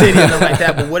city or nothing like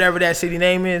that, but whatever that city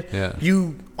name is,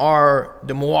 you are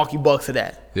the Milwaukee Bucks of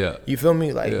that. Yeah. You feel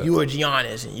me? Like, you are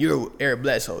Giannis and you're Eric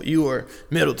Bledsoe. You are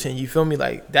Middleton. You feel me?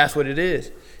 Like, that's what it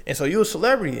is. And so you're a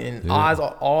celebrity and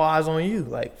all eyes on you.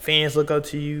 Like, fans look up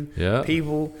to you. Yeah.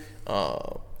 People.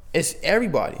 It's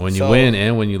everybody. When you win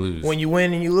and when you lose. When you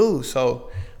win and you lose. So,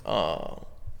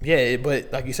 but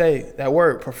like you say, that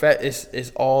word,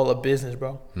 it's all a business,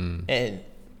 bro. And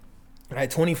at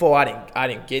 24, I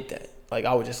didn't get that. Like,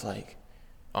 I was just like,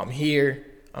 I'm here,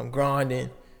 I'm grinding,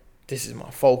 this is my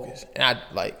focus. And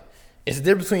it's the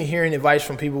difference between hearing advice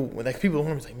from people when people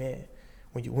want me like, man,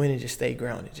 when you win, just stay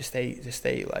grounded, just stay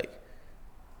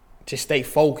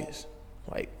focused.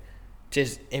 Like,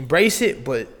 just embrace it,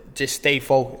 but just stay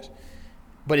focused.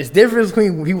 But it's different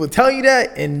between when people tell you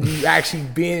that and you actually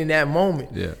being in that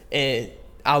moment. Yeah. And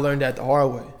I learned that the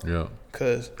hard way. Yeah.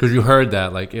 Because you heard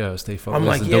that, like, stay focused. I'm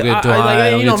like, don't get too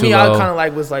high, you know me, I kind of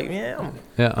like was like, I'm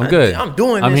good. I'm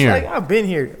doing this. I'm here. Like, I've been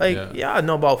here. Like, I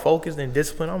know about focus and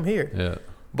discipline. I'm here. Yeah.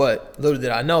 But little did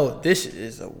I know,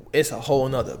 it's a whole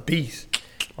nother beast.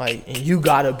 Like, and you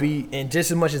gotta be, and just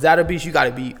as much as that a beast, you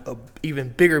gotta be a even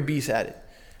bigger beast at it.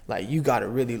 Like, you gotta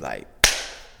really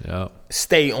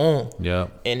stay on. Yeah.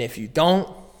 And if you don't,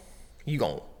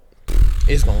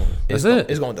 it's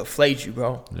gonna deflate you,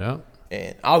 bro. Yeah.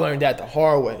 And I learned that the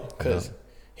hard way because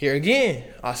here again,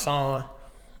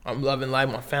 I'm loving life,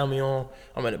 my family on.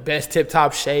 I'm in the best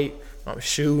tip-top shape. I'm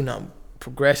shooting. I'm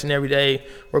progressing every day,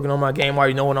 working on my game. I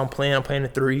already know what I'm playing. I'm playing the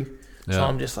 3. Yeah. So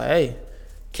I'm just like, hey,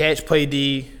 catch, play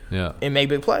D, and make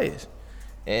big plays.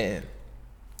 And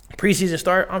preseason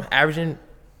start, I'm averaging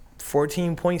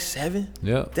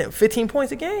 14.7, 15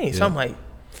 points a game. So I'm like,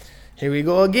 here we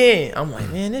go again. I'm like,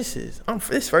 man, this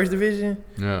first division.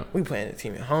 Yeah. We playing a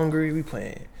team in Hungary. We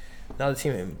playing another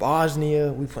team in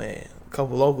Bosnia. We playing a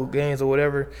couple local games or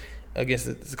whatever against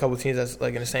a couple teams that's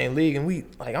like in the same league. And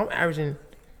I'm averaging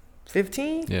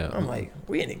 15. Yeah. I'm like,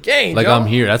 we in the game. Like, yo. I'm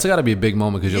here. That's got to be a big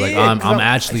moment because you're like, I'm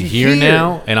actually here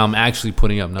now, and I'm actually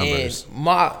putting up numbers. And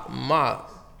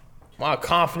my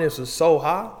confidence was so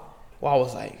high. Well, I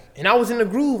was like, and I was in the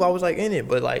groove. I was like in it,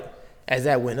 but like as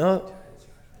that went up.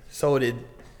 So did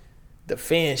the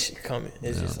fan shit coming.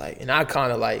 It's just like, and I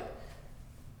kind of like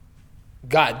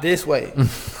got this way.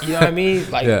 You know what I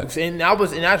mean? Like, and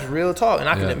that's real talk, and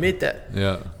I can admit that.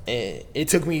 Yeah. And it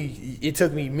took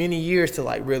me many years to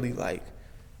like really like.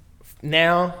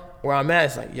 Now where I'm at,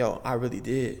 it's like, yo, I really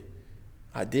did.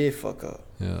 I did fuck up.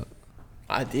 Yeah.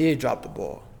 I did drop the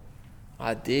ball.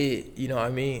 I did. You know what I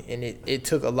mean? And it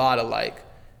took a lot of like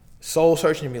soul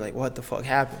searching to be like, what the fuck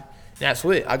happened? And that's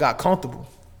what I got comfortable.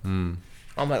 I'm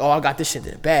like, I got this shit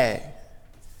in the bag.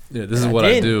 Yeah, this is what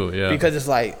I do. Yeah, because it's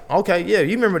like, okay,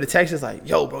 you remember the text is like,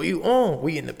 yo, bro, you on?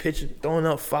 We in the picture throwing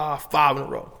up five in a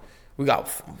row. We got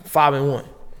 5-1,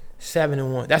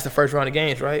 7-1. That's the first round of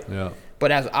games, right? Yeah.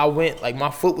 But as I went, like,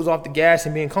 my foot was off the gas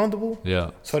and being comfortable.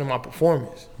 Yeah. So did my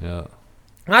performance. Yeah.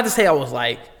 Not to say I was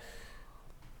like,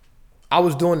 I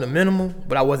was doing the minimum,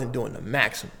 but I wasn't doing the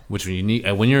maximum. Which when you need,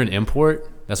 when you're an import,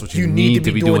 that's what you need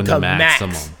to be doing the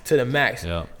maximum. To the max.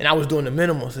 Yeah. And I was doing the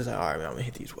minimum, so it's like, all right, man, I'm gonna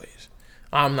hit these weights.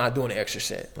 I'm not doing the extra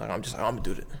set. Like, I'm just like, I'm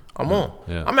gonna do it. I'm on.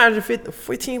 Yeah. I'm averaging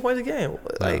 15 points a game.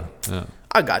 Like, yeah.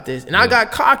 I got this, and I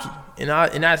got cocky,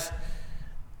 and that's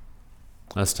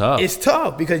tough. It's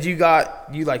tough because you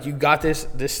got this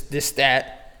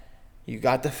stat, you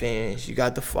got the fans, you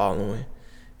got the following,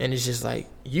 and it's just like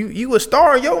you a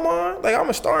star in your mind. Like, I'm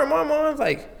a star in my mind.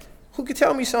 Like, who can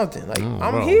tell me something? Like,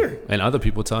 I'm here, and other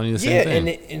people telling you the same thing.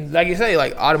 And like you say,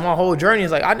 like, out of my whole journey,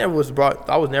 it's like I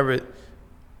was never,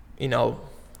 you know,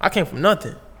 I came from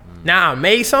nothing. Now I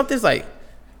made something. It's like,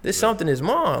 this something is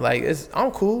mine. Like,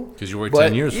 I'm cool. Because you worked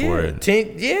 10 years for it.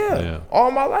 10,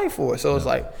 all my life for it. So it's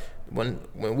like, when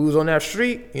we was on that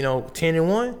street, you know,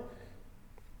 10-1,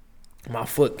 my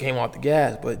foot came off the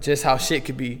gas. But just how shit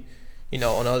could be, you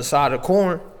know, on the other side of the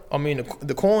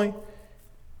coin,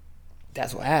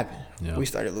 that's what happened. Yeah. We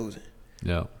started losing.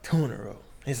 Yeah. 2 in a row.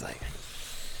 It's like,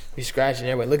 we scratching,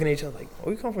 everybody looking at each other like,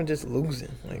 we come from just losing.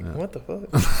 Like, what the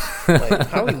fuck? Like,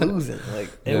 how we losing? Like,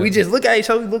 and we just look at each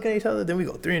other, then we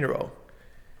go 3 in a row.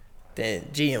 Then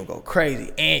GM go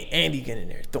crazy. Andy get in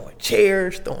there throwing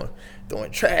chairs,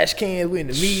 throwing trash cans. We in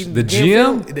the meeting. The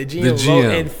GM? The GM.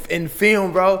 Bro, in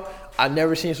film, bro. I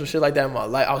never seen some shit like that in my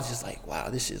life. I was just like, wow,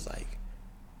 this is like,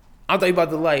 I thought he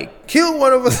about to like kill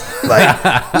one of us.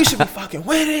 Like, we should be fucking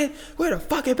winning. We're the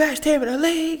fucking best team in the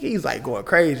league. He's like going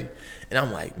crazy. And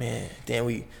I'm like, man, then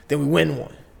we win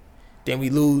 1. Then we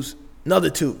lose another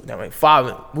 2. Then like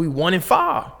 5. We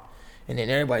 1-5. And then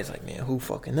everybody's like, man, who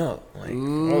fucking up? Like,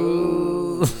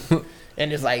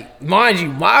 and it's like, mind you,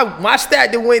 my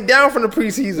stat that went down from the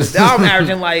preseason. Now I'm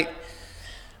averaging like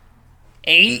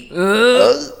 8.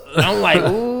 I'm like,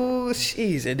 ooh,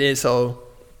 jeez. And then so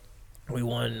we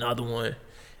won another one,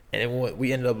 and then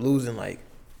we ended up losing like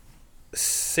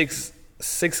 6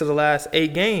 of the last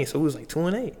 8 games. So it was like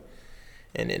 2-8.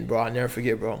 And then, bro, I'll never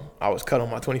forget, bro. I was cut on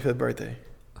my 25th birthday.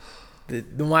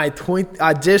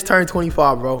 I just turned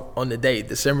 25, bro, on the date,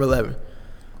 December 11th.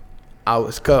 I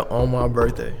was cut on my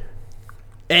birthday.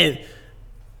 And,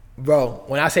 bro,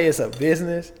 when I say it's a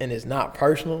business and it's not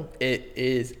personal, it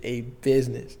is a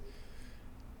business.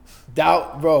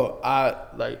 That was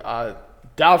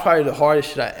probably the hardest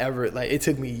shit I ever, like, it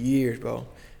took me years, bro.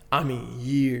 I mean,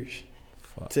 years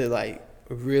to, like,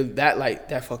 really,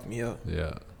 that fucked me up.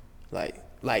 Yeah.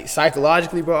 Like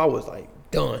psychologically, bro, I was like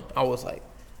done. I was like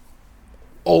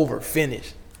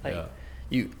finished. Like,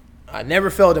 I never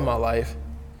failed in my life.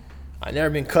 I never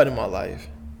been cut in my life.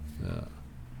 Yeah.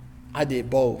 I did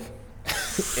both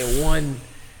in one,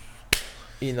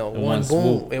 you know, one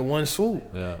boom, in one swoop.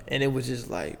 Yeah. And it was just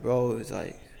like, bro,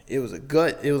 it was a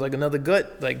gut. It was like another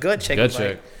gut check. Gut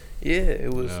check. Yeah,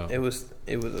 it was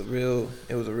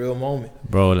a real moment,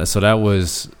 bro. So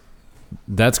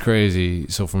that's crazy.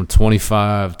 So from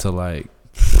 25 to like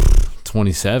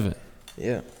 27.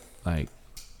 Yeah. Like,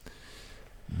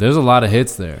 there's a lot of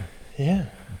hits there. Yeah.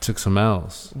 Took some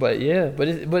L's. But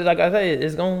like I say,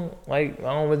 it's going, like,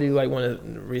 I don't really like want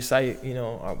to recite, you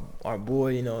know, our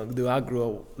boy, you know, dude I grew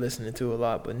up listening to a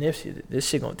lot, but Nipsey, this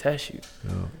shit gonna test you.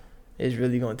 Yeah. It's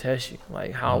really gonna test you,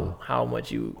 like how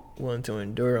much you willing to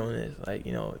endure on this, like,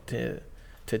 you know, to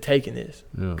taking this.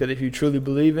 Because if you truly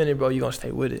believe in it, bro, you're gonna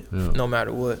stay with it, no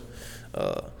matter what.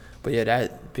 But yeah,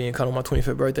 that being cut on my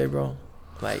 25th birthday, bro,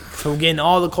 like, from getting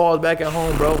all the calls back at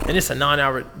home, bro, and it's a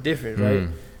 9-hour difference, right?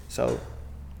 So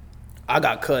I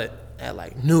got cut at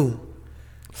like noon.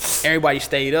 Everybody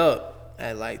stayed up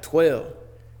at like 12.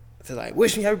 To like,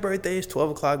 wish me happy birthday. It's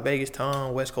 12 o'clock Vegas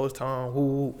time, West Coast time.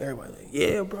 Woo. Everybody like,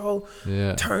 yeah, bro.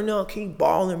 Yeah. Turn up, keep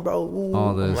balling, bro. Woo.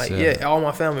 All this, I'm like, yeah, all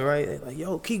my family, right? They're like,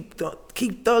 yo, keep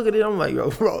thugging it. I'm like,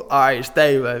 yo, bro, all right,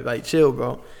 stay, like chill,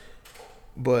 bro.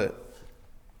 But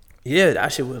yeah,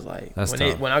 that shit was like,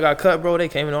 when I got cut, bro, they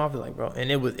came in the office like, bro,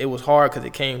 and it was hard because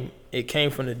it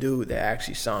came from the dude that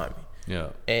actually signed me. Yeah.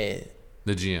 And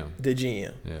the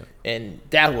GM. Yeah. And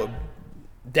that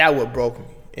what broke me,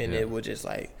 and it was just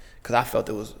like, because I felt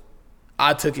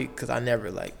I took it because I never,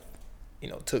 like, you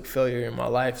know, took failure in my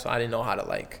life, so I didn't know how to,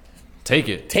 like, take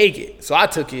it. So I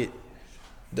took it,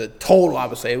 the total, I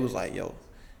would say, it was like, yo,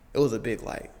 it was a big,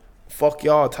 like, fuck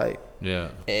y'all type. Yeah.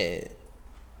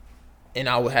 And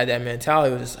I would have that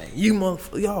mentality. It was just like, you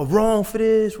motherfucker, y'all wrong for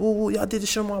this. Woo, woo, y'all did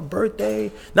this shit on my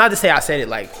birthday. Not to say I said it,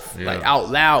 like out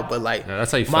loud, but, like,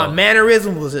 that's how you my felt.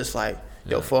 Mannerism was just like,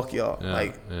 yo, fuck y'all.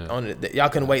 Y'all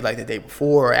couldn't wait like the day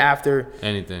before or after.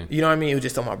 Anything. You know what I mean? It was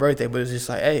just on my birthday, but it was just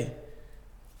like, hey,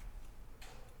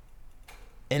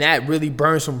 And that really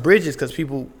burned some bridges because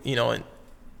people, you know, and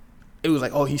it was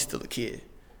like, oh, he's still a kid.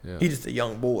 Yeah. He's just a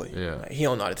young boy. Yeah. Like, he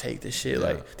don't know how to take this shit. Yeah.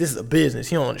 Like, this is a business.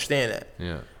 He don't understand that.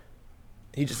 Yeah.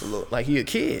 He just a little, like, he a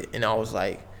kid. And I was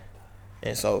like,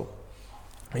 and so,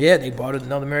 yeah, they brought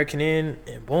another American in,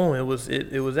 and boom, it was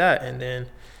that. And then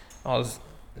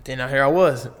here I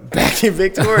was, back in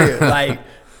Victoria, like,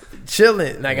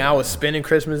 chilling. Like, I was spending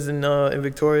Christmas in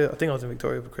Victoria. I think I was in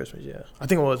Victoria for Christmas, yeah. I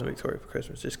think I was in Victoria for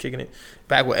Christmas, just kicking it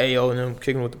back with AO and them,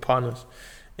 kicking with the partners.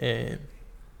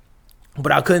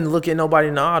 But I couldn't look at nobody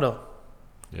in the auto.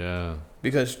 Yeah.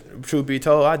 Because, truth be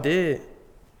told, I did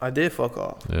fuck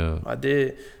off. Yeah.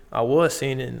 I was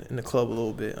seen in the club a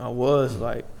little bit. I was,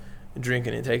 like,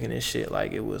 drinking and taking this shit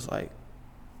like it was, like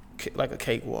a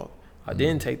cakewalk. I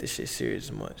didn't take this shit serious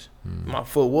as much. My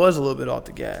foot was a little bit off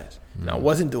the gas. And I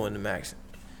wasn't doing the maxing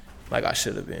like I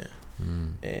should have been.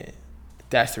 And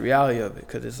that's the reality of it.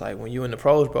 Because it's like when you in the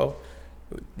pros, bro,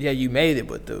 yeah, you made it,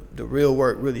 but the real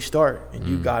work really start. And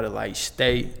you got to, like,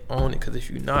 stay on it. Because if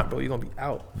you're not, bro, you're going to be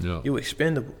out. Yeah. You're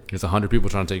expendable. There's 100 people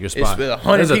trying to take your spot.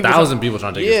 There's 1,000 people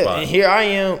trying to take your spot. And here I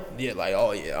am. Yeah, like,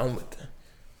 oh, yeah, I'm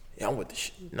with the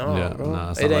shit. No, Yeah, bro.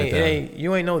 nah, it's it not ain't, like that. it ain't.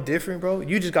 You ain't no different, bro.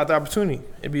 You just got the opportunity.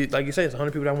 It'd be like you say, it's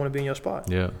 100 people that want to be in your spot.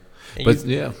 Yeah. And But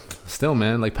yeah, still,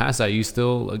 man, like past that, you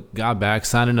still got back,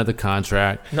 signed another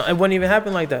contract. No, it wouldn't even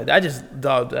happen like that.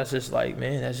 That's just like,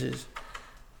 man, that's just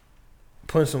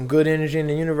putting some good energy in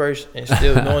the universe and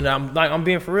still knowing that I'm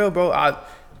being for real, bro.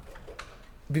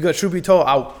 Because truth be told,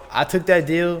 I took that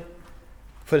deal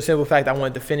for the simple fact I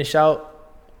wanted to finish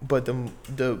out, but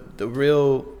the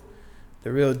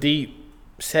real deep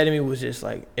set in me was just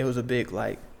like, it was a big,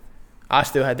 like, I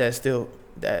still had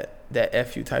that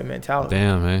F you type mentality.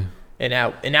 Damn, man.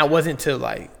 And that wasn't to,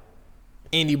 like,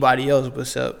 anybody else but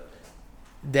except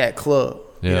that club.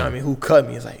 You know what I mean? Who cut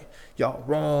me. It's like, y'all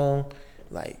wrong.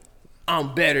 Like,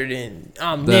 I'm better than,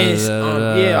 I'm this.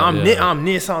 I'm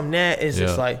this, I'm that. It's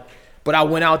just like, but I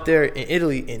went out there in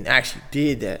Italy and actually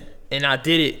did that. And I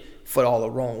did it for all the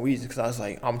wrong reasons. Because I was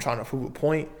like, I'm trying to prove a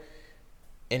point.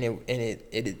 And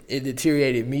it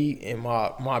deteriorated me and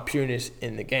my pureness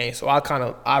in the game. So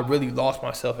I really lost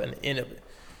myself at the end of it.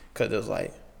 Because it was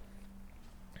like,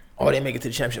 oh, they make it to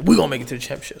the championship. We're going to make it to the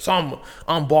championship. So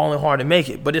I'm balling hard to make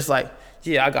it. But it's like,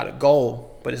 yeah, I got a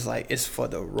goal. But it's like, it's for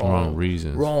the wrong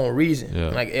reason. Wrong reason. Yeah.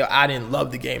 Like, I didn't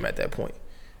love the game at that point.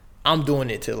 I'm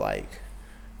doing it to, like,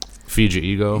 feed your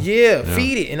ego. Yeah,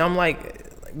 feed it. And I'm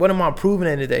like, what am I proving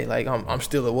at today? Like, I'm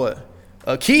still a what?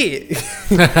 A kid.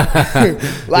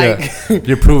 Like,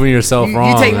 you're proving yourself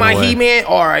wrong. You take my He-Man,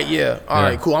 all right, all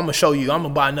right, cool. I'm gonna show you. I'm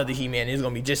gonna buy another He-Man. It's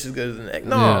gonna be just as good as the next.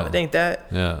 No, it ain't that.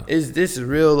 Yeah, this is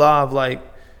real live. Like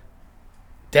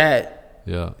that.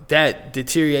 Yeah, that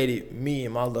deteriorated me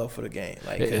and my love for the game.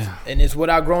 Like, and it's what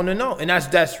I've grown to know. And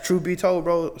that's truth be told,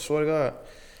 bro. I swear to God,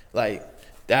 like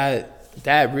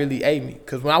that really ate me.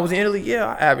 Because when I was in Italy,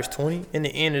 I averaged 20. In the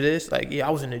end of this, like,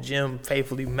 I was in the gym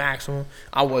faithfully maximum.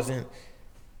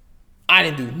 I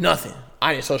didn't do nothing.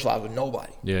 I didn't socialize with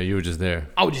nobody. Yeah, you were just there.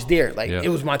 I was just there. Like, it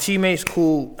was my teammates,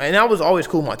 cool. And I was always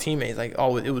cool with my teammates. Like,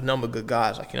 always, it was number of good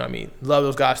guys. Like, you know what I mean? Love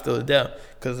those guys still to death.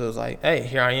 Because it was like, hey,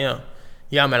 here I am.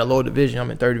 Yeah, I'm at a lower division.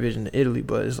 I'm in third division in Italy.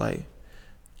 But it's like,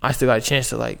 I still got a chance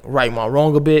to, like, right my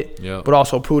wrong a bit. But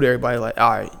also prove to everybody, like, all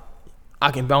right,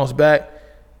 I can bounce back.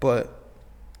 But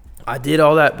I did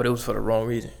all that, but it was for the wrong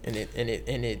reason. And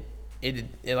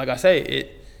it like I say,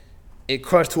 it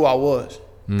crushed who I was.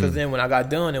 Because then when I got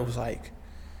done, it was like,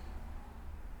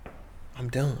 I'm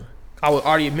done. I was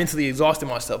already mentally exhausted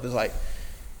myself. It's like,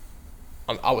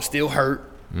 I was still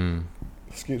hurt.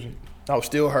 Excuse me. I was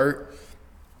still hurt.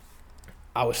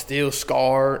 I was still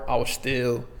scarred. I was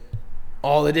still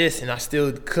all of this, and I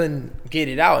still couldn't get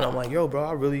it out. And I'm like, yo, bro,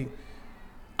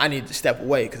 I need to step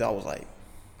away because I was like,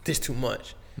 this too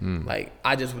much. Like,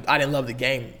 I didn't love the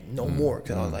game no more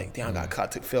because I was like, damn, I got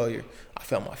caught to failure. I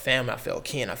felt my family. I felt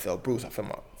Ken. I felt Bruce. I felt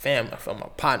my family. I felt my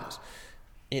partners.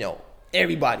 You know,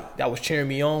 everybody that was cheering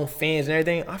me on, fans and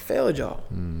everything. I failed y'all.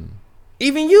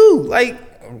 Even you,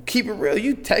 like, keep it real.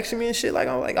 You texting me and shit. Like,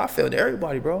 I'm like, I failed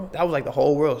everybody, bro. That was like the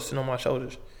whole world sitting on my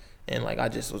shoulders, and like I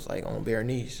just was like on bare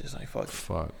knees, just like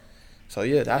fuck. So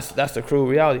yeah, that's the cruel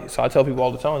reality. So I tell people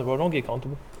all the time, bro, don't get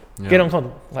comfortable. Get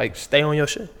uncomfortable. Like, stay on your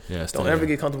shit. Don't ever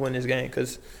get comfortable in this game,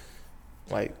 because,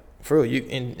 like, for real, you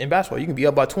in basketball, you can be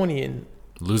up by 20 and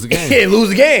lose the game. Lose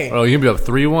the game. Oh, you can be up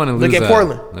 3-1 and lose. Look at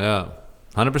Portland. Yeah,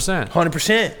 100%.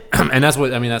 100%. And that's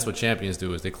what champions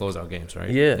do, is they close out games,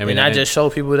 right? Yeah, I mean, and I just show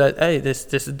people that, hey, this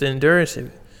is the endurance of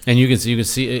it. And you can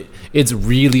see it. It's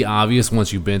really obvious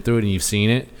once you've been through it and you've seen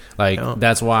it. Like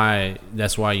that's why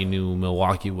you knew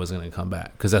Milwaukee wasn't going to come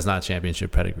back, because that's not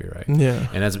championship pedigree, right? Yeah,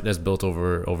 and that's built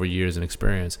over years and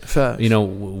experience. Facts. You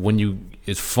know,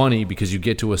 it's funny because you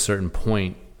get to a certain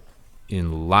point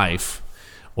in life,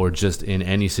 or just in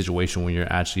any situation when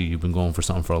you've been going for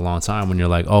something for a long time, when you're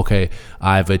like, okay,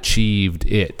 I've achieved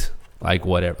it. Like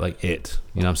whatever, like it.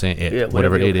 You know what I'm saying? It. Yeah,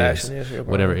 whatever it is.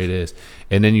 Whatever it is.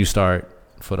 And then you start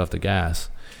foot off the gas.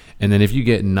 And then if you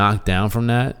get knocked down from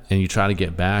that and you try to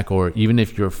get back, or even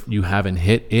if you haven't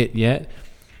hit it yet,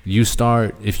 you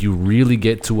start, if you really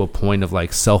get to a point of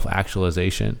like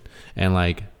self-actualization and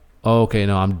like, oh, okay,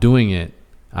 no, I'm doing it.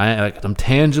 I'm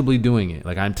tangibly doing it.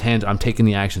 Like I'm taking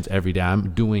the actions every day.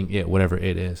 I'm doing it, whatever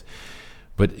it is.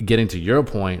 But getting to your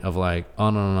point of like, oh,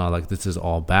 no, like this is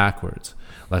all backwards.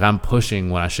 Like I'm pushing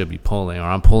when I should be pulling, or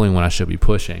I'm pulling when I should be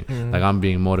pushing. Mm-hmm. Like I'm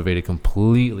being motivated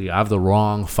completely. I have the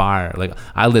wrong fire. Like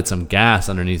I lit some gas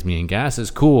underneath me, and gas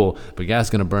is cool, but gas is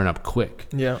going to burn up quick.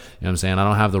 Yeah. You know what I'm saying? I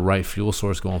don't have the right fuel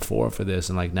source going forward for this.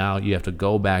 And like now you have to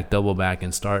go back, double back,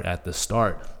 and start at the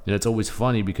start. And it's always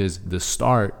funny because the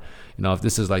start, you know, if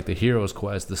this is like the hero's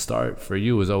quest, the start for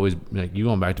you is always like you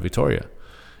going back to Victoria.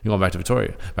 You're going back to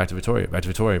Victoria, back to Victoria, back to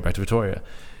Victoria, back to Victoria.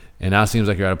 And now it seems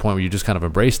like you're at a point where you just kind of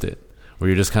embraced it, where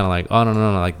you're just kind of like, oh,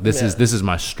 no, like this is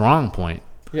my strong point.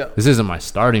 Yeah. This isn't my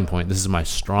starting point. This is my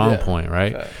strong point,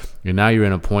 right? Okay. And now you're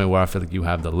in a point where I feel like you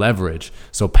have the leverage.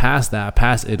 So past that,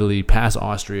 past Italy, past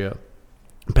Austria,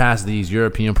 past these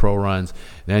European pro runs,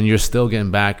 then you're still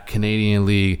getting back Canadian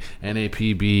League,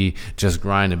 NAPB, just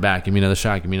grinding back. Give me another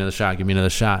shot, give me another shot, give me another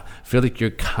shot. I feel like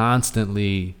you're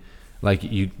constantly... Like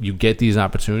you get these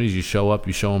opportunities, you show up,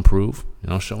 you show and prove. You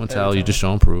know, show and tell, you just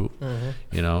show and prove. Mm-hmm.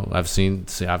 You know, I've seen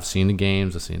the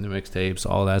games, I've seen the mixtapes,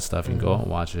 all that stuff. You can go out and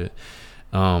watch it.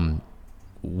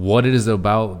 What it is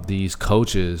about these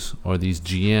coaches or these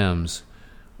GMs,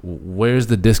 where's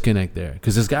the disconnect there?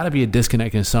 Because there's got to be a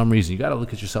disconnect in some reason. You got to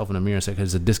look at yourself in the mirror and say,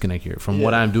 there's a disconnect here from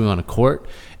what I'm doing on the court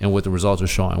and what the results are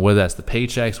showing, whether that's the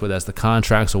paychecks, whether that's the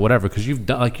contracts or whatever. Because you've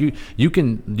done, like you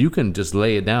can just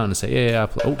lay it down and say,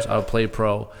 I've played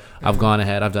pro, I've gone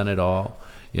ahead, I've done it all.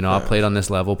 You know, I played on this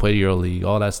level, played EuroLeague,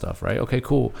 all that stuff, right? Okay,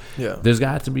 cool. Yeah. There's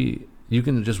got to be, you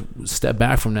can just step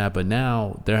back from that, but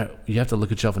now you have to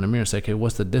look at yourself in the mirror and say, okay,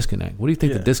 what's the disconnect? What do you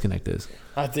think the disconnect is?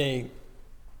 I think,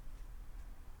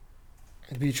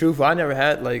 to be truthful, I never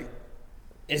had, like,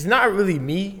 it's not really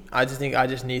me. I just think I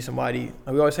just need somebody,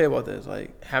 like we always say about this,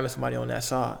 like having somebody on that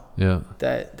side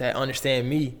that understand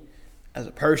me as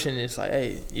a person. It's like,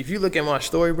 hey, if you look at my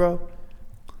story, bro,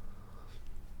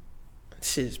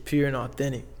 shit is pure and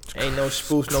authentic. Ain't no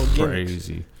spoofs, no gimmicks.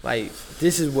 Crazy. Like,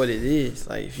 this is what it is.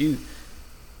 Like, if you,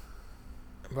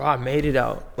 bro, I made it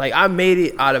out. Like, I made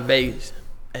it out of Vegas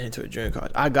and into a junior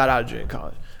college. I got out of junior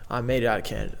college. I made it out of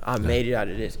Canada. I made it out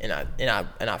of this, and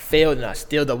I failed, and I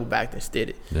still double backed and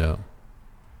did it. Yeah.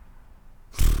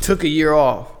 Took a year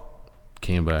off.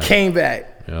 Came back.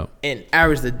 Yeah. And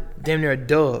averaged damn near a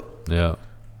dub. Yeah.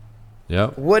 Yeah.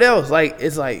 What else? Like,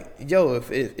 it's like, yo,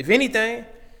 if anything,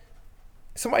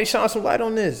 somebody shine some light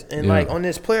on this and like on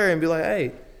this player and be like,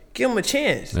 hey, give him a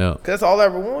chance. Yeah. Cause that's all I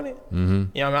ever wanted. Mm-hmm.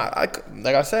 You know, I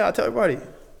like I said, I tell everybody,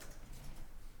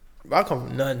 I come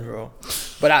from nothing, bro.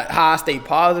 But how I stay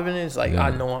positive in this, like I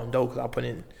know I'm dope because I put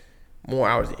in more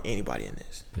hours than anybody in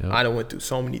this. Yep. I done went through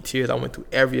so many tears. I went through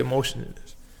every emotion in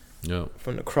this. Yep.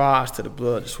 From the cries to the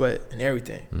blood, the sweat, and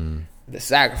everything. The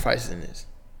sacrifices in this.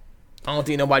 I don't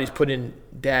think nobody's put in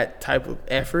that type of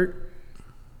effort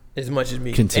as much as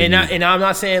me. Continue. And I'm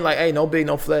not saying like, hey, no big,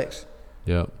 no flex.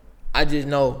 Yep. I just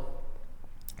know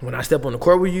when I step on the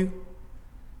court with you,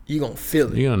 you gonna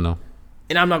feel it. You gonna know.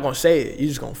 And I'm not gonna say it. You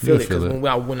just gonna feel it because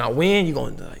when I win, you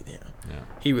gonna be like, damn. Yeah.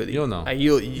 He really. You'll know. Like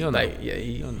you'll like know. Yeah.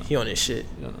 He on his shit.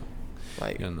 You'll know.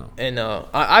 Like you'll know. And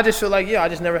I just feel like I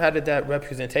just never had that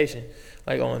representation.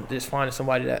 Like on just finding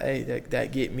somebody that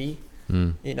get me.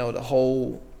 You know, the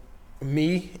whole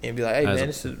me and be like, hey man,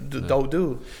 this is the dope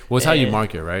dude. Well, it's how you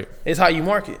market, right? It's how you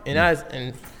market,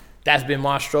 and that's been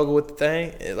my struggle with the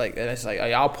thing. It's like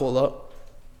I'll pull up,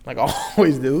 like I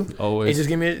always do. Always. And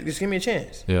just give me a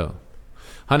chance. Yeah.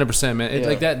 100%, man. It's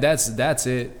like that's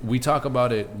it. We talk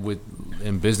about it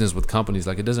in business with companies.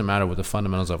 Like, it doesn't matter what the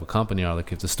fundamentals of a company are.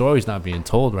 Like, if the story's not being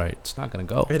told right, it's not gonna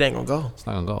go. It ain't gonna go. It's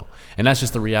not gonna go. And that's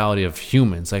just the reality of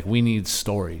humans. Like, we need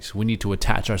stories. We need to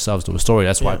attach ourselves to a story.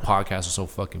 That's why podcasts are so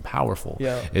fucking powerful.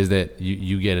 Yeah. Is that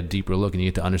you get a deeper look and you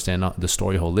get to understand the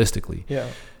story holistically. Yeah.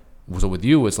 So with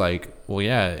you, it's like, well,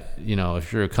 yeah, you know,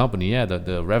 if you're a company, yeah,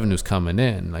 the revenue's coming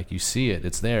in, like you see it,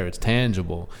 it's there, it's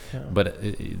tangible. Yeah.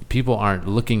 But people aren't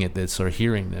looking at this or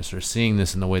hearing this or seeing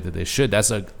this in the way that they should.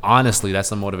 That's honestly, that's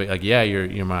the motivation. Like, yeah,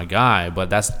 you're my guy, but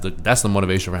that's the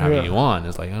motivation for having you on.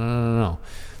 It's like, no.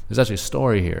 There's actually a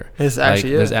story here. It's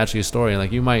actually, there's actually a story.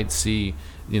 Like, you might see,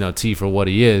 you know, T for what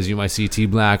he is. You might see T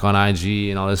Black on IG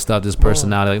and all this stuff, this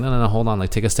personality. Like, no, hold on.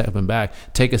 Like, take a step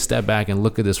back and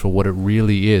look at this for what it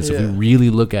really is. Yeah. If we really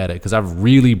look at it, because I've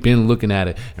really been looking at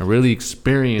it and really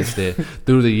experienced it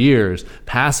through the years,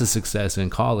 past the success in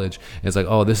college. It's like,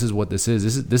 oh, this is what this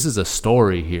is. This is a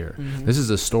story here. Mm-hmm. This is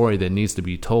a story that needs to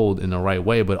be told in the right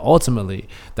way. But ultimately,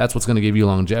 that's what's going to give you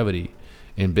longevity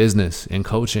in business, in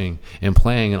coaching, in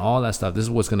playing, and all that stuff. This is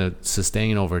what's going to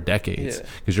sustain over decades,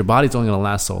 because your body's only going to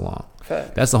last so long.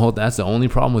 Fact. That's the only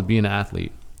problem with being an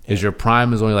athlete is your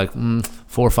prime is only like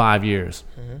 4 or 5 years.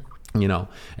 Mm-hmm. You know,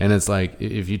 and it's like,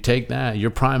 if you take that,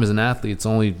 your prime as an athlete, it's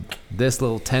only this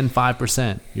little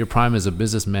 5%. Your prime as a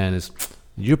businessman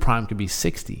your prime could be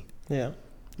 60. Yeah,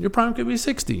 your prime could be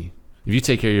 60. If you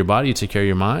take care of your body, you take care of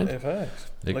your mind.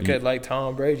 Look at like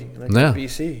Tom Brady, like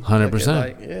BC,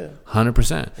 100%,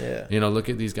 100%. Yeah, you know, look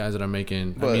at these guys that are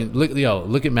making. I mean,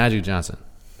 look at Magic Johnson.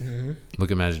 Mm-hmm. Look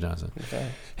at Magic Johnson.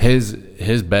 Okay.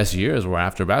 His best years were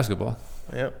after basketball.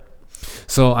 Yep.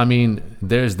 So I mean,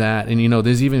 there's that, and you know,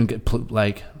 there's even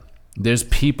like there's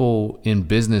people in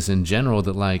business in general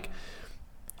that like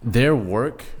their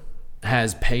work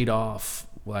has paid off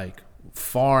like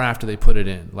far after they put it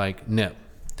in. Like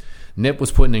Nip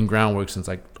was putting in groundwork since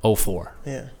like 2004.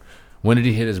 Yeah. When did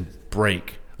he hit his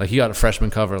break? Like, he got a freshman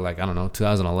cover like, I don't know,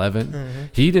 2011. Mm-hmm.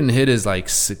 He didn't hit his like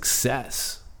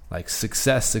success.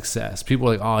 People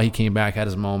were like, oh, he came back, had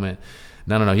his moment.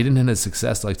 No. He didn't hit his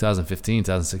success till like 2015,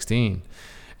 2016.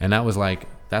 And that was like,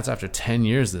 that's after 10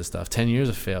 years of this stuff, 10 years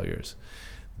of failures.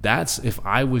 That's, if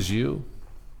I was you,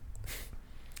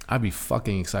 I'd be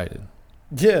fucking excited.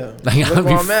 Yeah, like, I'd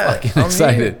be fucking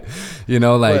excited, you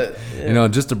know, like, you know,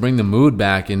 just to bring the mood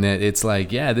back. And that it's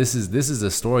like, yeah, this is a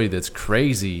story that's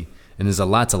crazy, and there's a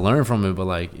lot to learn from it. But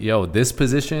like, yo, this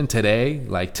position today,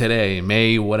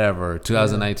 May, whatever,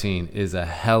 2019 is a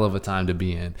hell of a time to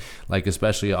be in. Like,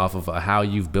 especially off of how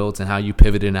you've built and how you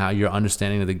pivoted and how your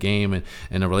understanding of the game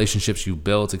and the relationships you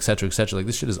built, et cetera, et cetera. Like,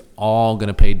 this shit is all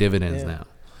gonna pay dividends now.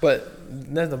 But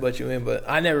nothing but you in. But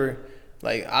I never,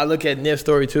 like, I look at Nip's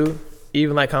story too.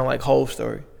 Even like kind of like whole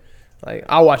story. Like,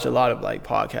 I watch a lot of like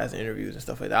podcasts and interviews and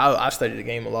stuff like that. I study the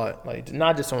game a lot. Like,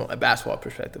 not just from a basketball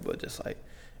perspective, but just like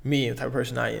me and the type of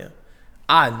person I am.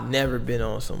 I never been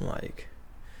on some like,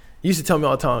 you used to tell me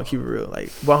all the time, keep it real,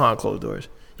 like behind closed doors.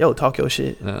 Yo, talk your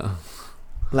shit. Yeah.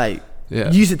 Like, you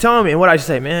used to tell me, and what I should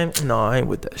say, man, no, I ain't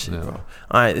with that shit, bro.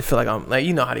 I feel like I'm like,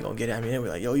 you know how they gonna get at me. They be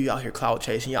like, yo, you out here clout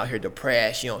chasing, you out here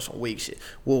depressed, you on some weak shit.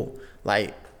 Well,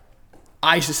 like,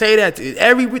 I used to say that to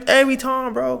every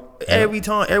time, bro. Every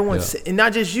time, everyone, and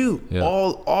not just you.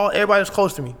 All everybody was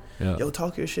close to me. Yo,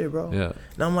 talk your shit, bro. Yeah.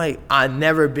 And I'm like, I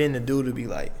never been the dude to be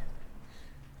like,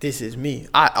 this is me.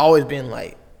 I always been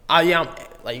like, I'm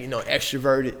like, you know,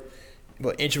 extroverted,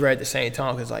 but introverted at the same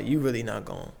time, because like, you really not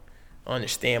gonna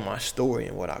understand my story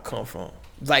and what I come from.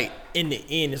 Like, in the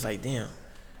end, it's like, damn,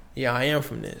 yeah, I am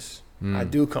from this. I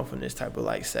do come from this type of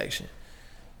like section,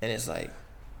 and it's like,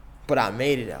 but I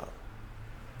made it out.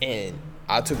 And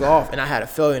I took off, and I had a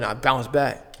failure, and I bounced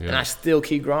back, and I still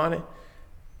keep grinding.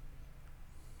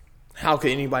 How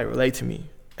could anybody relate to me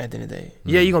at the end of the day?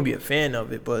 Yeah, you're going to be a fan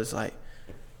of it, but it's like,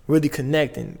 really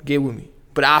connect and get with me.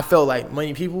 But I felt like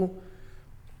many people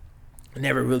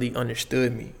never really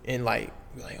understood me, and like,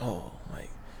 oh,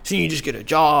 like, so you just get a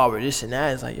job or this and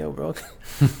that. It's like, yo, bro,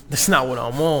 that's not what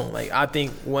I'm on. Like, I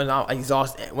think when I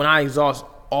exhaust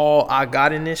all I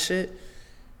got in this shit,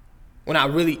 when I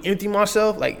really empty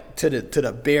myself, like to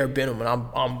the bare minimum,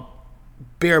 I'm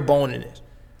bare boning it,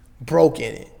 broke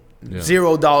in it,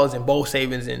 $0 in both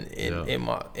savings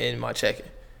in my checking.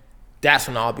 That's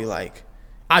when I'll be like,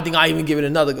 I think I even give it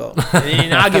another go,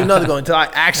 and I'll give another go until I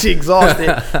actually exhaust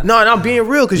it. No, and I'm being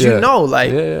real, because you know,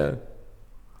 like,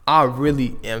 I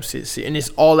really am sincere, and it's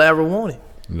all I ever wanted.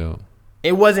 No.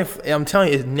 It wasn't, I'm telling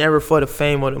you, it's never for the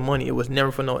fame or the money. It was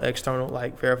never for no external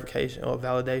like verification or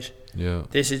validation. Yeah.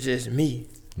 This is just me.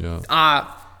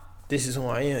 Yeah. This is who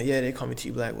I am. Yeah, they call me T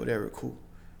Black, whatever, cool.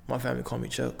 My family call me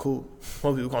Chuck, cool.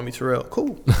 Most people call me Terrell,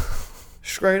 cool.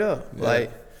 Straight up.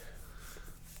 Like,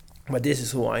 but this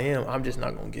is who I am. I'm just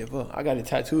not gonna give up. I got it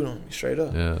tattooed on me, straight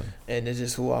up. Yeah. And this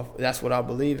is that's what I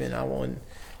believe in. I want,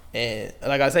 and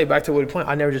like I say, back to the point,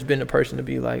 I never just been the person to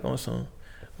be like on some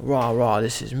raw,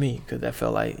 this is me, because that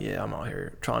felt like, I'm out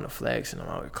here trying to flex and I'm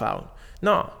out here clouding.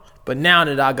 No, But now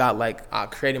that I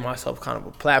created myself kind of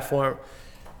a platform,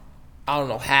 I don't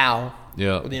know how.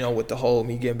 Yeah. With the whole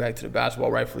me getting back to the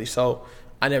basketball, rightfully so.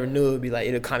 I never knew it would be like,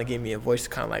 it'll kind of give me a voice to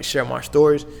kind of like share my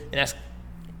stories. And that's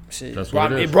shit.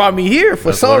 It brought me here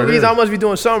for some reason. I must be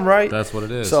doing something right. That's what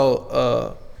it is.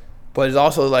 So, but it's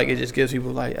also like, it just gives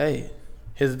people like, hey,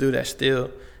 here's a dude that's still,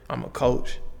 I'm a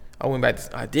coach.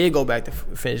 I did go back to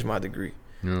finish my degree.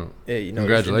 Yeah.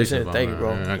 Congratulations. Thank you,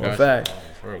 bro. In fact,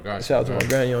 shout out to my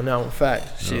granny on that one.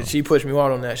 Fact, she pushed me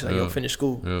hard on that. She's like, yo, finish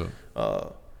school. Yeah.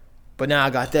 But now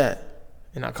I got that.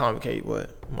 And I convocate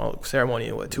my ceremony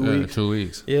in 2 weeks? 2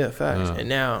 weeks. Yeah, facts.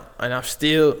 Yeah. And I'm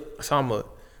still, so I'm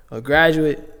a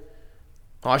graduate,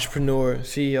 entrepreneur,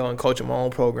 CEO, and coach of my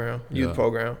own program, youth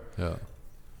program. Yeah.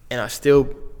 And I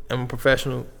still am a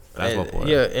professional.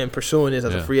 And pursuing this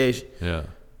as a free agent. Yeah.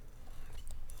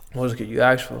 What else could you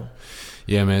ask for?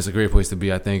 Yeah, man, it's a great place to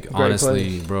be. I think,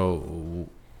 honestly, bro,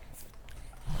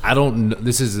 I'm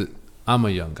a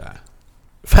young guy.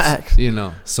 Facts.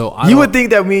 So you would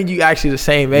think that me and you actually the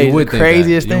same age. The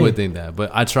craziest thing. You would think that, but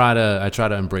I try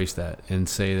to embrace that and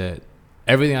say that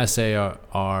everything I say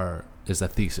is a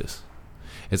thesis,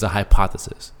 it's a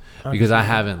hypothesis, because I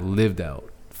haven't lived out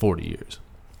 40 years.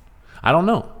 I don't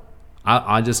know.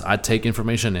 I take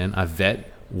information in, I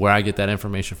vet where I get that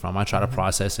information from. I try to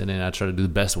process it, and I try to do the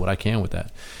best of what I can with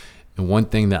that. And one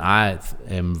thing that I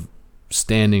am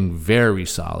standing very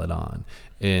solid on,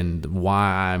 and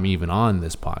why I'm even on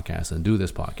this podcast and do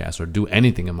this podcast or do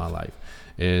anything in my life,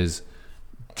 is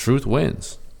truth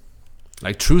wins.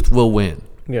 Like, truth will win.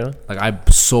 Yeah. Like, I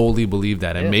solely believe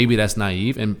that. And maybe that's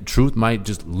naive, and truth might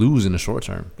just lose in the short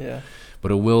term. Yeah.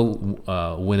 But it will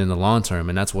win in the long term,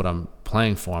 and that's what I'm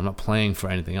playing for. I'm not playing for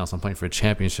anything else. I'm playing for a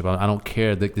championship. I don't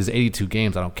care. There's 82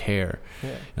 games. I don't care.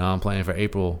 Yeah. I'm playing for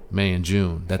April, May, and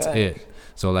June. That's it.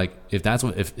 So, like,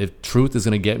 if truth is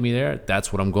going to get me there,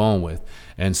 that's what I'm going with.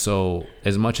 And so,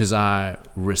 as much as I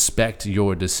respect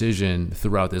your decision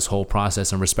throughout this whole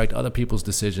process, and respect other people's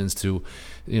decisions to,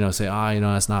 say,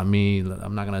 that's not me.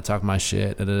 I'm not going to talk my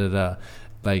shit.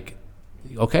 Like,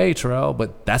 okay, Terrell,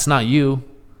 but that's not you.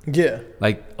 Yeah.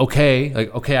 Okay,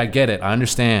 I get it. I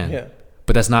understand. Yeah.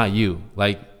 But that's not you.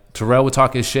 Like, Terrell would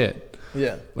talk his shit.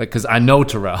 Yeah. Like, because I know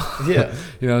Terrell. Yeah.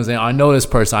 You know what I'm saying? I know this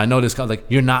person. I know this guy. Like,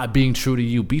 you're not being true to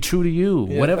you. Be true to you.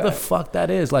 Yeah, whatever the fuck that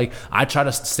is. Like, I try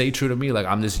to stay true to me. Like,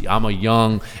 I'm a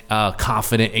young,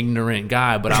 confident, ignorant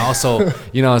guy. But I also,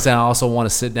 you know what I'm saying? I also want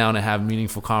to sit down and have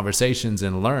meaningful conversations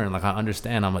and learn. Like, I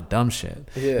understand I'm a dumb shit.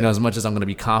 Yeah. As much as I'm going to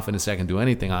be confident say I can do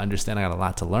anything, I understand I got a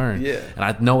lot to learn. Yeah.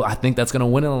 And I think that's going to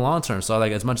win in the long term. So,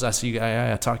 like, as much as I see you,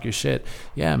 I talk your shit.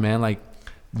 Yeah, man, like,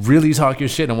 really talk your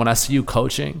shit. And when I see you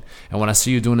coaching, and when I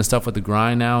see you doing the stuff with the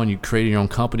grind now, and you created your own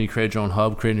company, created your own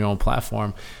hub, created your own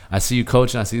platform, I see you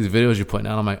coaching, I see these videos you're putting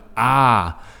out, I'm like,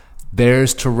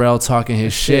 there's Terrell talking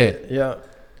his shit. Yeah.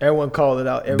 Everyone called it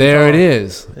out. There it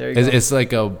is. It's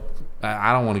like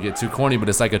I don't want to get too corny, but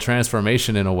it's like a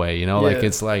transformation in a way, like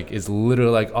it's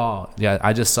literally like,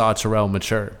 I just saw Terrell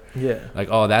mature. Yeah. Like,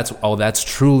 that's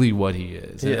truly what he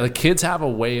is. Yeah. Like, kids have a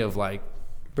way of like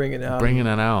bringing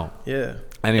it out. Yeah.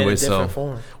 Anyway, so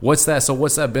form. What's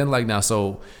that been like now?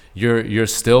 So you're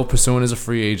still pursuing as a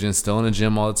free agent, still in the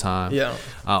gym all the time. Yeah.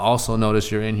 I also noticed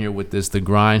you're in here with the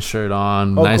grind shirt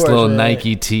on, nice little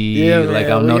Nike tee. Yeah, like,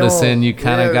 I'm noticing you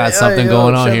kind of got something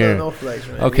going on here. No flex,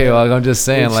 man. Okay, well, I'm just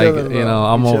saying, like,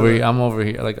 I'm over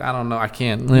here. Like, I don't know, I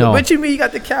can't. What you mean you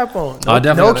got the cap on? I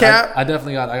definitely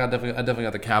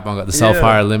got the cap on. Got the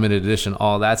Self-Hire limited edition,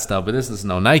 all that stuff. But this is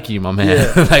no Nike, my man.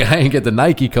 Yeah. Like, I ain't get the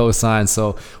Nike co-sign.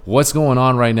 So what's going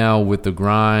on right now with the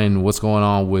grind? What's going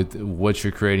on with what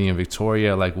you're creating in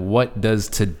Victoria? Like, what does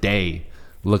today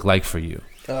look like for you?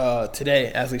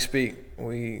 Today, as we speak, I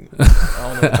don't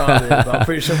know what time it is, but I'm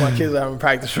pretty sure my kids are having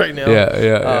practice right now.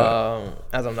 Yeah.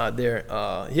 As I'm not there.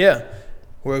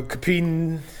 We're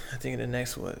competing, I think, in the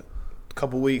next,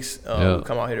 couple weeks. We'll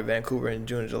come out here to Vancouver in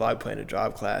June and July playing the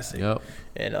Drive Classic. Yep.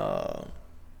 And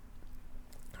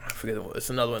I forget,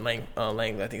 it's another one,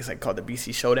 Langley. I think it's like called the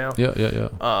BC Showdown. Yeah.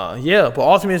 But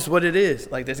ultimately, it's what it is.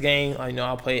 Like, this game,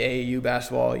 I play AAU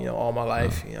basketball, all my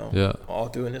life, all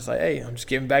through. And it's like, hey, I'm just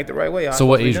giving back the right way. So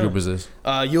what age group is this?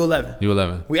 U11.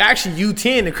 U11. We actually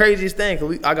U10, the craziest thing,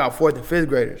 because I got 4th and 5th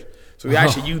graders. So we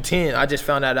actually U10. I just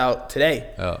found that out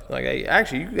today. Like, hey, you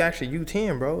actually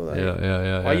U10, bro.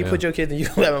 Like, why you put your kids in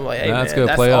U11? I'm like, hey, man,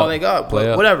 that's all they got.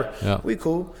 But whatever. Yeah. We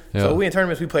cool. Yeah. So we in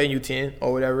tournaments, we play in U10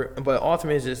 or whatever. But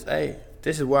ultimately, it's just, hey,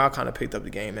 this is where I kind of picked up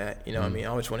the game at. You know what I mean?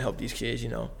 I just want to help these kids,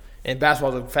 And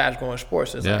basketball's a fast-growing sport.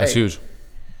 So it's it's huge.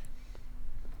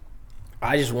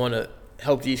 I just want to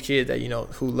help these kids that,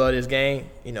 who love this game.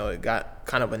 It got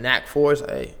kind of a knack for us.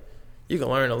 Hey, you can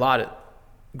learn a lot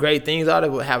great things out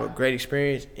of it, have a great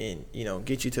experience, and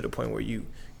get you to the point where you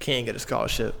can get a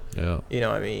scholarship. Yeah. You know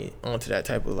what I mean? Onto that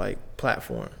type of like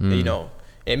platform.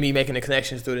 And me making the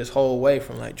connections through this whole way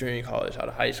from like junior college, out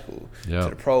of high school, to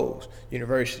the pros,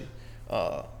 university.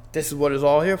 This is what it's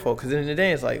all here for. Because at the end of the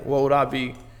day, it's like, what would I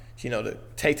be, to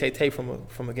take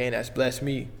from a game that's blessed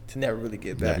me to never really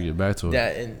get back. Never get back to it.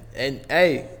 That and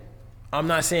hey, I'm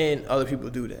not saying other people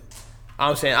do that.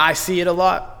 I'm saying I see it a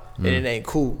lot, and it ain't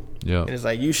cool. Yeah. And it's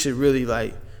like you should really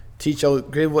like teach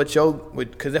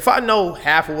because if I know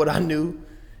half of what I knew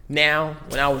now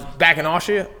when I was back in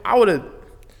Austria, I would have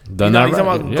done that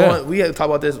right. We had to talk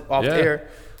about this off air.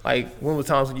 Like, when was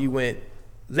times when you went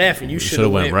left and you should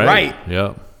have went right?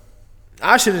 Yeah.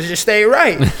 I should have just stayed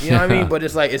right. You know what I mean? But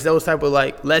it's like, it's those type of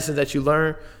like lessons that you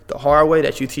learn the hard way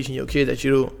that you teaching your kids that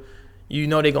you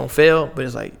know they're gonna fail, but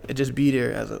it's like, it just be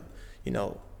there as a,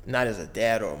 not as a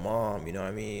dad or a mom, you know what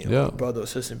I mean? Or a brother or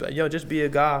sister, but just be a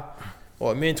guy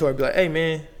or a mentor. Be like, hey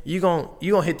man, you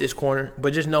gonna hit this corner,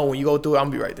 but just know when you go through it,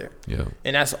 I'm gonna be right there. Yeah.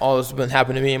 And that's all that's been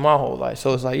happening to me in my whole life.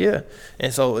 So it's like, yeah.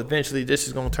 And so eventually this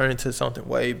is gonna turn into something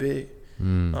way big.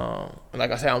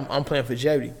 Like I said, I'm playing for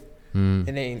Jeopardy. And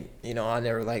then, I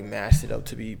never like mastered up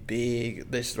to be big.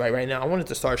 This right now, I wanted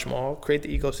to start small, create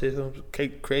the ecosystem,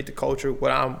 create the culture.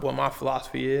 What my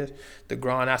philosophy is, the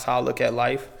grind. That's how I look at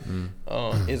life.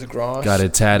 Is a grind. Got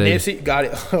it tatted. Nipsey got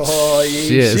it. Oh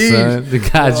yeah, shit, son. They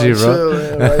got you,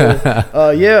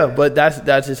 bro. Yeah, but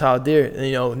that's just how I did it. And,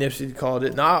 Nipsey called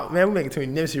it. Nah, man, we make it to me.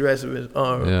 Nipsey rest in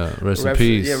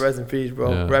peace. Yeah, rest in peace,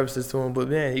 bro. Yeah. References to him, but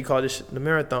man, he called this the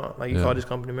marathon. Like he called this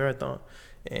company marathon,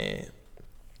 and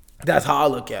that's how I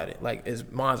look at it. Like,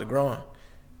 mine's a grind.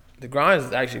 The grind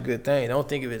is actually a good thing. Don't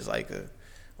think of it as like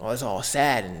it's all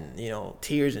sad and,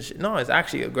 tears and shit. No, it's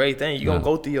actually a great thing. You're going to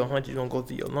go through your hunches, you're going to go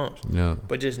through your lumps. Yeah.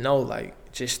 But just know,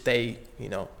 like, just stay,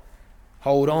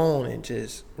 hold on and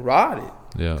just ride it.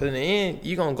 Yeah. Because in the end,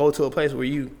 you're going to go to a place where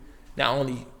you not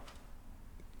only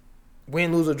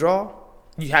win, lose, or draw,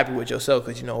 you happy with yourself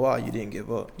because you know why? You didn't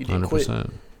give up. You didn't 100%. Quit.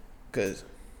 Because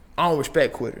I don't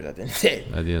respect quitters at the end of the day.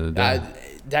 At the end of the day.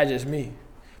 That's just me.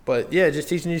 But yeah, just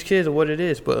teaching these kids what it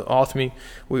is. But ultimately,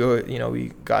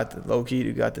 we got the low key,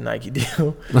 we got the Nike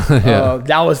deal.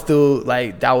 That was still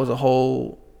that was a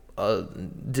whole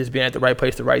just being at the right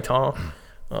place, the right time.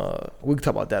 We can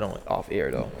talk about that off air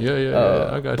though.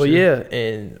 Yeah, I got you. But yeah,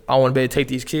 and I want to be able to take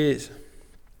these kids,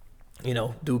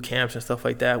 do camps and stuff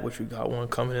like that, which we got one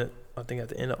coming I think at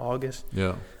the end of August.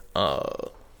 Yeah. I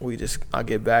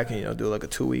get back and do like a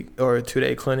 2-week or a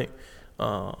 2-day clinic,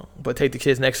 but take the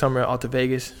kids next summer out to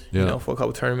Vegas, for a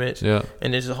couple tournaments,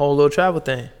 and it's a whole little travel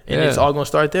thing, and it's all gonna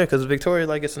start there because Victoria,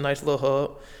 like, it's a nice little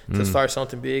hub to start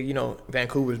something big.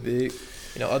 Vancouver's big,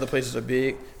 other places are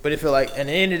big, but it feel like at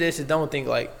the end of this, it don't think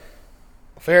like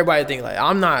for everybody to think like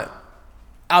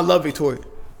I love Victoria,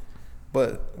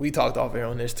 but we talked off air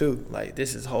on this too. Like,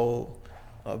 this is a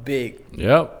big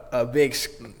it's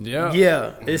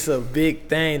a big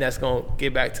thing that's gonna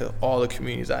get back to all the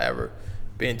communities I ever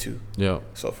been to.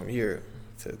 So from here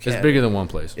to Canada, it's bigger than one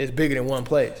place. It's bigger than one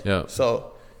place.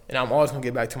 So, and I'm always gonna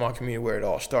get back to my community where it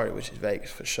all started, which is Vegas,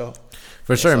 for sure.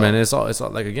 For sure, man. It's all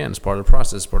like, again, it's part of the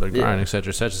process, part of the grind, et cetera,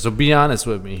 et cetera. So be honest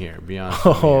with me here. Be honest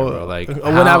with me here, bro. Like,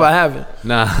 whenever I haven't.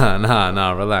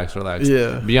 Nah. Relax.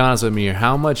 Yeah. Be honest with me here.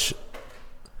 How much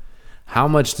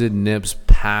did Nip's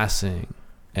passing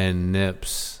and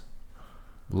Nip's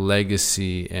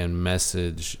legacy and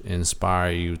message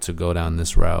inspire you to go down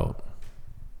this route?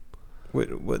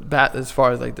 As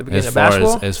far as like the beginning of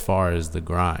basketball? As far as the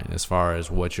grind, as far as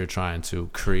what you're trying to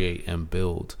create and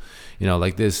build.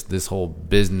 Like this whole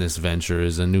business venture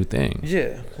is a new thing.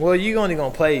 Yeah. Well, you're only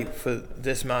going to play for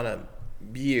this amount of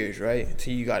years, right?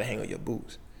 Until you got to hang up your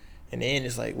boots. And then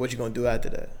it's like, what you going to do after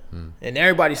that? And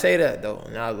everybody say that, though.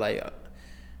 And I was like...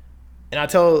 And I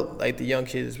told, like, the young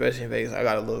kids, especially in Vegas, I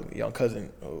got a little young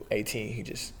cousin, 18.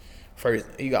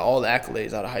 He got all the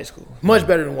accolades out of high school. Much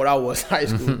better than what I was in high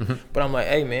school. But I'm like,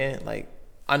 hey, man, like,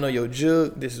 I know your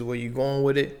jug. This is where you're going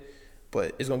with it.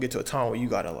 But it's going to get to a time where you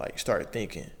got to, like, start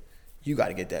thinking, you got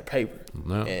to get that paper.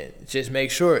 No. And just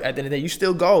make sure, at the end of the day, you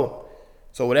still go.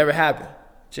 So whatever happened,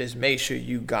 just make sure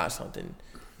you got something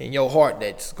in your heart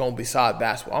that's going to be beside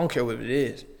basketball. I don't care what it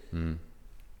is.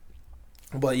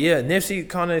 But yeah, Nipsey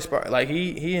kind of inspired. Like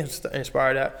he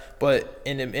inspired that. But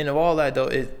in the end of all that though,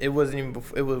 it wasn't even.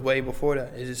 It was way before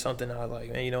that. It's just something I was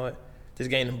like, man, you know what? This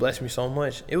game blessed me so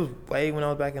much. It was way when I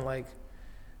was back in like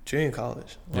junior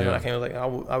college. Like, when I came, like I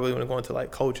really want to go into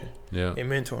like coaching, and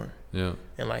mentoring,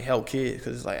 and like help kids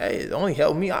because it's like, hey, it only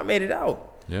helped me. I made it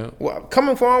out. Yeah. Well,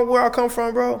 coming from where I come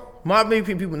from, bro, my many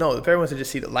people know. Everyone wants to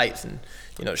just see the lights and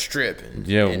the strip and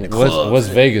and the clubs. What's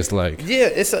Vegas like? Yeah,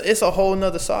 it's a whole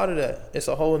nother side of that. It's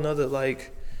a whole nother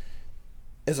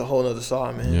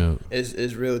side, man. Yeah.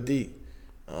 It's real deep.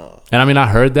 And I mean, I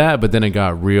heard that, but then it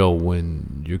got real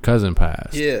when your cousin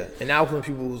passed. Yeah, and that was when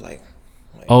people was like,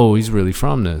 oh, he's really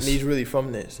from this. He's really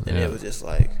from this, and it was just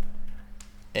like,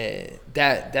 and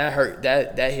that hurt.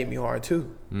 That hit me hard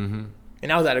too. Mm-hmm.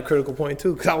 And I was at a critical point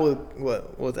too, because I was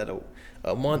what was that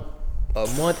a month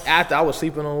after I was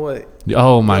sleeping on what?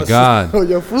 Oh my God!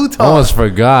 Your futon. I almost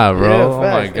forgot, bro. Yeah, oh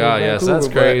my God! Yes, that's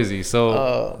crazy.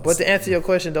 But to answer your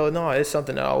question though, no, it's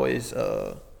something that I always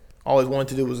wanted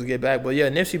to do was to get back. But yeah,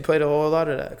 Nipsey played a whole lot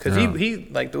of that because he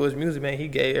like through his music, man, he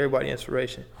gave everybody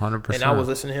inspiration. 100%. And I was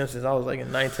listening to him since I was like in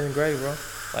 9th, 10th grade, bro.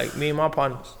 Like me and my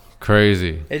partners.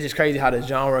 Crazy. It's just crazy how the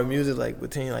genre of music, like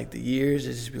between like the years,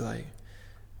 it just be like.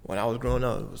 When I was growing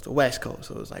up, it was the West Coast,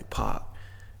 so it was like pop,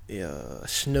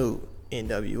 Snoop,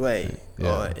 NWA,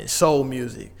 and soul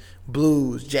music,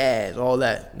 blues, jazz, all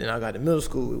that. Then I got to middle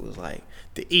school, it was like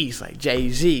the East, like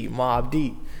Jay-Z, Mobb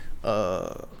Deep,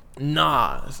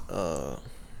 Nas,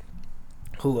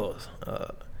 who else?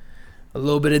 A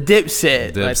little bit of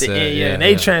Dipset, like the end, and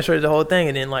they transferred the whole thing.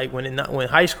 And then like when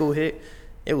high school hit,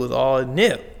 it was all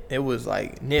Nip. It was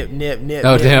like Nip.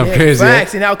 Oh, damn, crazy.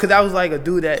 Facts, and because I was like a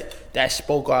dude that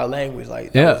spoke our language.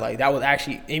 Like that was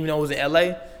actually, even though it was in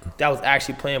LA, that was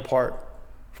actually playing part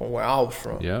from where I was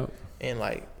from. Yeah. And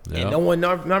like, and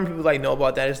none of people like know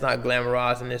about that. It's not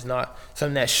glamorized and it's not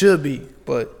something that should be.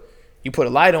 But you put a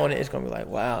light on it, it's gonna be like,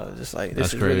 wow, it's just like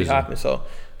this is really happening. So,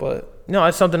 but no,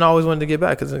 it's something I always wanted to get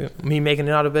back because me making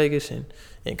it out of Vegas and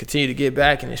continue to get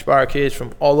back and inspire kids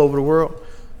from all over the world.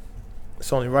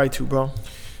 It's only right to, bro.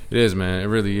 It is, man. It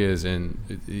really is, and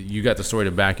you got the story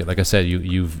to back it. Like I said,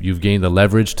 you've gained the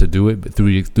leverage to do it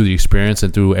through the experience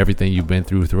and through everything you've been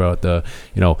through throughout the,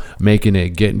 making it,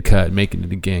 getting cut, making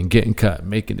it again, getting cut,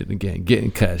 making it again,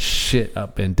 getting cut. Shit,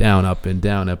 up and down, up and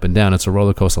down, up and down. It's a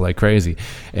roller coaster like crazy,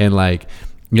 and like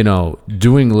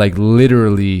doing like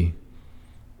literally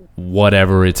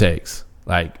whatever it takes.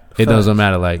 Like it doesn't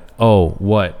matter. Like, oh,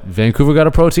 what? Vancouver got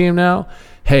a pro team now.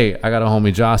 Hey, I got a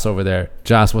homie Josh over there.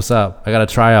 Josh, what's up? I got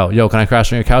to try out. Yo, can I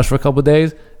crash on your couch for a couple of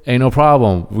days? Ain't no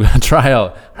problem. We got to try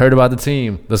out. Heard about the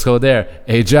team. Let's go there.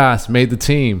 Hey, Josh, made the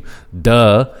team.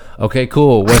 Duh. Okay,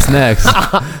 cool. What's next?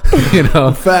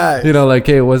 Fact. Like,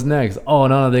 hey, what's next? Oh,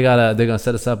 no, they're gonna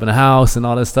set us up in a house and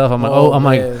all this stuff. I'm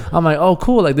like, oh,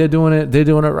 cool. Like they're doing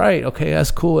it right. Okay,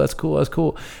 that's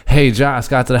cool. Hey, Josh,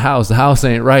 got to the house. The house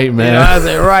ain't right, man. The house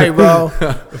ain't right, bro.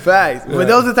 Facts. Yeah. But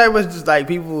those are the type of just like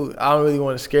people. I don't really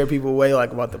want to scare people away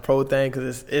like about the pro thing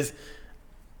because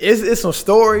it's some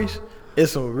stories.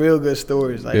 It's some real good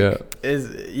stories. Like,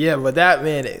 but that,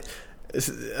 man,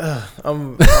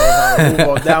 I'm gonna move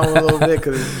off that one a little bit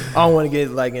because I don't want to get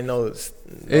like in those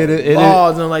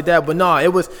laws and like that. But no,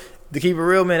 it was, to keep it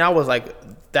real, man. I was like,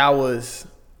 that was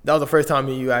the first time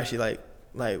me and you actually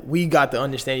like we got to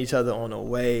understand each other on a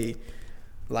way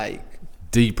like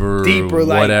deeper,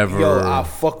 like, whatever. Yo, I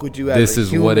fuck with you as this a is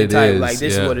human what it type. is. Like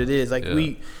this is what it is. Like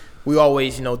we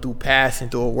always, through passing,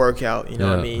 through a workout, what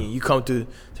I mean? You come to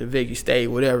Vegas State,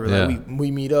 whatever, like we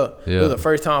meet up. It was the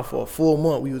first time for a full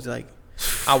month. We was like,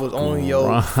 I was on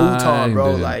your futon,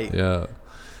 bro. Like,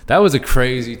 that was a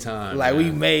crazy time. Like, man.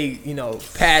 We made,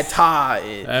 pad thai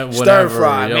and whatever, stir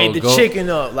fry, made the chicken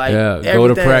up. Like, go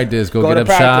to practice, go get up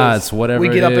shots, whatever. We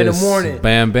get up in the morning,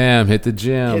 bam, bam, hit the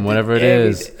gym, whatever it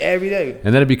is, every day.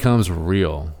 And then it becomes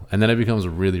real. And then it becomes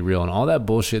really real, and all that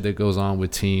bullshit that goes on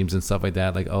with teams and stuff like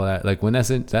that. Like, oh, that when that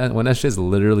shit's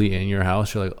literally in your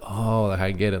house, you're like, oh, like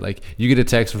I get it. Like you get a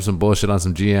text from some bullshit on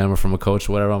some GM or from a coach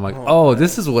or whatever. I'm like, oh,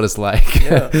 this is what it's like.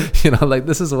 Yeah. Like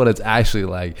this is what it's actually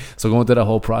like. So going through that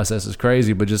whole process is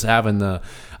crazy. But just having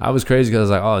I was crazy because I was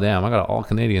like, oh damn, I got an all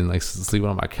Canadian like sleeping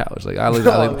on my couch. Like I was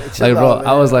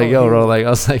like,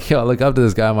 yo, look up to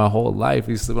this guy my whole life.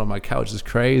 He's sleeping on my couch. It's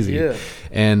crazy. Yeah.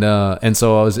 And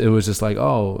so it was just like,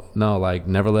 oh. No, like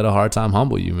never let a hard time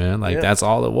humble you, man. Like that's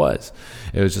all it was.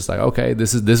 It was just like, okay,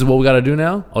 this is what we got to do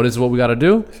now. Oh, this is what we got to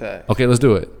do. Fact. Okay, let's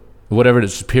do it. Whatever it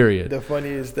is. Period. The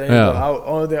funniest thing,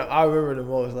 only thing I remember the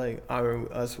most, like I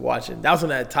remember us watching. That was when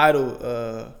that title.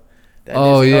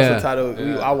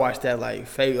 Title. I watched that like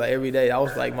every day. That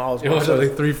was like my. It was like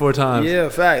 3-4 times. Yeah,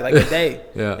 fact, like a day.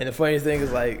 Yeah. And the funniest thing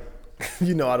is like, I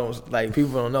don't like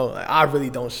people don't know. Like, I really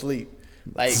don't sleep.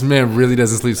 Like, this man really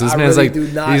doesn't sleep. So this man's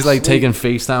really he's like taking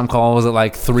FaceTime calls at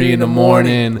like 3 in the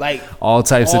morning, like all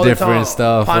types of different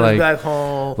stuff. Like back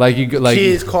home, like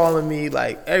kids calling me,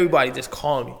 like everybody just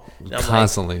calling me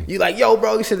constantly. You like, yo,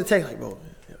 bro, you should have texted, like, bro,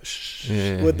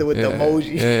 with the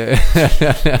emoji.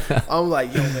 Yeah. I'm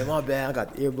like, yo, man, my bad. I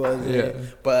got the earbuds in.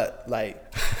 But, like,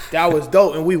 that was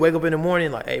dope. And we wake up in the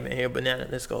morning like, hey, man, here, banana,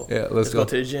 let's go. Yeah, let's go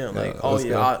to the gym. Like, we're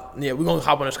going to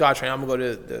hop on the SkyTrain. I'm going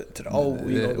to go to the O. We're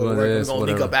going to go to work. We're going to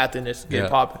link up after this, get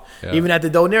popping. Yeah. Even at the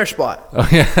Donaire spot. Oh,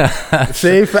 yeah.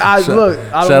 See, I do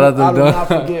not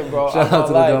forget, bro. Shout out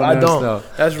to the Donaire. I don't.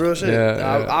 That's real shit.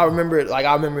 Yeah. I remember it. Like,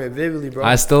 I remember it vividly, bro.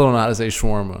 I still don't know how to say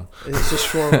shawarma. It's just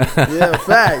shawarma. Yeah,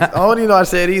 facts. I don't even know how to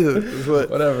say it either. But,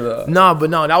 whatever though. No,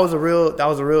 that was a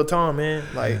real time, man.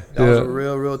 Like, that was a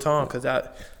real time, because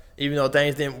that, even though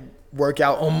things didn't work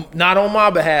out not on my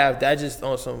behalf, that just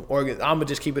on some I'm gonna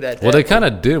just keep it at that. Well, they kind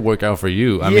of did work out for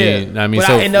you. I mean, but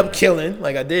so I ended up killing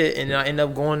like I did, and I ended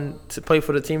up going to play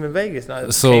for the team in Vegas.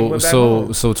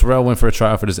 So Terrell went for a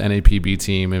trial for this NAPB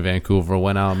team in Vancouver,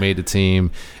 went out, made the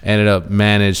team,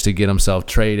 managed to get himself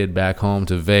traded back home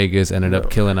to Vegas, ended up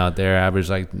killing out there, averaged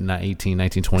like 18,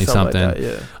 19, 20 something, like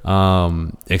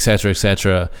that, et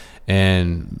cetera,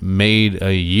 and made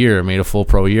a full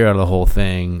pro year out of the whole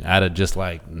thing out of just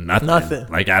like nothing.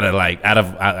 Like out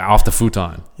of off the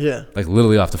futon. Yeah. Like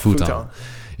literally off the futon.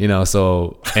 You know,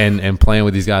 so and playing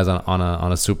with these guys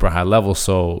on a super high level.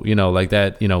 So, you know, like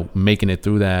that, you know, making it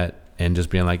through that and just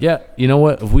being like, yeah, you know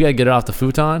what, if we gotta get it off the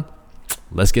futon,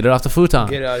 let's get it off the futon.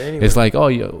 Get it out anyway. It's like, I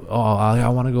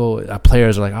want to go.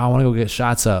 Players are like, I want to go get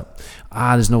shots up.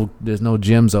 There's no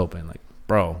gyms open. Like,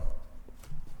 bro,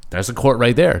 there's a court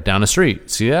right there down the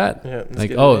street. See that? Yeah.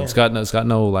 Like, it's got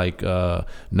no like no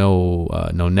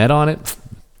net on it.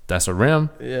 That's a rim.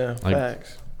 Yeah. Like,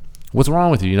 facts. What's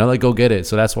wrong with you? You know, like, go get it.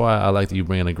 So that's why I like that you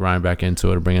bringing the grind back into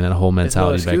it, or bringing that whole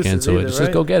mentality back into it.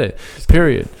 Just go get it.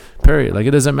 Period. Like,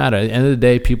 it doesn't matter. At the end of the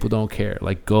day, people don't care.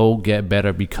 Like, go get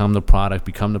better, become the product,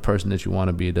 become the person that you want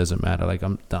to be. It doesn't matter. Like,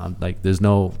 I'm done. Like, there's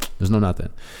no nothing.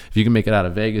 If you can make it out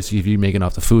of Vegas, if you make it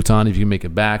off the futon, if you can make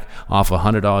it back off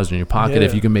 $100 in your pocket,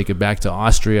 if you can make it back to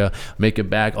Austria, make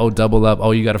it back. Double up.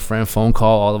 You got a friend phone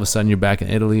call. All of a sudden, you're back in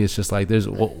Italy. It's just like,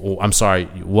 I'm sorry.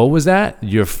 What was that?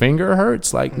 Your finger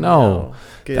hurts? Like, no.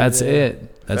 That's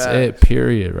it. That's it.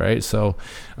 Period. Right. So,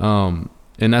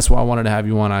 and that's why I wanted to have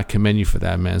you on. I commend you for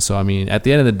that, man. So, I mean, at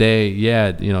the end of the day,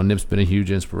 yeah, you know, Nip's been a huge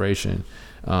inspiration.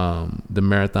 The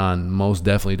marathon most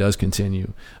definitely does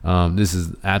continue. This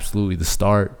is absolutely the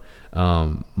start.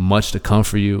 Much to come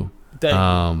for you.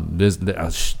 I'm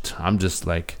just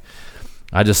like,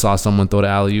 I just saw someone throw the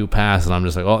alley-oop pass, and I'm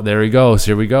just like, oh, there he goes.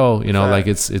 Here we go. You know, like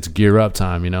it's gear up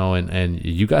time, you know, and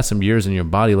you got some years in your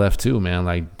body left too, man.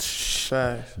 Like,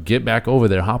 get back over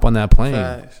there. Hop on that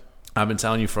plane. I've been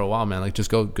telling you for a while, man. Like, just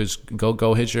go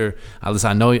hit your. Listen,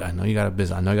 I know you got a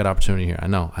business. I know you got opportunity here. I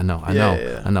know.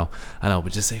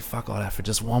 But just say fuck all that for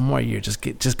just one more year.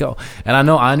 Just go. And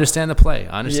I understand the play.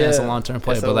 I understand it's a long-term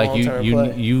play, but like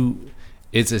you,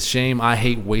 it's a shame. I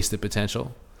hate wasted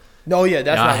potential. No, yeah,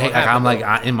 that's not what happened.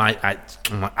 I'm like,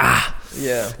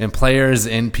 yeah. And players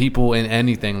and people and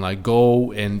anything, like,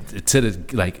 go and to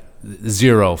the, like,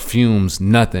 zero, fumes,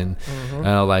 nothing.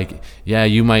 Like, yeah,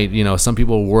 you might, you know, some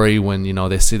people worry when, you know,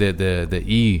 they see the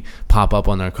E pop up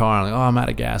on their car, like, oh, I'm out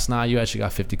of gas. Nah, you actually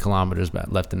got 50 kilometers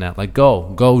left in that. Like,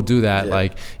 go do that. Yeah.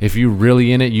 Like, if you're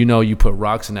really in it, you know, you put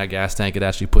rocks in that gas tank, it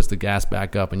actually puts the gas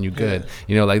back up and you're good. Yeah.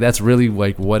 You know, like, that's really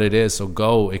like what it is. So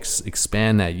go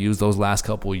expand that. Use those last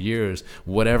couple of years,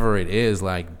 whatever it is.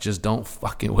 Like, just don't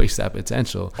fucking waste that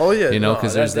potential. Oh yeah, you know,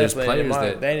 because there's players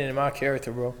that ain't in my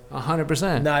character, bro.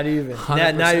 100%. Not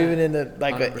even in the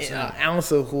like an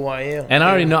ounce of who I am. And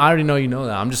I already know you know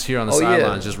that. I'm just here on the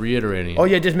sidelines, just reiterating. Oh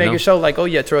yeah, just making sure like, oh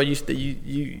yeah, Terrell,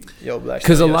 you Black.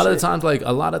 Because a lot of the times,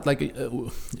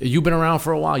 you've been around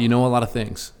for a while, you know a lot of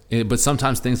things, but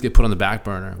sometimes things get put on the back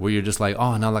burner where you're just like,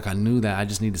 oh no, like I knew that, I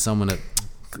just needed someone to,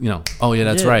 you know, oh yeah,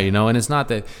 that's right, you know. And it's not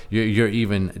that you're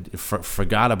even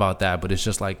forgot about that, but it's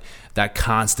just like that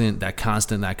constant.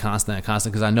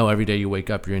 Because I know every day you wake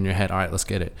up, you're in your head, all right, let's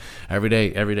get it. Every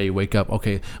day you wake up,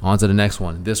 okay, on to the next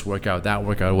one, this workout, that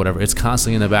workout, whatever. It's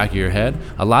constantly in the back of your head.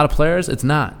 A lot of players, it's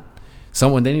not.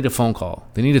 Someone, they need a phone call,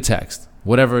 they need a text,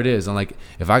 whatever it is. And like,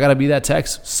 if I gotta be that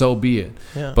text, so be it.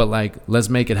 Yeah. But like, let's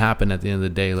make it happen at the end of the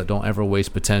day. Like, don't ever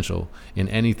waste potential in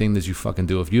anything that you fucking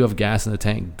do. If you have gas in the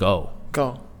tank, go.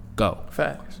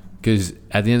 Facts. Because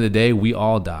at the end of the day, we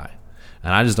all die,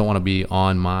 and I just don't want to be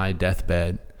on my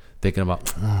deathbed thinking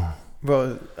about.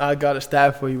 Bro, I got a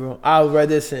stat for you, bro. I read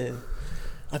this in,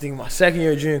 I think, my second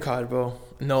year of junior college, bro.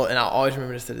 No, and I always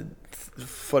remember this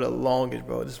for the longest,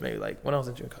 bro. This maybe like when I was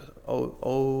in junior college,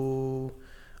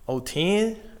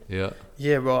 10.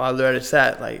 Yeah, bro. I read a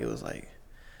stat, like, it was like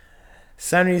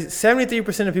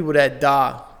 73% of people that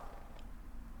die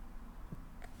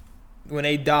when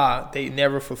they die, they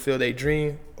never fulfill their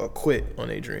dream or quit on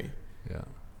their dream. Yeah.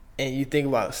 And you think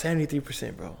about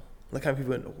 73%, bro. Look how many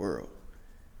people in the world.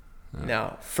 Yeah.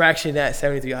 Now, fraction that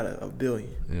 73 out of a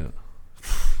billion. Yeah.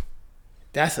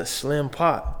 That's a slim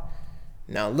pot.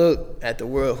 Now look at the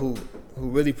world who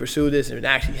really pursue this and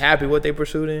actually happy what they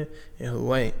pursued in and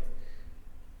who ain't.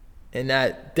 And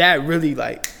that really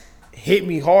like hit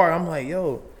me hard. I'm like,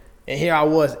 yo, and here I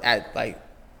was at like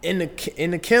in the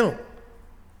kennel.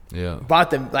 Yeah.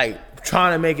 About to like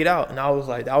trying to make it out. And I was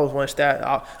like, that was one stat.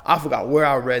 I forgot where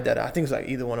I read that. I think it's like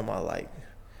either one of my like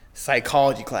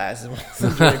psychology classes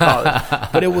in college.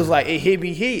 But it was like it hit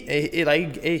me heat.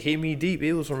 It hit me deep.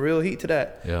 It was some real heat to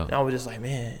that. Yeah. And I was just like,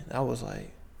 man, I was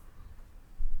like,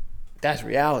 that's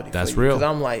reality. That's real. Because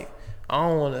I'm like, I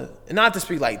don't want to, not to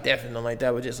speak like death and nothing like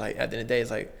that, but just like at the end of the day,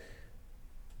 it's like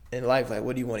in life, like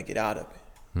what do you want to get out of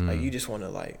it? Like you just want to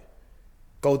like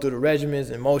go through the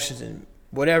regimens and motions and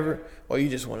whatever, or you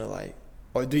just want to like,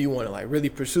 or do you want to like really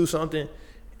pursue something?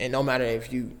 And no matter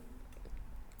if you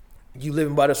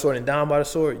living by the sword and dying by the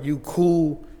sword, you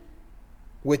cool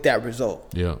with that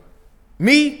result. Yeah.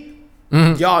 Me,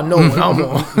 y'all know what I'm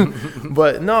on.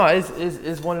 But no,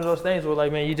 it's one of those things where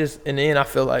like, man, you just, in the end, I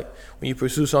feel like when you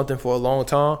pursue something for a long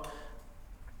time,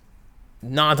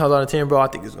 9 times out of 10, bro, I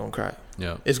think it's going to crack.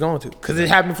 Yeah. It's going to. Because it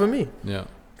happened for me. Yeah.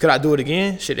 Could I do it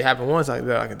again? Shit, it happened once. I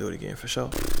can do it again for sure.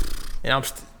 And I'm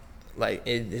like,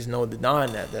 there's no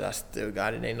denying that I still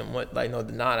got it. Ain't no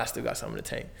denying I still got something to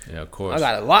tank. Yeah, of course. I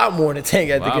got a lot more in the tank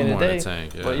at the end of the day.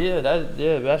 Tank, yeah.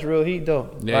 But that's real heat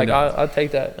though. Yeah, like I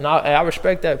take that, and I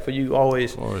respect that for you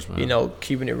always. Of course, man. You know,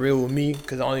 keeping it real with me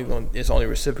because it's only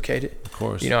reciprocated. Of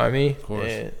course. You know what I mean? Of course.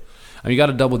 And I mean, you got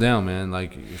to double down, man.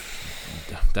 Like,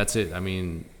 that's it. I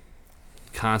mean,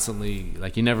 constantly,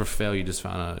 like, you never fail. You just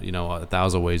found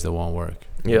 1,000 ways that won't work.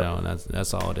 You know, and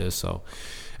that's all it is. So,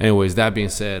 anyways, that being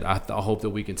said, I hope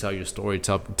that we can tell your story,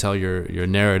 tell your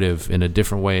narrative in a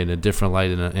different way, in a different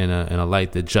light, in a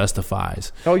light that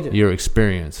justifies your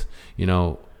experience. You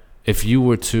know, if you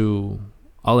were to,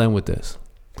 I'll end with this.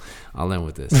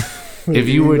 If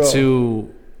you were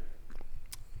to,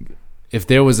 if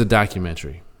there was a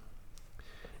documentary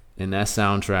and that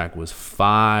soundtrack was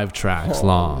 5 tracks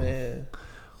long, man.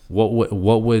 what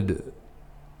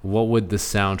would the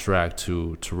soundtrack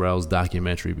to Terrell's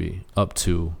documentary be? Up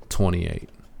to 28.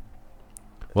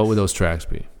 What would those tracks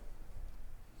be?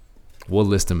 We'll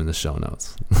list them in the show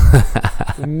notes.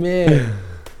 Man,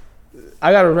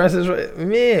 I gotta rest this right.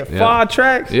 Man, 5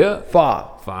 tracks. Yeah,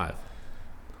 5.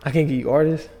 I can't give you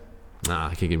artists. Nah,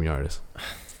 I can't give me artists.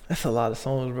 That's a lot of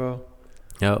songs, bro.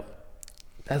 Yep.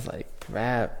 That's like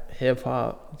rap, hip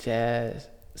hop, jazz,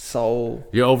 soul.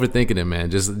 You're overthinking it,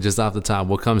 man. Just off the top,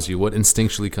 what comes to you? What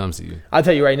instinctually comes to you? I'll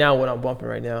tell you right now what I'm bumping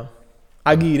right now.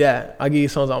 I give you that. I give you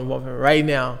songs I'm bumping right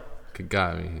now.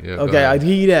 Got me. Yeah, okay, I give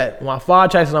you that. My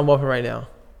 5 tracks that I'm bumping right now.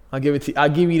 I'll give it to you. I'll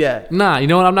give you that. Nah, you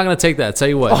know what? I'm not gonna take that. Tell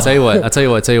you what. I'll tell you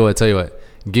what.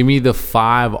 Give me the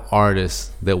 5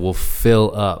 artists that will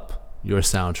fill up your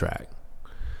soundtrack.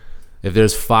 If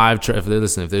there's 5 if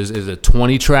there's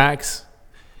 20 tracks,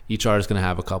 each artist is gonna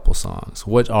have a couple songs.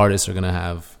 What artists are gonna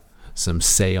have some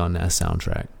say on that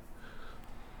soundtrack?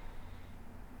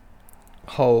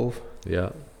 Hove.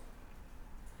 Yeah.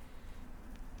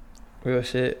 Real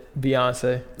shit.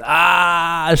 Beyonce.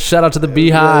 Shout out to the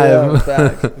Beehive. Yeah,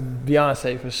 facts.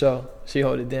 Beyonce for sure. She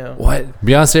hold it down. What?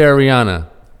 Beyonce or Rihanna?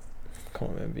 Come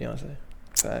on, man. Beyonce.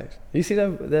 Facts. You see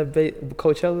that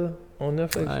Coachella on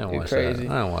Netflix? I didn't watch crazy.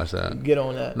 that. I didn't watch that. Get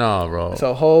on that. No, bro.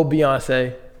 So whole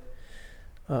Beyonce.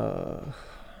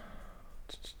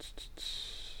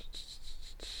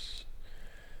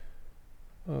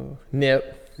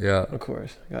 Nip. Yeah. Of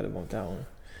course. Got to bump that one.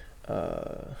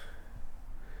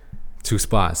 2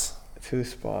 spots. 2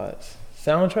 spots.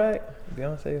 Soundtrack?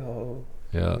 Beyonce, Hov.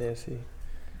 Yeah. Nancy.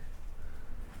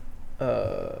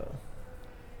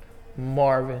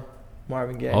 Marvin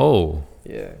Gaye. Oh.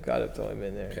 Yeah, gotta throw him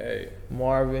in there. Okay.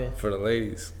 Marvin. For the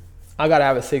ladies. I gotta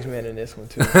have a 6-man in this one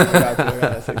too. I gotta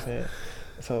have a 6-man.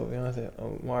 So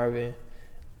Beyonce, Marvin.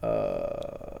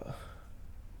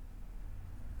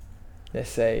 Let's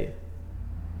say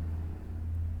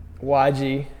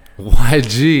YG.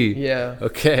 Yeah.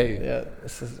 Okay. Yeah.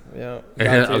 This is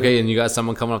Okay, and you got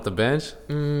someone coming off the bench?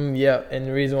 Yeah, and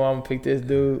the reason why I'm gonna pick this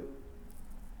dude,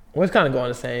 well, it's kind of going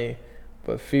the same,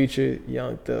 but Future,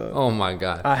 Young Thug. Oh my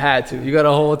God. I had to. You got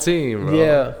a whole team, bro.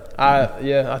 Yeah.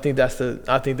 I think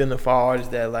them the 5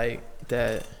 artists that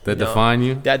define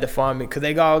you. That define me, because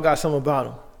they all got something about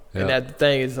them, Yeah. and that the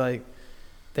thing is like,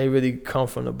 they really come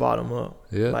from the bottom up.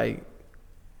 Yeah. Like,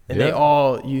 and they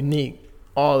all unique,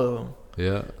 all of them.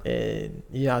 Yeah. And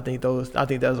yeah, I think that was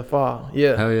a 5.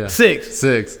 Yeah. Hell yeah. 6.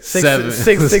 6. 7.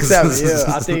 7. 6, 7.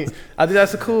 Yeah. I think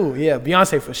that's a cool. Yeah.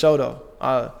 Beyonce for sure though.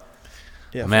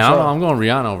 Yeah, man, sure. I'm going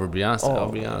Rihanna over Beyonce. Oh,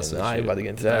 I'll be honest. I ain't about to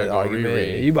get into that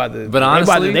argument. You about to, but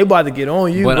honestly, they about to get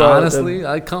on you, but bro. honestly,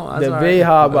 the big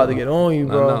high about to get on you,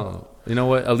 bro. I know. You know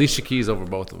what? Alicia Keys over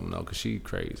both of them though, because she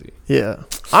crazy. Yeah,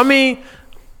 I mean,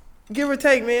 give or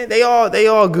take, man. They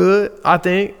all good. I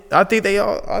think they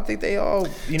all.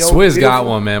 You know, Swizz got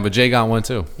one, man, but Jay got one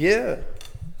too. Yeah.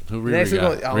 Who Riri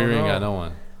got? Riri ain't got no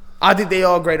one. I think they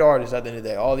all great artists at the end of the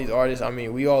day. All these artists, I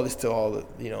mean, we all listen to all the,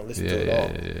 listen to it all.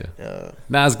 Yeah.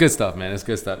 Nah, it's good stuff, man. It's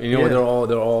good stuff. You know what?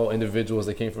 They're all individuals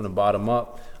that came from the bottom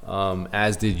up,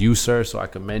 as did you, sir. So I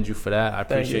commend you for that. I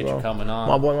appreciate you coming on.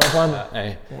 My boy, my partner.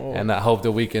 Hey, and I hope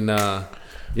that we can,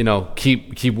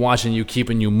 keep watching you,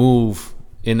 keeping you move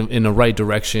in the right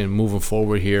direction, moving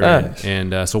forward here.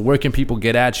 And so where can people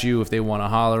get at you if they want to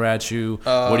holler at you?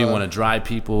 Where do you want to drive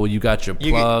people? You got your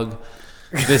plug.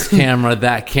 This camera,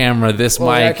 that camera, this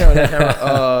mic. That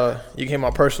camera. You can hit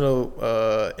my personal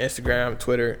Instagram,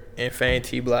 Twitter, Infame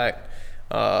T Black,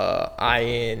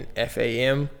 INFAM,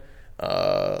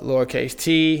 lowercase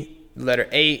t, letter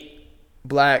 8,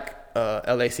 Black,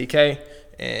 LACK,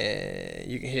 and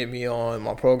you can hit me on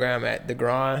my program at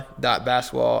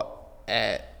thegrind.basketball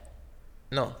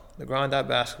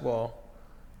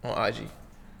on IG.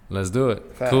 Let's do it.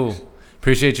 Facts. Cool.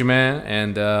 Appreciate you, man,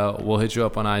 and we'll hit you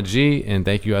up on IG. And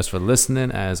thank you guys for listening.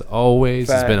 As always,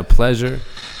 It's been a pleasure,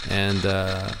 and we'll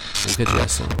catch you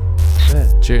guys soon.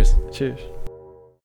 Yeah. Cheers. Cheers.